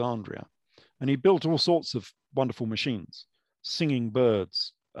Alexandria. And he built all sorts of wonderful machines, singing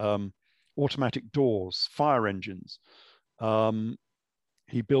birds, automatic doors, fire engines.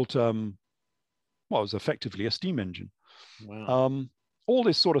 He built, well, it was effectively a steam engine. Wow. All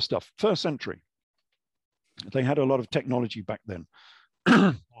this sort of stuff, first century. They had a lot of technology back then.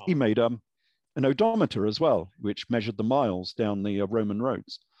 Wow. He made an odometer as well, which measured the miles down the Roman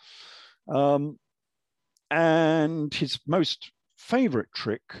roads. And his most favorite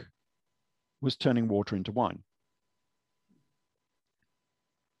trick was turning water into wine.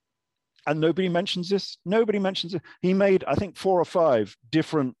 And nobody mentions this. Nobody mentions it. He made, I think, 4 or 5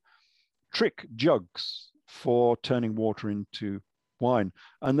 different trick jugs for turning water into wine.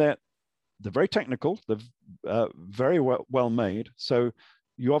 And they're very technical. They're very well made. So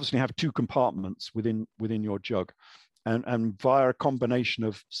you obviously have 2 compartments within your jug. And via a combination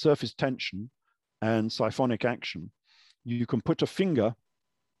of surface tension and siphonic action, you can put a finger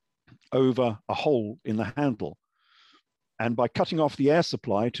over a hole in the handle. And by cutting off the air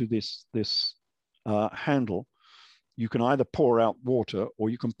supply to this handle, you can either pour out water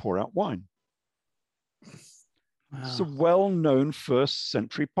or you can pour out wine. Wow. It's a well-known first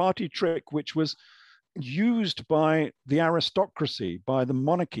century party trick, which was used by the aristocracy, by the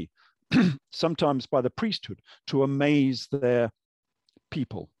monarchy, sometimes by the priesthood, to amaze their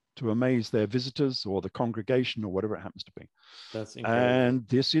people, to amaze their visitors or the congregation or whatever it happens to be. That's incredible. And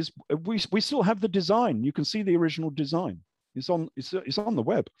this is, we still have the design. You can see the original design. It's on the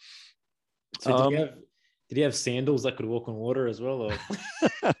web. So did he have sandals that could walk on water as well? Or?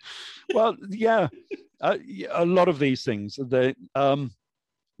 Well, yeah, a lot of these things. The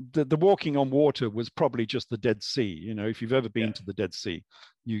walking on water was probably just the Dead Sea. You know, if you've ever been to the Dead Sea,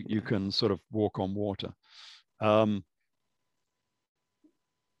 you can sort of walk on water. In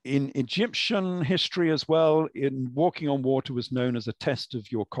Egyptian history as well, walking on water was known as a test of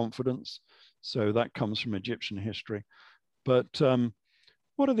your confidence. So that comes from Egyptian history. But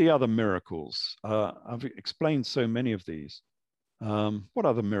what are the other miracles? I've explained so many of these. What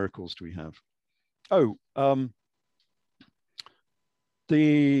other miracles do we have? Oh,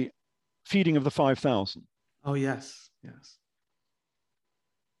 the feeding of the 5,000. Oh, yes, yes.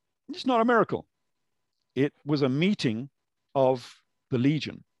 It's not a miracle. It was a meeting of the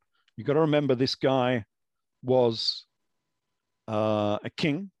legion. You got to remember, this guy was a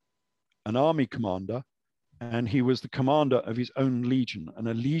king, an army commander, and he was the commander of his own legion, and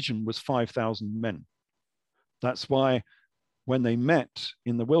a legion was 5,000 men. That's why when they met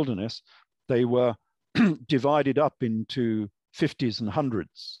in the wilderness, they were divided up into 50s and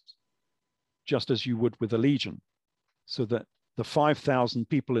 100s, just as you would with a legion, so that the 5,000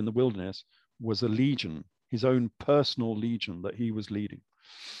 people in the wilderness was a legion, his own personal legion that he was leading.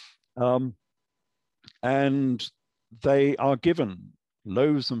 And they are given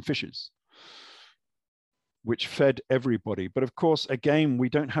loaves and fishes, which fed everybody. But of course, again, we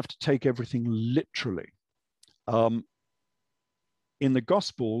don't have to take everything literally. In the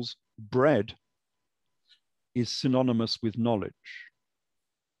Gospels, bread is synonymous with knowledge.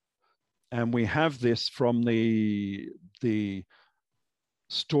 And we have this from the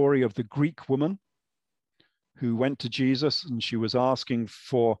story of the Greek woman who went to Jesus, and she was asking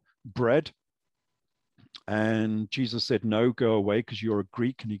for bread. And Jesus said, no, go away because you're a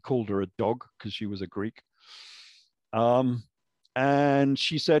Greek. And he called her a dog because she was a Greek. And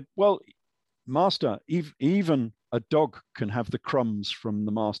she said, well, master, even a dog can have the crumbs from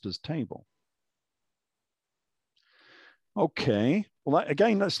the master's table. Okay, well,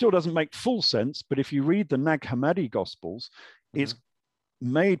 that still doesn't make full sense. But if you read the Nag Hammadi Gospels, it's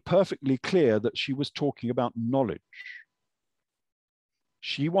made perfectly clear that she was talking about knowledge.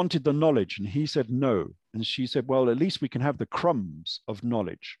 She wanted the knowledge and he said no. And she said, well, at least we can have the crumbs of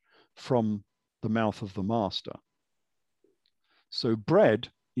knowledge from the mouth of the master. So bread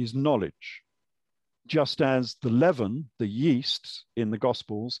is knowledge, just as the leaven, the yeast in the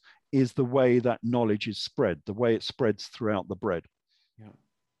Gospels, is the way that knowledge is spread. The way it spreads throughout the bread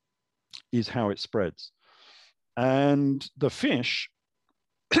is how it spreads. And the fish,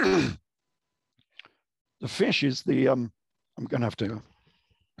 the fish is the, I'm going to have to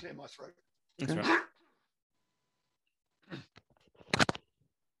clear my throat. That's right.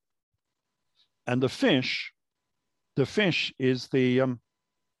 And the fish is the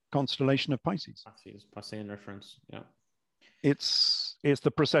constellation of Pisces. Piscean reference, yeah. It's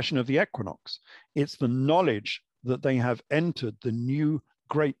the precession of the equinox. It's the knowledge that they have entered the new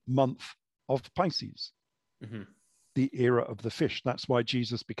great month of Pisces, the era of the fish. That's why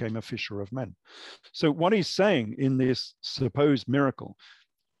Jesus became a fisher of men. So what he's saying in this supposed miracle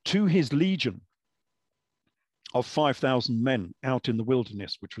to his legion of 5,000 men out in the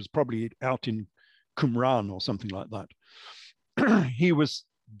wilderness, which was probably out in Qumran or something like that, he was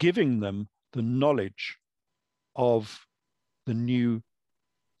giving them the knowledge of the new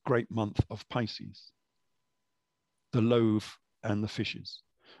great month of Pisces, the loaf and the fishes.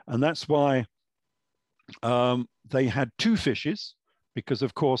 And that's why they had two fishes, because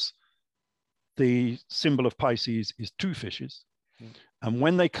of course the symbol of Pisces is two fishes. And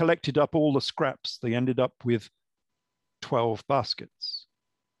when they collected up all the scraps, they ended up with 12 baskets.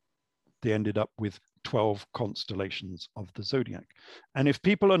 They ended up with 12 constellations of the zodiac. And if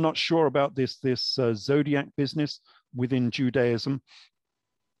people are not sure about this zodiac business within Judaism,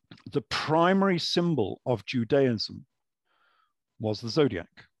 the primary symbol of Judaism was the zodiac.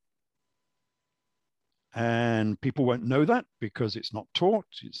 And people won't know that because it's not taught.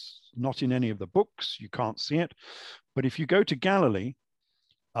 It's not in any of the books. You can't see it. But if you go to Galilee,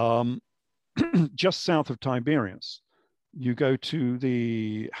 just south of Tiberias, you go to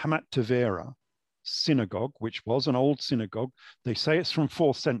the Hamat Tavera synagogue, which was an old synagogue. They say it's from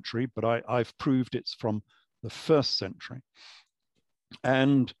 4th century, but I've proved it's from the 1st century.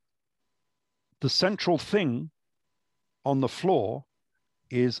 And the central thing on the floor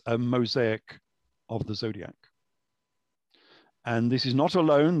is a mosaic of the zodiac. And this is not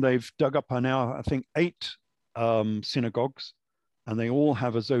alone. They've dug up now, I think, 8 synagogues, and they all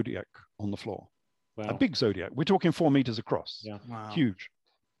have a zodiac on the floor. Wow. A big zodiac. We're talking 4 meters across. Yeah. Wow. Huge.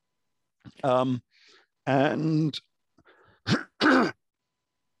 And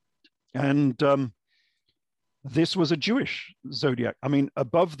this was a Jewish zodiac. I mean,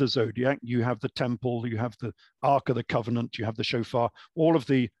 above the zodiac, you have the temple, you have the Ark of the Covenant, you have the shofar, all of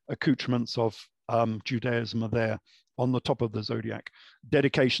the accoutrements of Judaism are there on the top of the zodiac.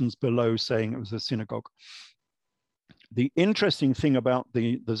 Dedications below saying it was a synagogue. The interesting thing about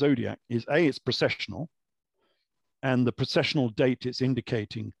the zodiac is A, it's processional, and the processional date it's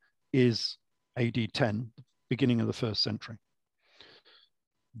indicating is AD 10, beginning of the 1st century.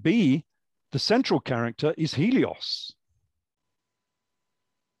 B, the central character is Helios.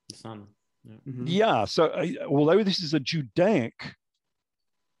 The sun. Yeah. Yeah, so although this is a Judaic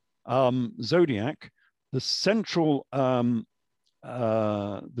zodiac, the central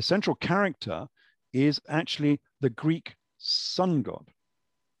character is actually the Greek sun god.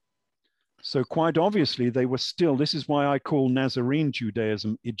 So quite obviously they were still, this is why I call Nazarene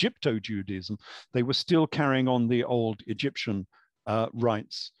Judaism Egypto-Judaism. They were still carrying on the old Egyptian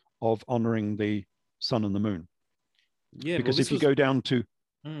rites of honoring the sun and the moon. Yeah, because if you go down to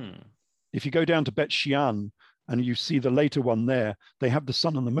Bet Shean and you see the later one there, they have the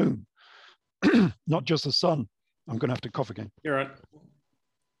sun and the moon, not just the sun. I'm going to have to cough again. You're right.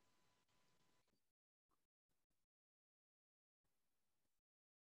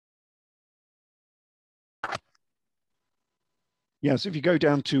 Yes, if you go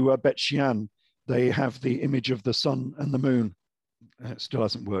down to Bet Shean, they have the image of the sun and the moon. It still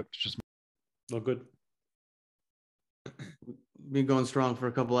hasn't worked. Just not good. Been going strong for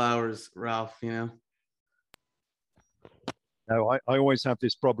a couple hours, Ralph. You know. No, I always have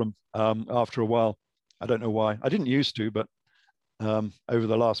this problem after a while. I don't know why. I didn't used to, but over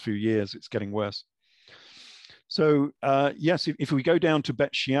the last few years, it's getting worse. So yes, if we go down to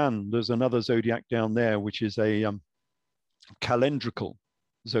Bet Shean, there's another zodiac down there, which is a calendrical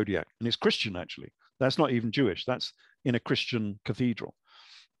zodiac, and it's Christian actually. That's not even Jewish. That's in a Christian cathedral,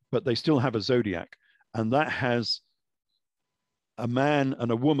 but they still have a zodiac, and that has a man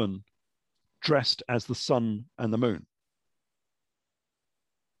and a woman dressed as the sun and the moon,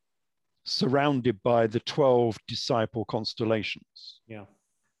 surrounded by the 12 disciple constellations. Yeah.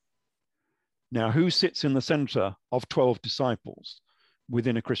 Now, who sits in the center of 12 disciples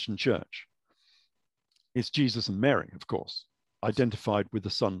within a Christian church? It's Jesus and Mary, of course, identified with the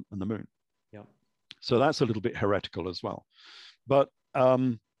sun and the moon. Yeah. So that's a little bit heretical as well. But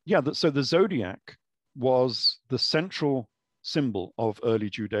yeah, so the zodiac was the central symbol of early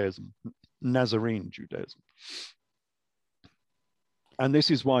Judaism, Nazarene Judaism. And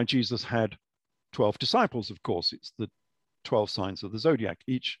this is why Jesus had 12 disciples, of course. It's the 12 signs of the zodiac.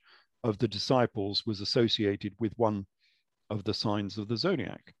 Each of the disciples was associated with one of the signs of the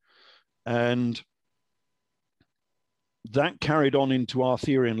zodiac. And that carried on into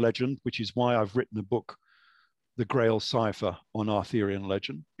Arthurian legend, which is why I've written a book, The Grail Cipher on Arthurian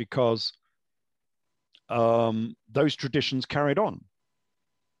legend, because those traditions carried on.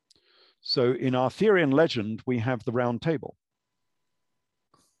 So in Arthurian legend, we have the round table.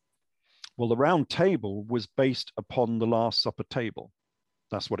 Well, the round table was based upon the Last Supper table.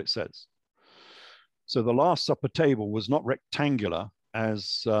 That's what it says. So the Last Supper table was not rectangular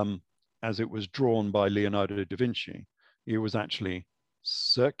as it was drawn by Leonardo da Vinci. It was actually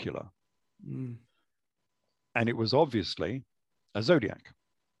circular. Mm. And it was obviously a zodiac.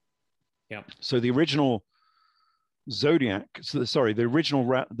 Yeah. So the original zodiac,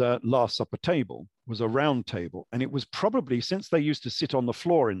 the Last Supper table was a round table. And it was probably, since they used to sit on the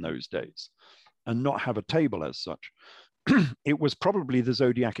floor in those days and not have a table as such, it was probably the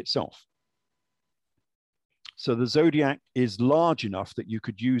zodiac itself. So the zodiac is large enough that you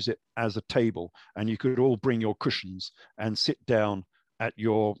could use it as a table, and you could all bring your cushions and sit down at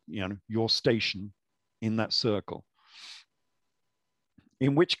your station in that circle.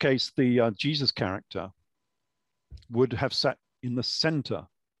 In which case the Jesus character would have sat in the center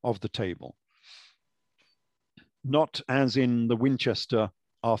of the table, not as in the Winchester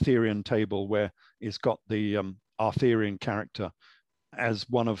Arthurian table where it's got the Arthurian character as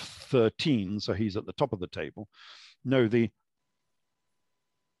one of 13, so he's at the top of the table. No, the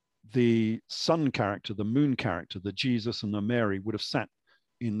sun character, the moon character, the Jesus and the Mary would have sat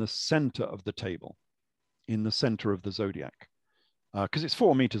in the center of the table, in the center of the zodiac, because it's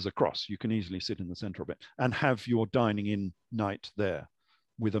 4 meters across. You can easily sit in the center of it and have your dining in night there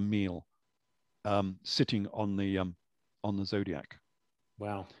with a meal sitting on the zodiac.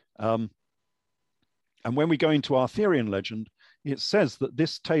 Wow. And when we go into Arthurian legend, it says that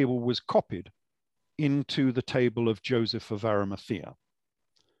this table was copied into the table of Joseph of Arimathea.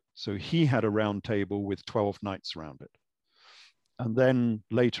 So he had a round table with 12 knights around it. And then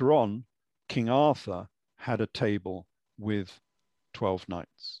later on, King Arthur had a table with 12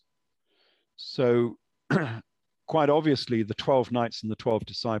 knights. So quite obviously, the 12 knights and the 12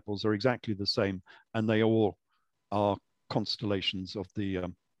 disciples are exactly the same, and they all are constellations of the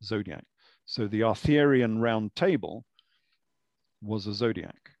zodiac. So the Arthurian round table was a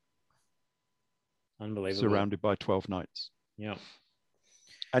zodiac. Unbelievable. Surrounded by 12 knights. Yeah.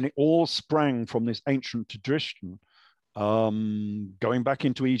 And it all sprang from this ancient tradition, going back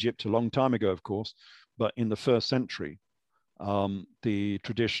into Egypt a long time ago, of course, but in the 1st century, the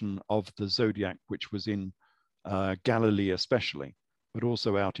tradition of the zodiac, which was in Galilee especially, but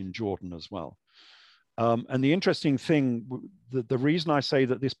also out in Jordan as well. And the interesting thing, the reason I say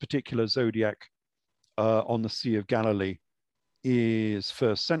that this particular zodiac on the Sea of Galilee is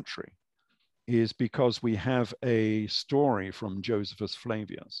 1st century is because we have a story from Josephus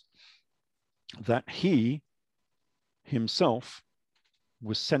Flavius that he himself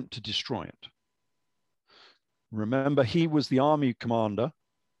was sent to destroy it. Remember, he was the army commander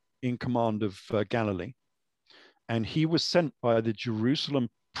in command of Galilee, and he was sent by the Jerusalem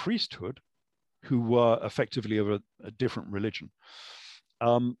priesthood, who were effectively of a different religion,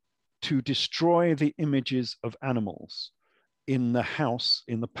 to destroy the images of animals in the house,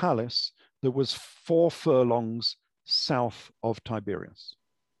 in the palace, that was 4 furlongs south of Tiberias.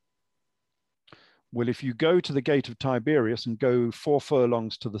 Well, if you go to the gate of Tiberias and go 4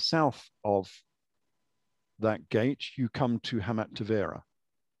 furlongs to the south of that gate, you come to Hamat Tavera,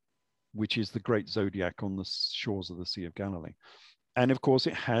 which is the great zodiac on the shores of the Sea of Galilee. And of course,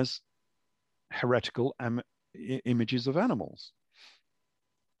 it has heretical images of animals.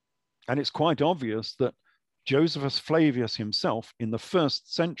 And it's quite obvious that Josephus Flavius himself in the 1st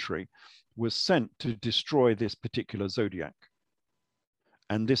century was sent to destroy this particular zodiac.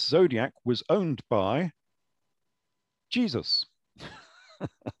 And this zodiac was owned by Jesus.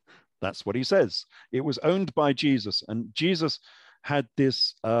 That's what he says. It was owned by Jesus. And Jesus had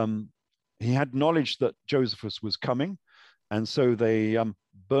this, he had knowledge that Josephus was coming. And so they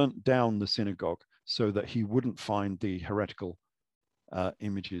burnt down the synagogue so that he wouldn't find the heretical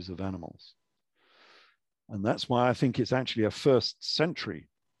images of animals. And that's why I think it's actually a first century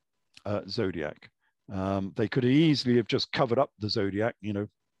zodiac. They could easily have just covered up the zodiac, you know,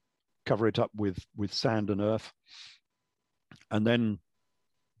 cover it up with sand and earth, and then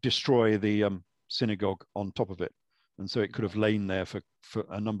destroy the synagogue on top of it. And so it could have lain there for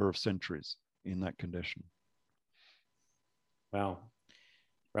a number of centuries in that condition. Wow.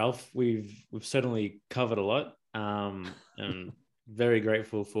 Ralph, we've certainly covered a lot, and very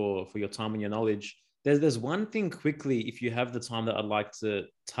grateful for your time and your knowledge. There's one thing quickly, if you have the time, that I'd like to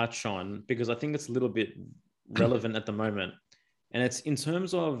touch on, because I think it's a little bit relevant at the moment. And it's in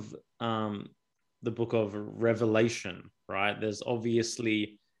terms of the book of Revelation, right? There's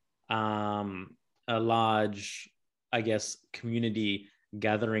obviously a large, I guess, community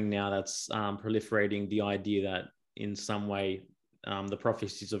gathering now that's proliferating the idea that in some way the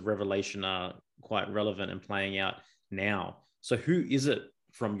prophecies of Revelation are quite relevant and playing out now. So who is it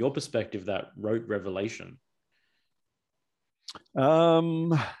from your perspective that wrote Revelation?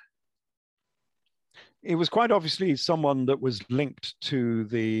 It was quite obviously someone that was linked to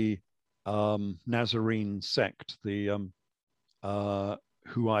the Nazarene sect, the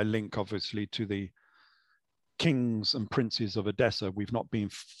who I link obviously to the kings and princes of Edessa. We've not been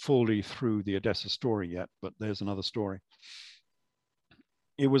fully through the Edessa story yet, but there's another story.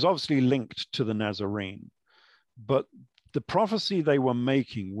 It was obviously linked to the Nazarene, but the prophecy they were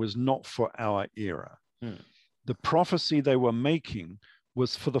making was not for our era. The prophecy they were making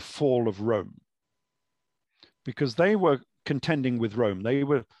was for the fall of Rome, because they were contending with Rome. They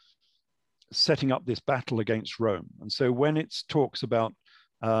were setting up this battle against Rome. And so when it talks about,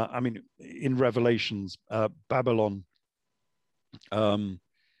 I mean, in Revelations, Babylon, I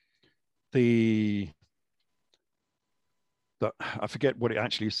forget what it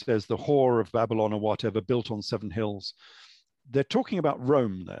actually says, the whore of Babylon or whatever, built on 7 hills. They're talking about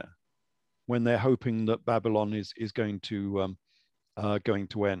Rome there when they're hoping that Babylon is going to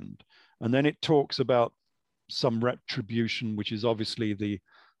end. And then it talks about some retribution, which is obviously the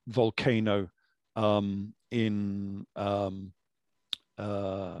volcano in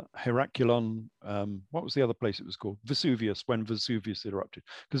Herculon. What was the other place it was called? Vesuvius, when Vesuvius erupted.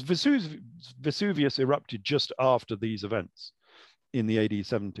 Because Vesuvius erupted just after these events in the AD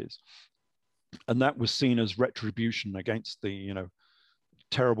 70s. And that was seen as retribution against the, you know,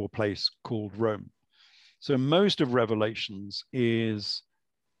 terrible place called Rome. So most of Revelations is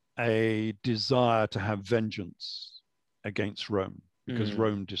a desire to have vengeance against Rome, because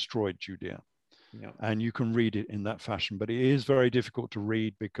Rome destroyed Judea. Yeah. And you can read it in that fashion, but it is very difficult to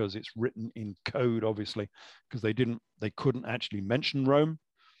read because it's written in code, obviously, because they couldn't actually mention Rome,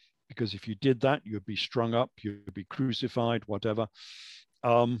 because if you did that, you'd be strung up, you'd be crucified, whatever.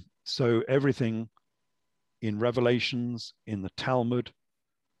 So everything in Revelations, in the Talmud,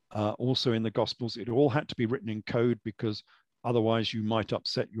 also in the Gospels, it all had to be written in code, because otherwise you might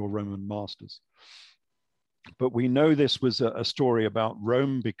upset your Roman masters. But we know this was a story about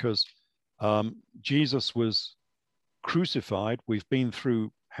Rome because Jesus was crucified. We've been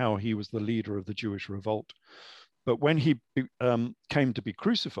through how he was the leader of the Jewish revolt. But when he came to be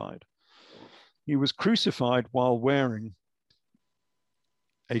crucified, he was crucified while wearing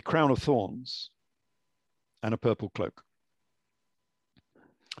a crown of thorns and a purple cloak.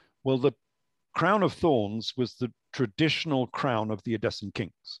 Well, the crown of thorns was the traditional crown of the Edessan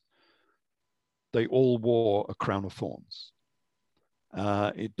kings. They all wore a crown of thorns.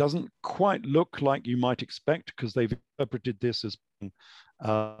 It doesn't quite look like you might expect, because they've interpreted this as being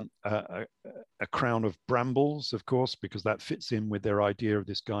a crown of brambles, of course, because that fits in with their idea of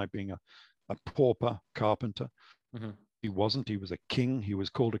this guy being a pauper carpenter. He wasn't. He was a king. He was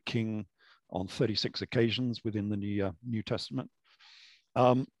called a king on 36 occasions within the New Testament.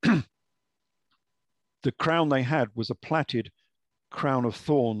 The crown they had was a plaited crown of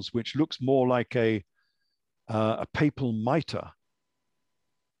thorns, which looks more like a papal mitre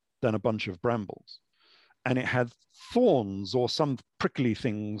than a bunch of brambles. And it had thorns or some prickly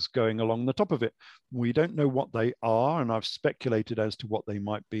things going along the top of it. We don't know what they are, and I've speculated as to what they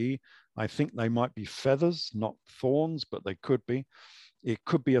might be. I think they might be feathers, not thorns, but they could be. It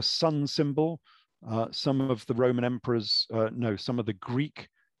could be a sun symbol. Some of the Roman emperors, some of the Greek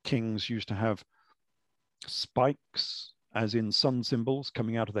kings used to have spikes as in sun symbols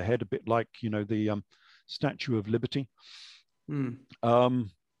coming out of the head, a bit like, the Statue of Liberty.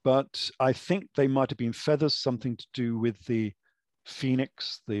 But I think they might have been feathers, something to do with the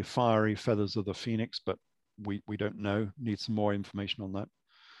phoenix, the fiery feathers of the phoenix, but we don't know, need some more information on that.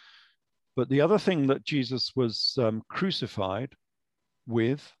 But the other thing that Jesus was crucified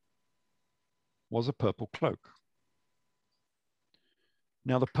with was a purple cloak.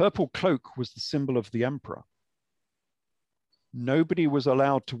 Now, the purple cloak was the symbol of the emperor. Nobody was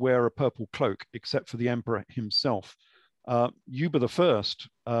allowed to wear a purple cloak except for the emperor himself. Yuba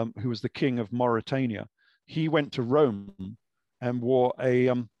I, who was the king of Mauritania, he went to Rome and wore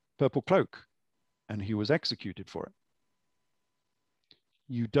a purple cloak, and he was executed for it.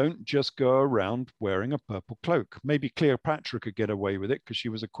 You don't just go around wearing a purple cloak. Maybe Cleopatra could get away with it because she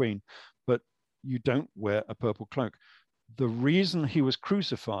was a queen, but you don't wear a purple cloak. The reason he was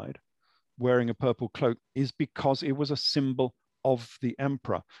crucified wearing a purple cloak is because it was a symbol of the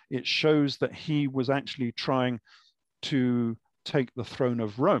emperor. It shows that he was actually trying to take the throne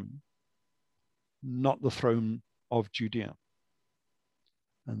of Rome, not the throne of Judea.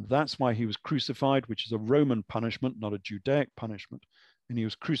 And that's why he was crucified, which is a Roman punishment, not a Judaic punishment. And he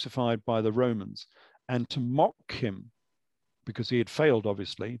was crucified by the Romans. And to mock him, because he had failed,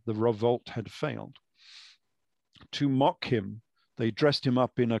 obviously, the revolt had failed. To mock him, they dressed him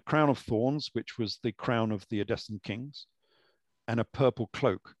up in a crown of thorns, which was the crown of the Edessan kings, and a purple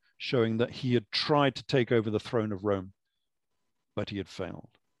cloak, showing that he had tried to take over the throne of Rome, but he had failed.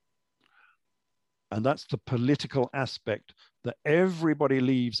 And that's the political aspect that everybody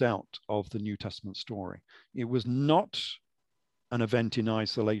leaves out of the New Testament story. It was not an event in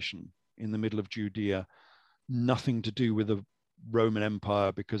isolation in the middle of Judea, nothing to do with the Roman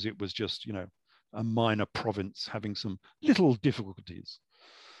Empire, because it was just, a minor province having some little difficulties.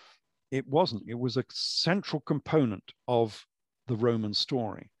 It wasn't. It was a central component of the Roman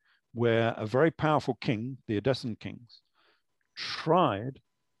story, where a very powerful king, the Edessan kings, tried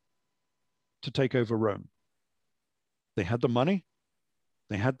to take over Rome. They had the money,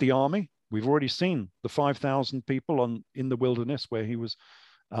 they had the army. We've already seen the 5,000 people in the wilderness where he was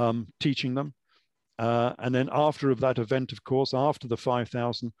teaching them. And then after that event, of course, after the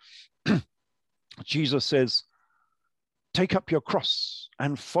 5,000, Jesus says, "Take up your cross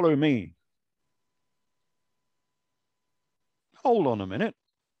and follow me." Hold on a minute.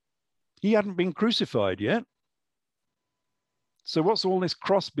 He hadn't been crucified yet. So what's all this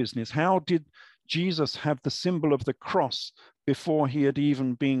cross business? How did Jesus have the symbol of the cross before he had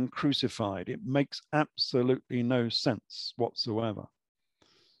even been crucified? It makes absolutely no sense whatsoever.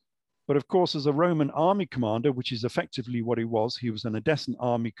 But of course, as a Roman army commander, which is effectively what he was an Edessan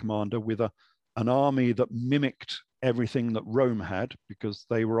army commander with an army that mimicked everything that Rome had, because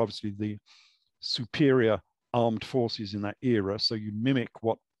they were obviously the superior armed forces in that era. So you mimic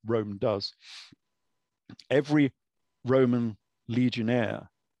what Rome does. Every Roman legionnaire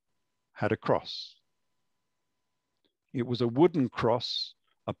had a cross. It was a wooden cross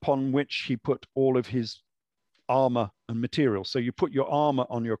upon which he put all of his armor and material. So you put your armor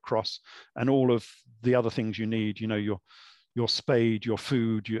on your cross, and all of the other things you need, your spade, your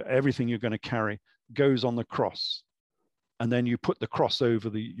food, everything you're going to carry goes on the cross. And then you put the cross over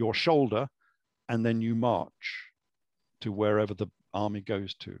your shoulder, and then you march to wherever the army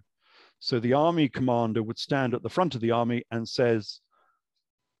goes to. So the army commander would stand at the front of the army and says,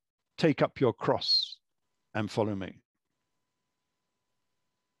 "Take up your cross and follow me."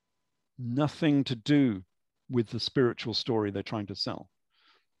 Nothing to do with the spiritual story they're trying to sell.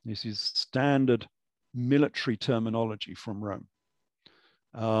 This is standard military terminology from Rome.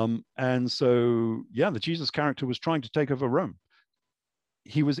 And so, the Jesus character was trying to take over Rome.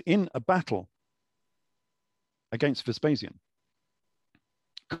 He was in a battle against Vespasian,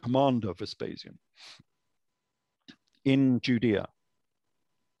 Commander Vespasian, in Judea,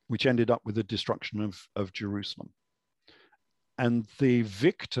 which ended up with the destruction of Jerusalem. And the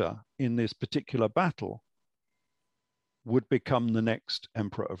victor in this particular battle would become the next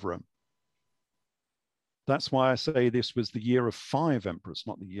emperor of Rome. That's why I say this was the year of 5 emperors,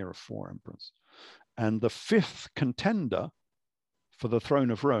 not the year of 4 emperors. And the 5th contender for the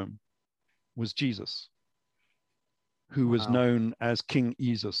throne of Rome was Jesus, who was known as King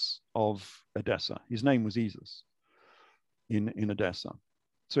Esus of Edessa. His name was Esus in Edessa.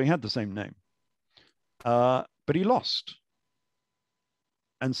 So he had the same name. But he lost.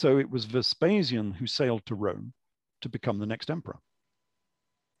 And so it was Vespasian who sailed to Rome to become the next emperor.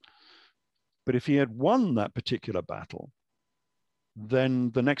 But if he had won that particular battle,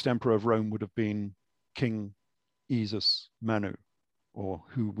 then the next emperor of Rome would have been King Esus Manu, or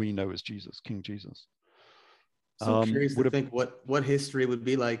who we know as Jesus, King Jesus. So curious to would have, think what history would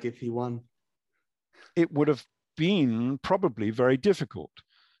be like if he won. it would have been probably very difficult.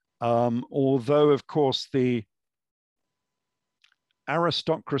 Although, of course, the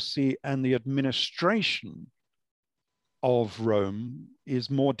aristocracy and the administration of Rome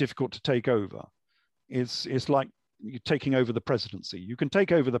is more difficult to take over. It's like you're taking over the presidency. You can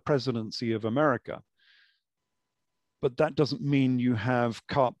take over the presidency of America, but that doesn't mean you have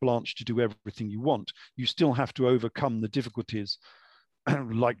carte blanche to do everything you want. You still have to overcome the difficulties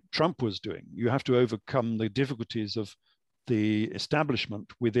like Trump was doing. You have to overcome the difficulties of the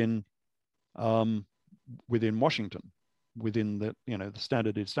establishment within Washington, within the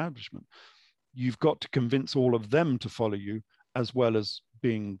standard establishment. You've got to convince all of them to follow you as well as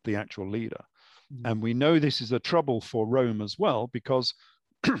being the actual leader. And we know this is a trouble for Rome as well, because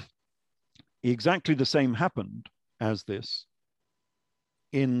exactly the same happened as this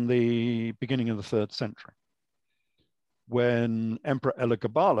in the beginning of the 3rd century, when Emperor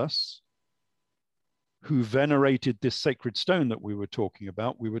Elagabalus, who venerated this sacred stone that we were talking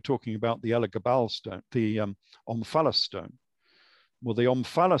about the Elagabal stone, the Omphalos stone. Well, the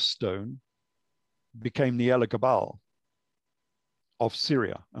Omphalos stone became the Elagabal of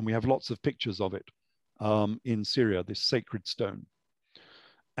Syria, and we have lots of pictures of it in Syria, this sacred stone.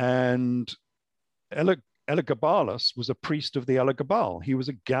 And Elagabalus was a priest of the Elagabal. He was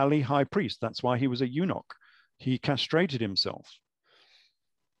a galley high priest. That's why he was a eunuch. He castrated himself,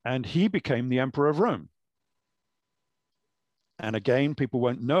 and he became the emperor of Rome. And again, people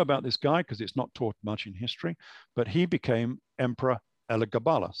won't know about this guy because it's not taught much in history, but he became Emperor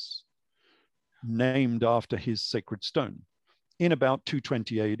Elagabalus, named after his sacred stone, in about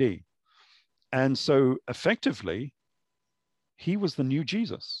 220 AD. And so effectively, he was the new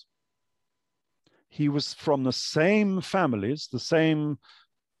Jesus. He was from the same families, the same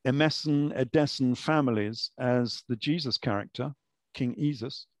Emesen, Edessan families as the Jesus character, King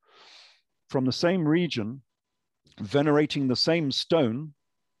Jesus, from the same region, venerating the same stone,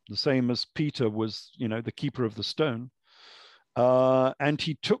 the same as Peter was, the keeper of the stone. And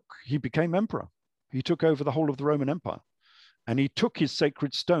he became emperor. He took over the whole of the Roman Empire, and he took his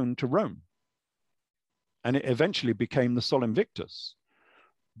sacred stone to Rome. And it eventually became the Sol Invictus.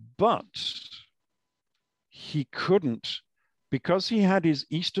 But he couldn't, because he had his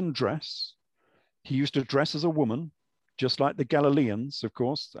Eastern dress. He used to dress as a woman, just like the Galileans, of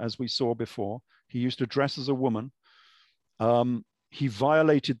course, as we saw before. He used to dress as a woman. He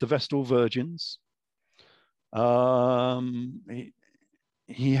violated the Vestal Virgins.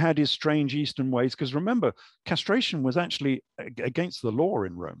 He had his strange Eastern ways, because remember, castration was actually against the law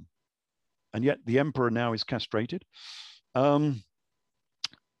in Rome. And yet the emperor now is castrated.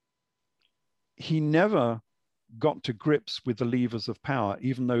 He never got to grips with the levers of power,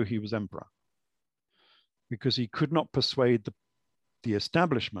 even though he was emperor, because he could not persuade the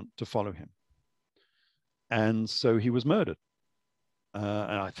establishment to follow him. And so he was murdered. And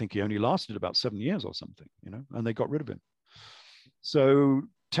I think he only lasted about 7 years or something, and they got rid of him. So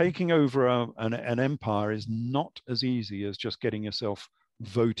taking over an empire is not as easy as just getting yourself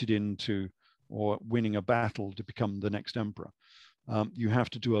voted into or winning a battle to become the next emperor. You have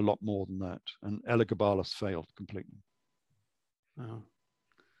to do a lot more than that. And Elagabalus failed completely. Wow.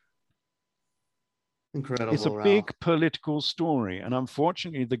 Incredible. It's a big political story. And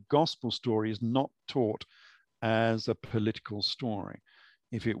unfortunately, the gospel story is not taught as a political story.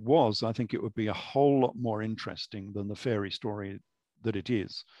 If it was, I think it would be a whole lot more interesting than the fairy story that it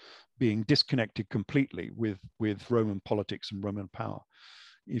is, being disconnected completely with Roman politics and Roman power.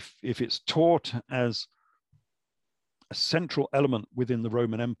 If it's taught as a central element within the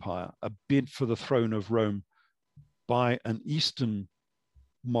Roman Empire, a bid for the throne of Rome by an Eastern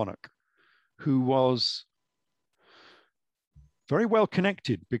monarch who was very well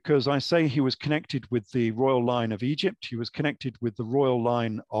connected, because I say he was connected with the royal line of Egypt. He was connected with the royal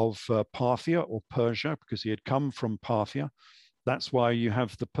line of Parthia or Persia, because he had come from Parthia. That's why you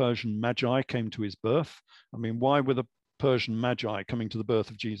have the Persian Magi came to his birth. I mean, why were the Persian Magi coming to the birth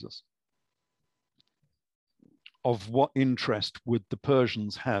of Jesus? Of what interest would the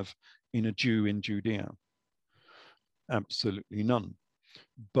Persians have in a Jew in Judea? Absolutely none.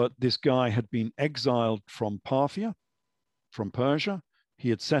 But this guy had been exiled from Parthia, from Persia. He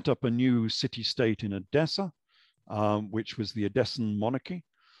had set up a new city-state in Edessa, which was the Edessan monarchy.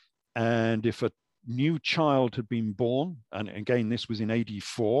 And if a new child had been born, and again, this was in AD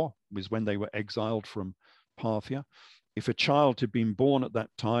 4, was when they were exiled from Parthia. If a child had been born at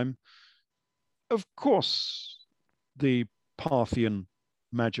that time, of course, the Parthian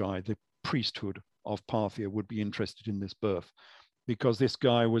Magi, the priesthood of Parthia, would be interested in this birth, because this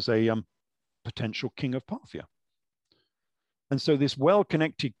guy was a potential king of Parthia. And so this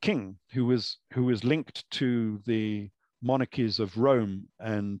well-connected king who was linked to the monarchies of Rome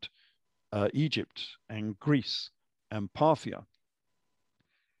and Egypt and Greece and Parthia,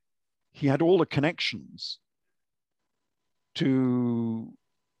 he had all the connections to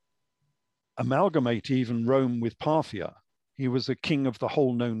amalgamate even Rome with Parthia. He was a king of the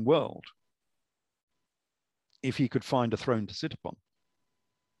whole known world if he could find a throne to sit upon.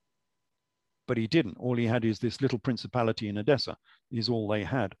 But he didn't. All he had is this little principality in Edessa, is all they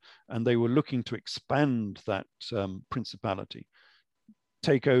had. And they were looking to expand that principality,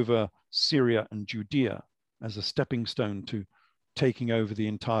 take over Syria and Judea as a stepping stone to taking over the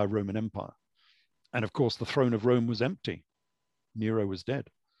entire Roman Empire. And of course, the throne of Rome was empty. Nero was dead.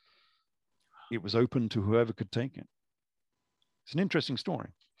 It was open to whoever could take it. It's an interesting story.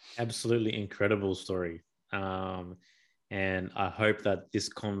 Absolutely incredible story. And I hope that this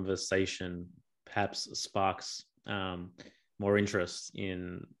conversation perhaps sparks more interest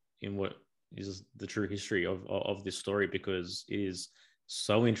in what is the true history of this story, because it is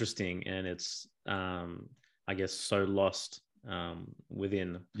so interesting and it's, I guess, so lost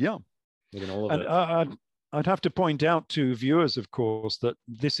within all of it. I'd have to point out to viewers, of course, that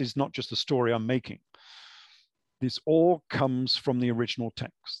this is not just a story I'm making. This all comes from the original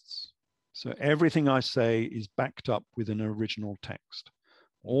texts. So everything I say is backed up with an original text.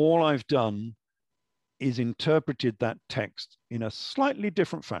 All I've done is interpreted that text in a slightly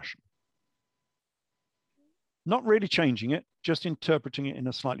different fashion. Not really changing it, just interpreting it in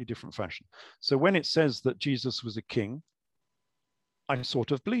a slightly different fashion. So when it says that Jesus was a king, I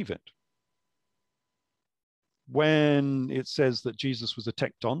sort of believe it. When it says that Jesus was a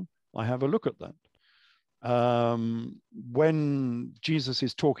tekton, I have a look at that. When Jesus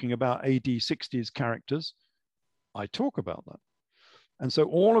is talking about AD 60s characters, I talk about that. And so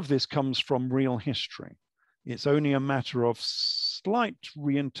all of this comes from real history. It's only a matter of slight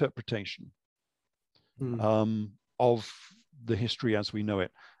reinterpretation of the history as we know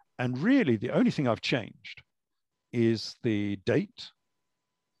it. And really, the only thing I've changed is the date.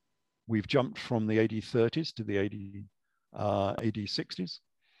 We've jumped from the AD 30s to the AD 60s.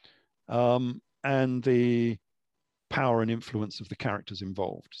 And the power and influence of the characters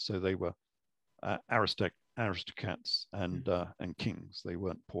involved. So they were aristocrats and kings. They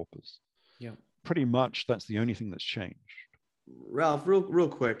weren't paupers. Yeah, pretty much that's the only thing that's changed. Ralph, real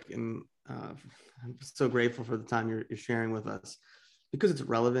quick, and I'm so grateful for the time you're sharing with us, because it's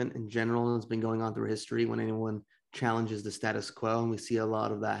relevant in general and it's been going on through history. When anyone challenges the status quo, and we see a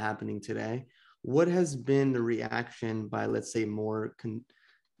lot of that happening today, what has been the reaction by, let's say, more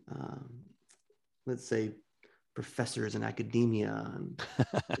let's say professors in academia, and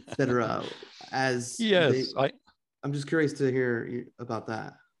et cetera, as yes, I'm just curious to hear about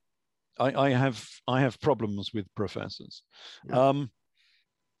that. I have problems with professors. Yeah.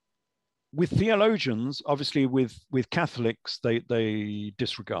 With theologians, obviously with Catholics, they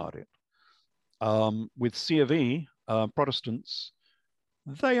disregard it. With C of E, Protestants,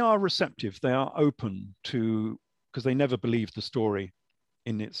 they are receptive. They are open to, because they never believed the story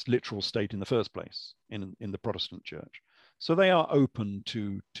in its literal state in the first place in the Protestant church. So they are open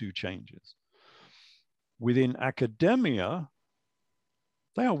to changes. Within academia,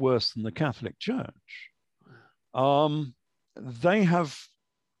 they are worse than the Catholic Church. They have,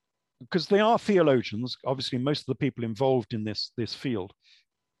 because they are theologians, obviously most of the people involved in this field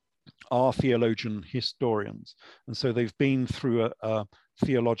are theologian historians. And so they've been through a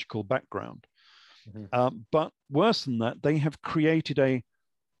theological background. Mm-hmm. But worse than that, they have created a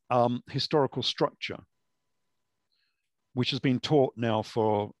historical structure, which has been taught now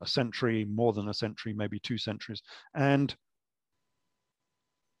for a century, more than a century, maybe 2 centuries. And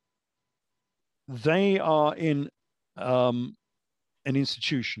they are in an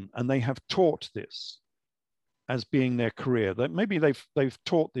institution, and they have taught this as being their career. That maybe they've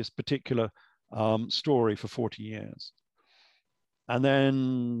taught this particular story for 40 years. And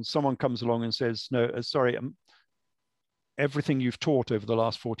then someone comes along and says, no, sorry, everything you've taught over the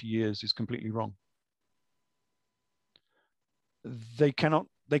last 40 years is completely wrong. They cannot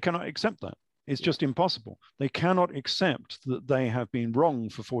accept that. It's just impossible. They cannot accept that they have been wrong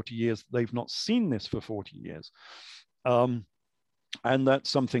for 40 years. They've not seen this for 40 years. And that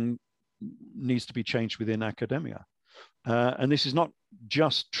something needs to be changed within academia. And this is not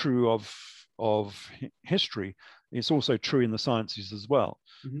just true of history. It's also true in the sciences as well.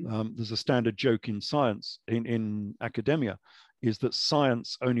 Mm-hmm. There's a standard joke in science, in academia, is that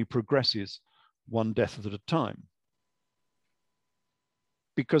science only progresses one death at a time.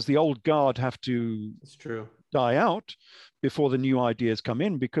 Because the old guard have to die out before the new ideas come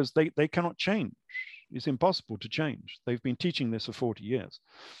in, because they cannot change. It's impossible to change. They've been teaching this for 40 years.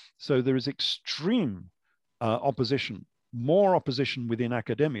 So there is extreme opposition, more opposition within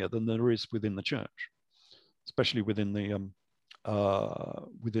academia than there is within the church, especially within the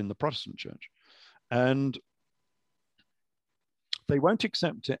Protestant church. And they won't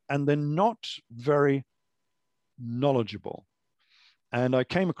accept it, and they're not very knowledgeable. And I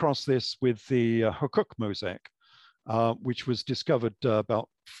came across this with the Hakuk mosaic, which was discovered about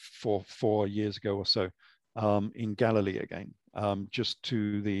four years ago or so in Galilee again, just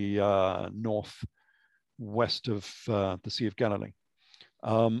to the northwest of the Sea of Galilee.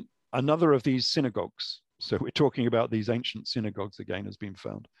 Another of these synagogues, so we're talking about these ancient synagogues again, has been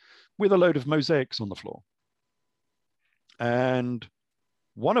found with a load of mosaics on the floor. And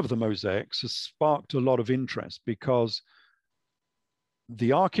one of the mosaics has sparked a lot of interest because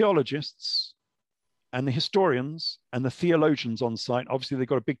the archaeologists and the historians and the theologians on site, obviously they've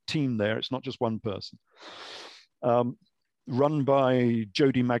got a big team there. It's not just one person. Run by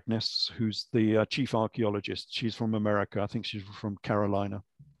Jody Magnus, who's the chief archaeologist. She's from America. I think she's from Carolina.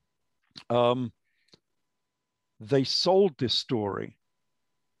 They sold this story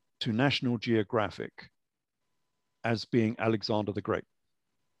to National Geographic as being Alexander the Great.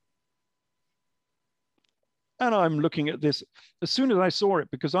 And I'm looking at this as soon as I saw it,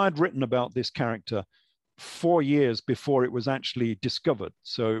 because I'd written about this character 4 years before it was actually discovered.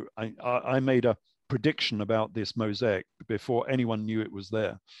 So I made a prediction about this mosaic before anyone knew it was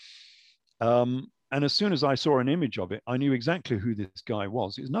there. And as soon as I saw an image of it, I knew exactly who this guy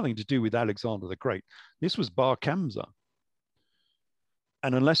was. It was nothing to do with Alexander the Great. This was Bar Kamsa.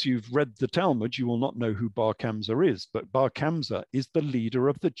 And unless you've read the Talmud, you will not know who Bar Kamsa is. But Bar Kamsa is the leader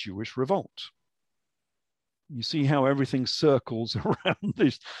of the Jewish revolt. You see how everything circles around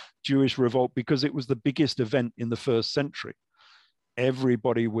this Jewish revolt, because it was the biggest event in the first century.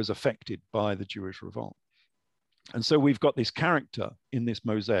 Everybody was affected by the Jewish revolt. And so we've got this character in this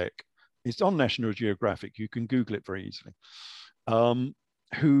mosaic. It's on National Geographic. You can Google it very easily.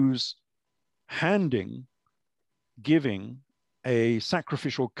 Who's giving a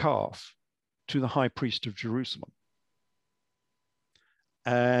sacrificial calf to the high priest of Jerusalem.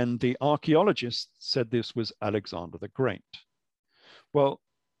 And the archaeologists said this was Alexander the Great. Well,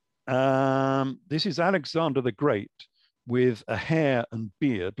 this is Alexander the Great with a hair and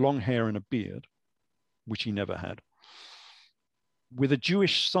beard, long hair and a beard, which he never had, with a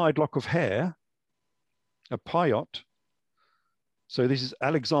Jewish side lock of hair, a payot. So this is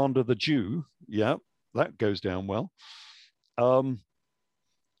Alexander the Jew. Yeah, that goes down well.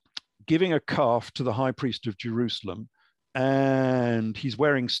 Giving a calf to the high priest of Jerusalem, and he's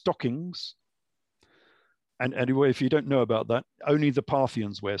wearing stockings. And anyway, if you don't know about that, only the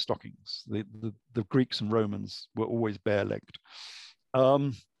Parthians wear stockings. The Greeks and Romans were always bare-legged.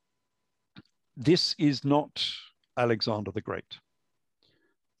 This is not Alexander the Great.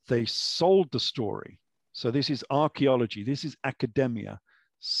 They sold the story. So this is archaeology, this is academia,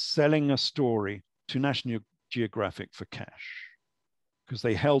 selling a story to National Geographic for cash, because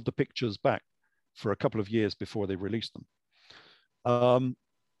they held the pictures back for a couple of years before they released them. And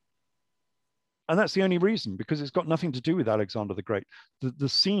that's the only reason, because it's got nothing to do with Alexander the Great. The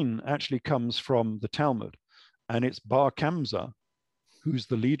scene actually comes from the Talmud, and it's Bar Kamsa, who's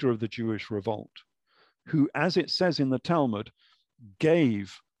the leader of the Jewish revolt, who, as it says in the Talmud,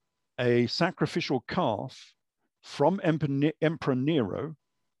 gave a sacrificial calf from Emperor Nero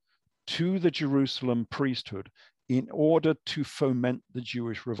to the Jerusalem priesthood in order to foment the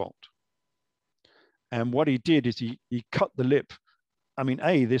Jewish revolt. And what he did is he cut the lip. I mean,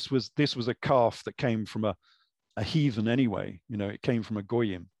 this was a calf that came from a heathen anyway. You know, it came from a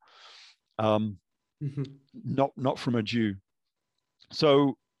goyim, not from a Jew.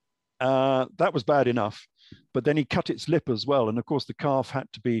 So that was bad enough. But then he cut its lip as well. And of course, the calf had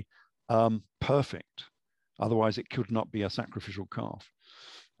to be perfect. Otherwise, it could not be a sacrificial calf.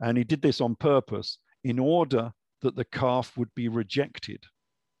 And he did this on purpose in order that the calf would be rejected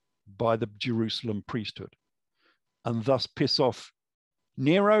by the Jerusalem priesthood, and thus piss off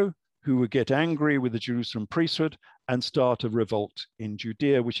Nero, who would get angry with the Jerusalem priesthood and start a revolt in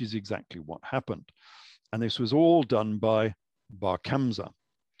Judea, which is exactly what happened. And this was all done by Bar Kamsa.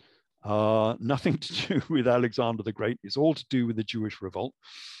 Nothing to do with Alexander the Great. It's all to do with the Jewish revolt.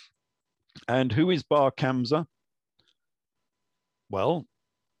 And who is Bar Kamsa? Well,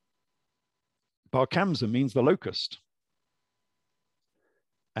 Bar Kamsa means the locust.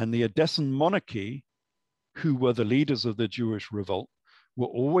 And the Edessan monarchy, who were the leaders of the Jewish revolt, were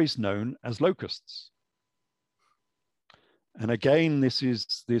always known as locusts. And again, this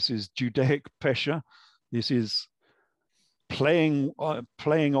is Judaic pesha. This is playing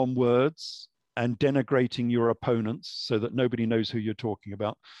on words and denigrating your opponents so that nobody knows who you're talking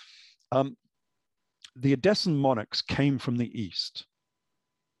about. The Edessan monarchs came from the east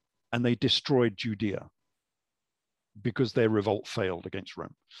and they destroyed Judea because their revolt failed against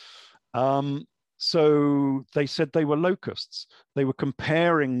Rome. So they said they were locusts. They were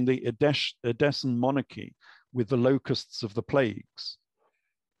comparing the Edessan monarchy with the locusts of the plagues.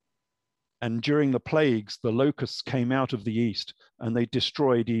 And during the plagues, the locusts came out of the east and they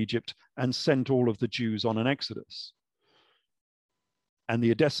destroyed Egypt and sent all of the Jews on an exodus. And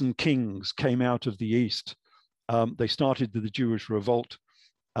the Edessan kings came out of the east. They started the Jewish revolt,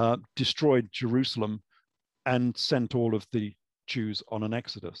 destroyed Jerusalem, and sent all of the Jews on an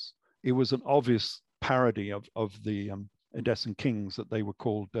exodus. It was an obvious parody of the Edessan kings that they were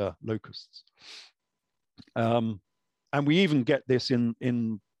called locusts. And we even get this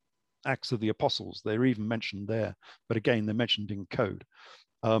in Acts of the Apostles. They're even mentioned there, but again, they're mentioned in code.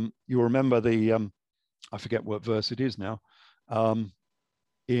 You'll remember I forget what verse it is now,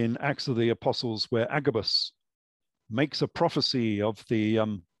 in Acts of the Apostles, where Agabus makes a prophecy of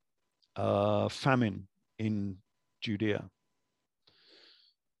the famine in Judea.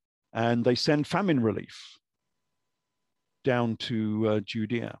 And they send famine relief down to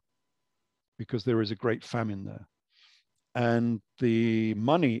Judea because there is a great famine there. And the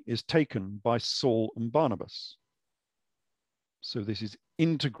money is taken by Saul and Barnabas. So this is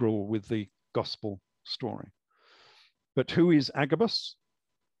integral with the gospel story. But who is Agabus?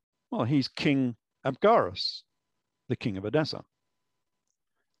 Well, he's King Abgarus, the king of Edessa.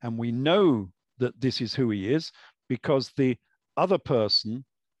 And we know that this is who he is because the other person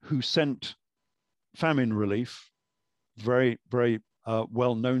who sent famine relief, very, very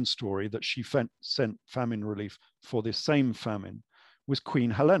well-known story that she sent famine relief for this same famine, was Queen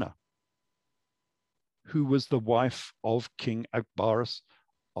Helena, who was the wife of King Abgarus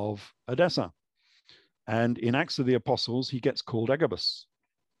of Edessa. And in Acts of the Apostles, he gets called Agabus.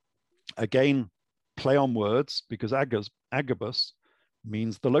 Again, play on words, because Agabus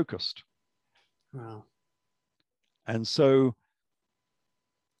means the locust. Wow. And so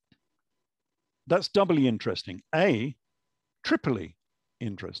that's doubly interesting. Triply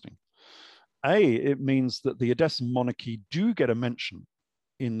interesting. It means that the Edessan monarchy do get a mention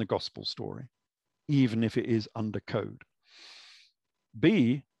in the gospel story, even if it is under code.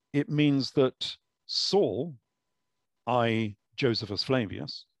 B, it means that Saul, i.e. Josephus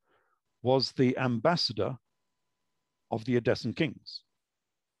Flavius, was the ambassador of the Edessan kings.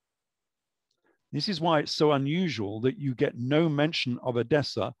 This is why it's so unusual that you get no mention of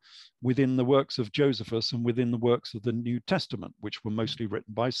Edessa within the works of Josephus and within the works of the New Testament, which were mostly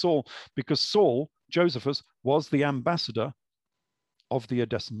written by Saul, because Saul, Josephus, was the ambassador of the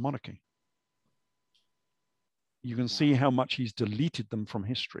Edessan monarchy. You can see how much he's deleted them from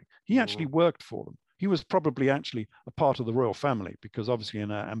history. He actually worked for them. He was probably actually a part of the royal family, because obviously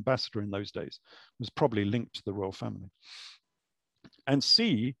an ambassador in those days was probably linked to the royal family. And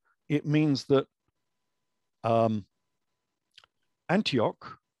C, it means that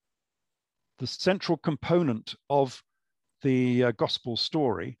Antioch, the central component of the gospel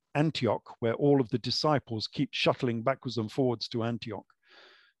story, Antioch, where all of the disciples keep shuttling backwards and forwards to Antioch.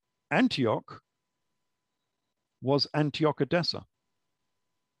 Antioch was Antioch Edessa,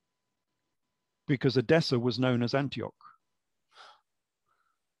 because Edessa was known as Antioch.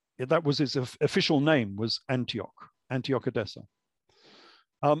 That was its official name, was Antioch Edessa.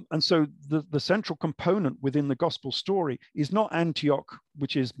 And so the central component within the gospel story is not Antioch,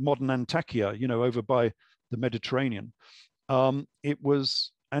 which is modern Antakya, over by the Mediterranean. It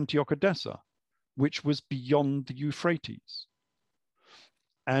was Antioch Edessa, which was beyond the Euphrates.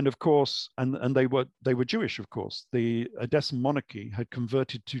 And of course, and they were Jewish, of course. The Edessan monarchy had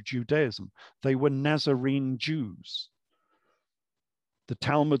converted to Judaism. They were Nazarene Jews. The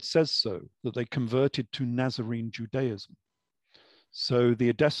Talmud says so, that they converted to Nazarene Judaism. So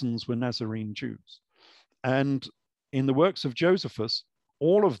the Edessans were Nazarene Jews. And in the works of Josephus,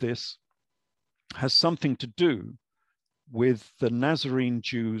 all of this has something to do with the Nazarene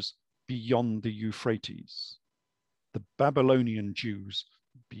Jews beyond the Euphrates, the Babylonian Jews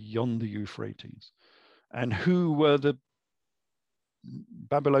beyond the Euphrates. And who were the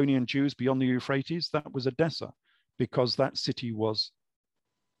Babylonian Jews beyond the Euphrates? That was Edessa, because that city was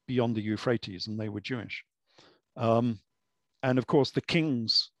beyond the Euphrates and they were Jewish. And of course, the king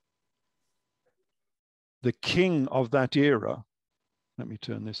of that era, let me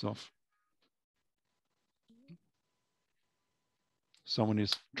turn this off. Someone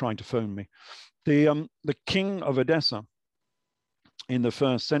is trying to phone me. The king of Edessa in the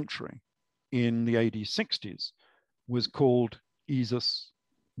 1st century, in the AD 60s, was called Isus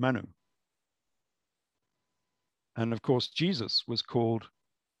Manu. And of course, Jesus was called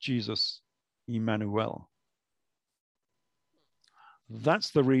Jesus Emmanuel.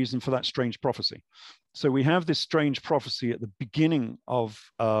 That's the reason for that strange prophecy. So we have this strange prophecy at the beginning of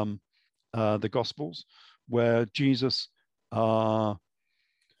the Gospels, where Jesus, he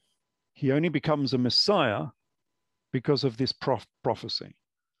only becomes a Messiah because of this prophecy,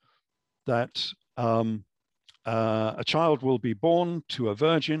 that a child will be born to a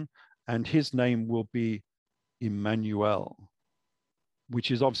virgin and his name will be Emmanuel,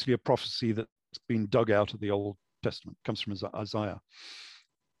 which is obviously a prophecy that's been dug out of the Old Testament, comes from Isaiah,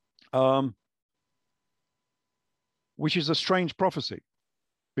 which is a strange prophecy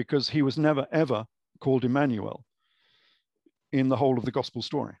because he was never, ever called Emmanuel in the whole of the gospel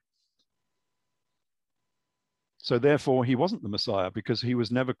story. So therefore, he wasn't the Messiah because he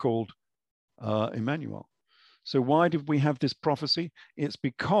was never called Emmanuel. So why did we have this prophecy? It's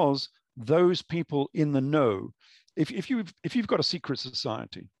because those people in the know, if you've got a secret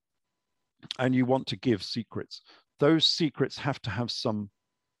society and you want to give secrets, those secrets have to have some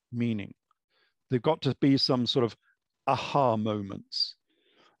meaning. They've got to be some sort of aha moments,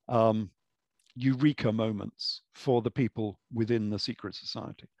 eureka moments for the people within the secret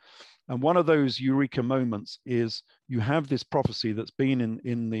society. And one of those eureka moments is you have this prophecy that's been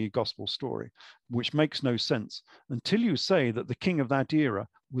in the gospel story, which makes no sense until you say that the king of that era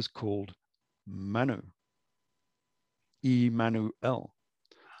was called Manu, Emmanuel.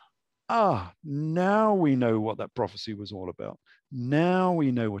 Ah, now we know what that prophecy was all about. Now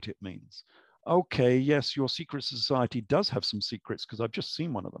we know what it means. Okay, yes, your secret society does have some secrets because I've just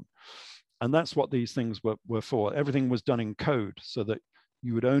seen one of them. And that's what these things were for. Everything was done in code so that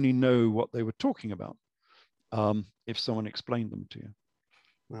you would only know what they were talking about if someone explained them to you.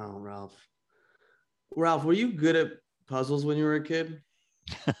 Wow, Ralph. Ralph, were you good at puzzles when you were a kid?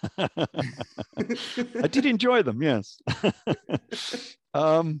 I did enjoy them, yes.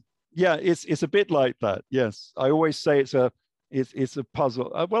 Yeah, it's a bit like that. Yes, I always say it's a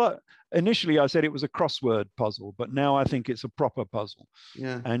puzzle. Initially I said it was a crossword puzzle, but now I think it's a proper puzzle.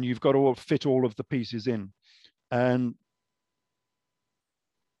 Yeah. And you've got to fit all of the pieces in, and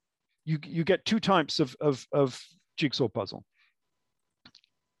you get two types of jigsaw puzzle.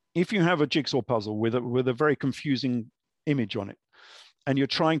 If you have a jigsaw puzzle with a very confusing image on it, and you're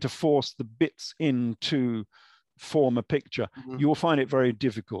trying to force the bits in to form a picture, you will find it very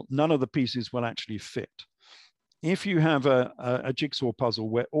difficult. None of the pieces will actually fit. If you have a jigsaw puzzle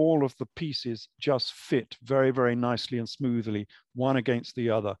where all of the pieces just fit very, very nicely and smoothly, one against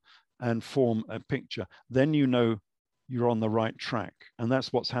the other, and form a picture, then you know you're on the right track. And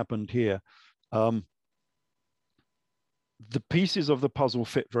that's what's happened here. The pieces of the puzzle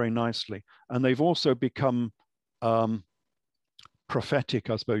fit very nicely, and they've also become prophetic,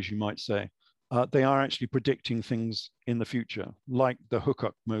 I suppose you might say. They are actually predicting things in the future, like the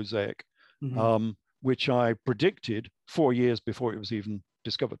Hookuk mosaic, which I predicted 4 years before it was even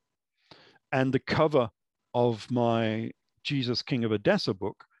discovered. And the cover of my Jesus King of Edessa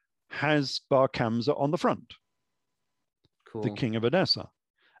book has Bar Kamsa on the front, the King of Edessa.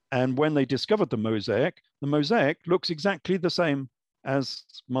 And when they discovered the mosaic looks exactly the same as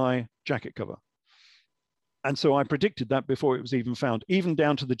my jacket cover. And so I predicted that before it was even found, even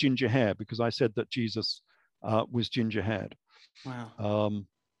down to the ginger hair, because I said that Jesus was ginger haired. Wow.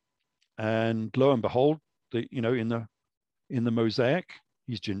 And lo and behold, in the mosaic,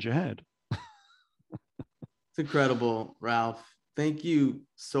 he's ginger haired. It's incredible, Ralph. Thank you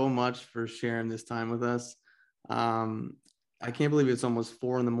so much for sharing this time with us. I can't believe it's almost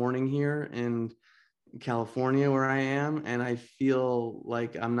 4 a.m. here in California where I am, and I feel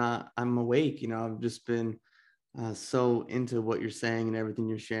like I'm awake. I've just been so into what you're saying and everything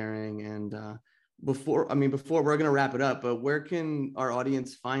you're sharing. And before we're going to wrap it up, but where can our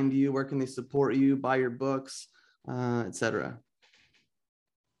audience find you? Where can they support you, buy your books, etc.?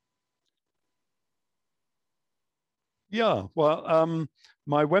 Yeah, well,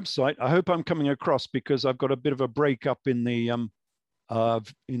 my website, I hope I'm coming across because I've got a bit of a break up in the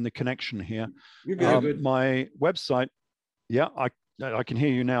connection here. You're good. My website, yeah, I can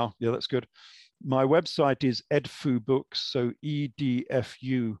hear you now. Yeah, that's good. My website is edfu books, so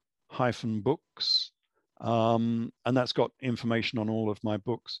EDFU-books, and that's got information on all of my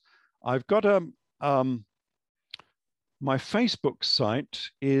books. I've got my Facebook site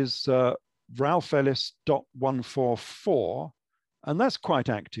is ralphellis.144, and that's quite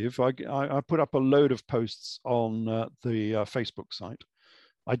active. I put up a load of posts on the Facebook site.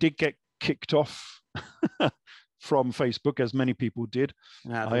 I did get kicked off from Facebook, as many people did.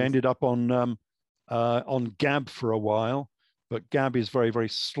 I ended up on Gab for a while, but Gab is very, very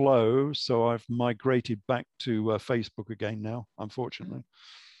slow. So I've migrated back to Facebook again now, unfortunately.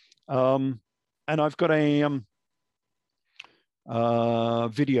 And I've got a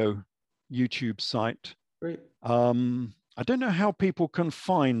video YouTube site. Great. I don't know how people can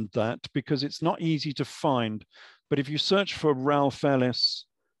find that because it's not easy to find. But if you search for Ralph Ellis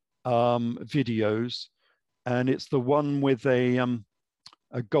videos, and it's the one with a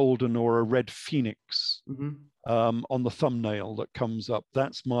golden or a red phoenix on the thumbnail that comes up.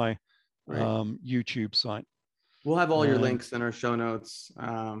 That's my YouTube site. We'll have all your links in our show notes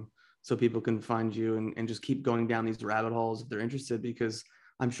so people can find you and just keep going down these rabbit holes if they're interested, because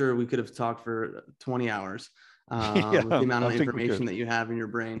I'm sure we could have talked for 20 hours with the amount of information that you have in your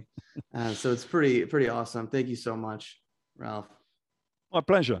brain. So it's pretty awesome. Thank you so much, Ralph. My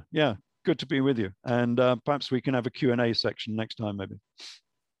pleasure. Yeah. Good to be with you. And perhaps we can have a Q&A section next time, maybe.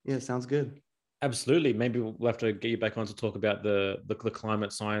 Yeah, sounds good. Absolutely. Maybe we'll have to get you back on to talk about the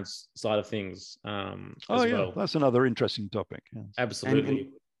climate science side of things as well. That's another interesting topic. Yes. Absolutely.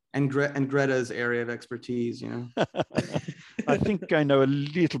 And Greta's area of expertise, I think I know a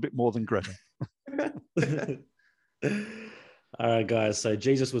little bit more than Greta. All right, guys. So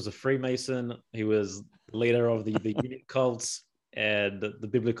Jesus was a Freemason. He was leader of the unit cults. And the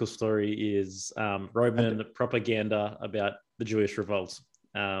biblical story is Roman propaganda about the Jewish revolt.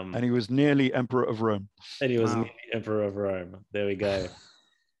 And he was nearly Emperor of Rome. Nearly Emperor of Rome. There we go.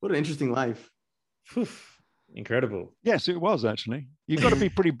 What an interesting life. Incredible. Yes, it was actually. You've got to be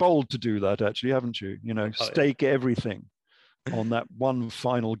pretty bold to do that, actually, haven't you? Stake everything on that one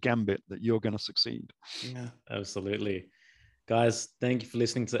final gambit that you're going to succeed. Yeah, absolutely. Guys, thank you for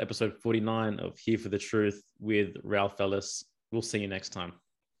listening to episode 49 of Here for the Truth with Ralph Ellis. We'll see you next time.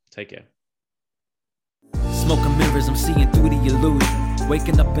 Take care. Smoking mirrors, I'm seeing through the illusion.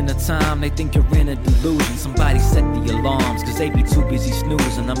 Waking up in a time, they think you're in a delusion. Somebody set the alarms, cause they be too busy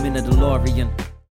snoozing. I'm in a DeLorean.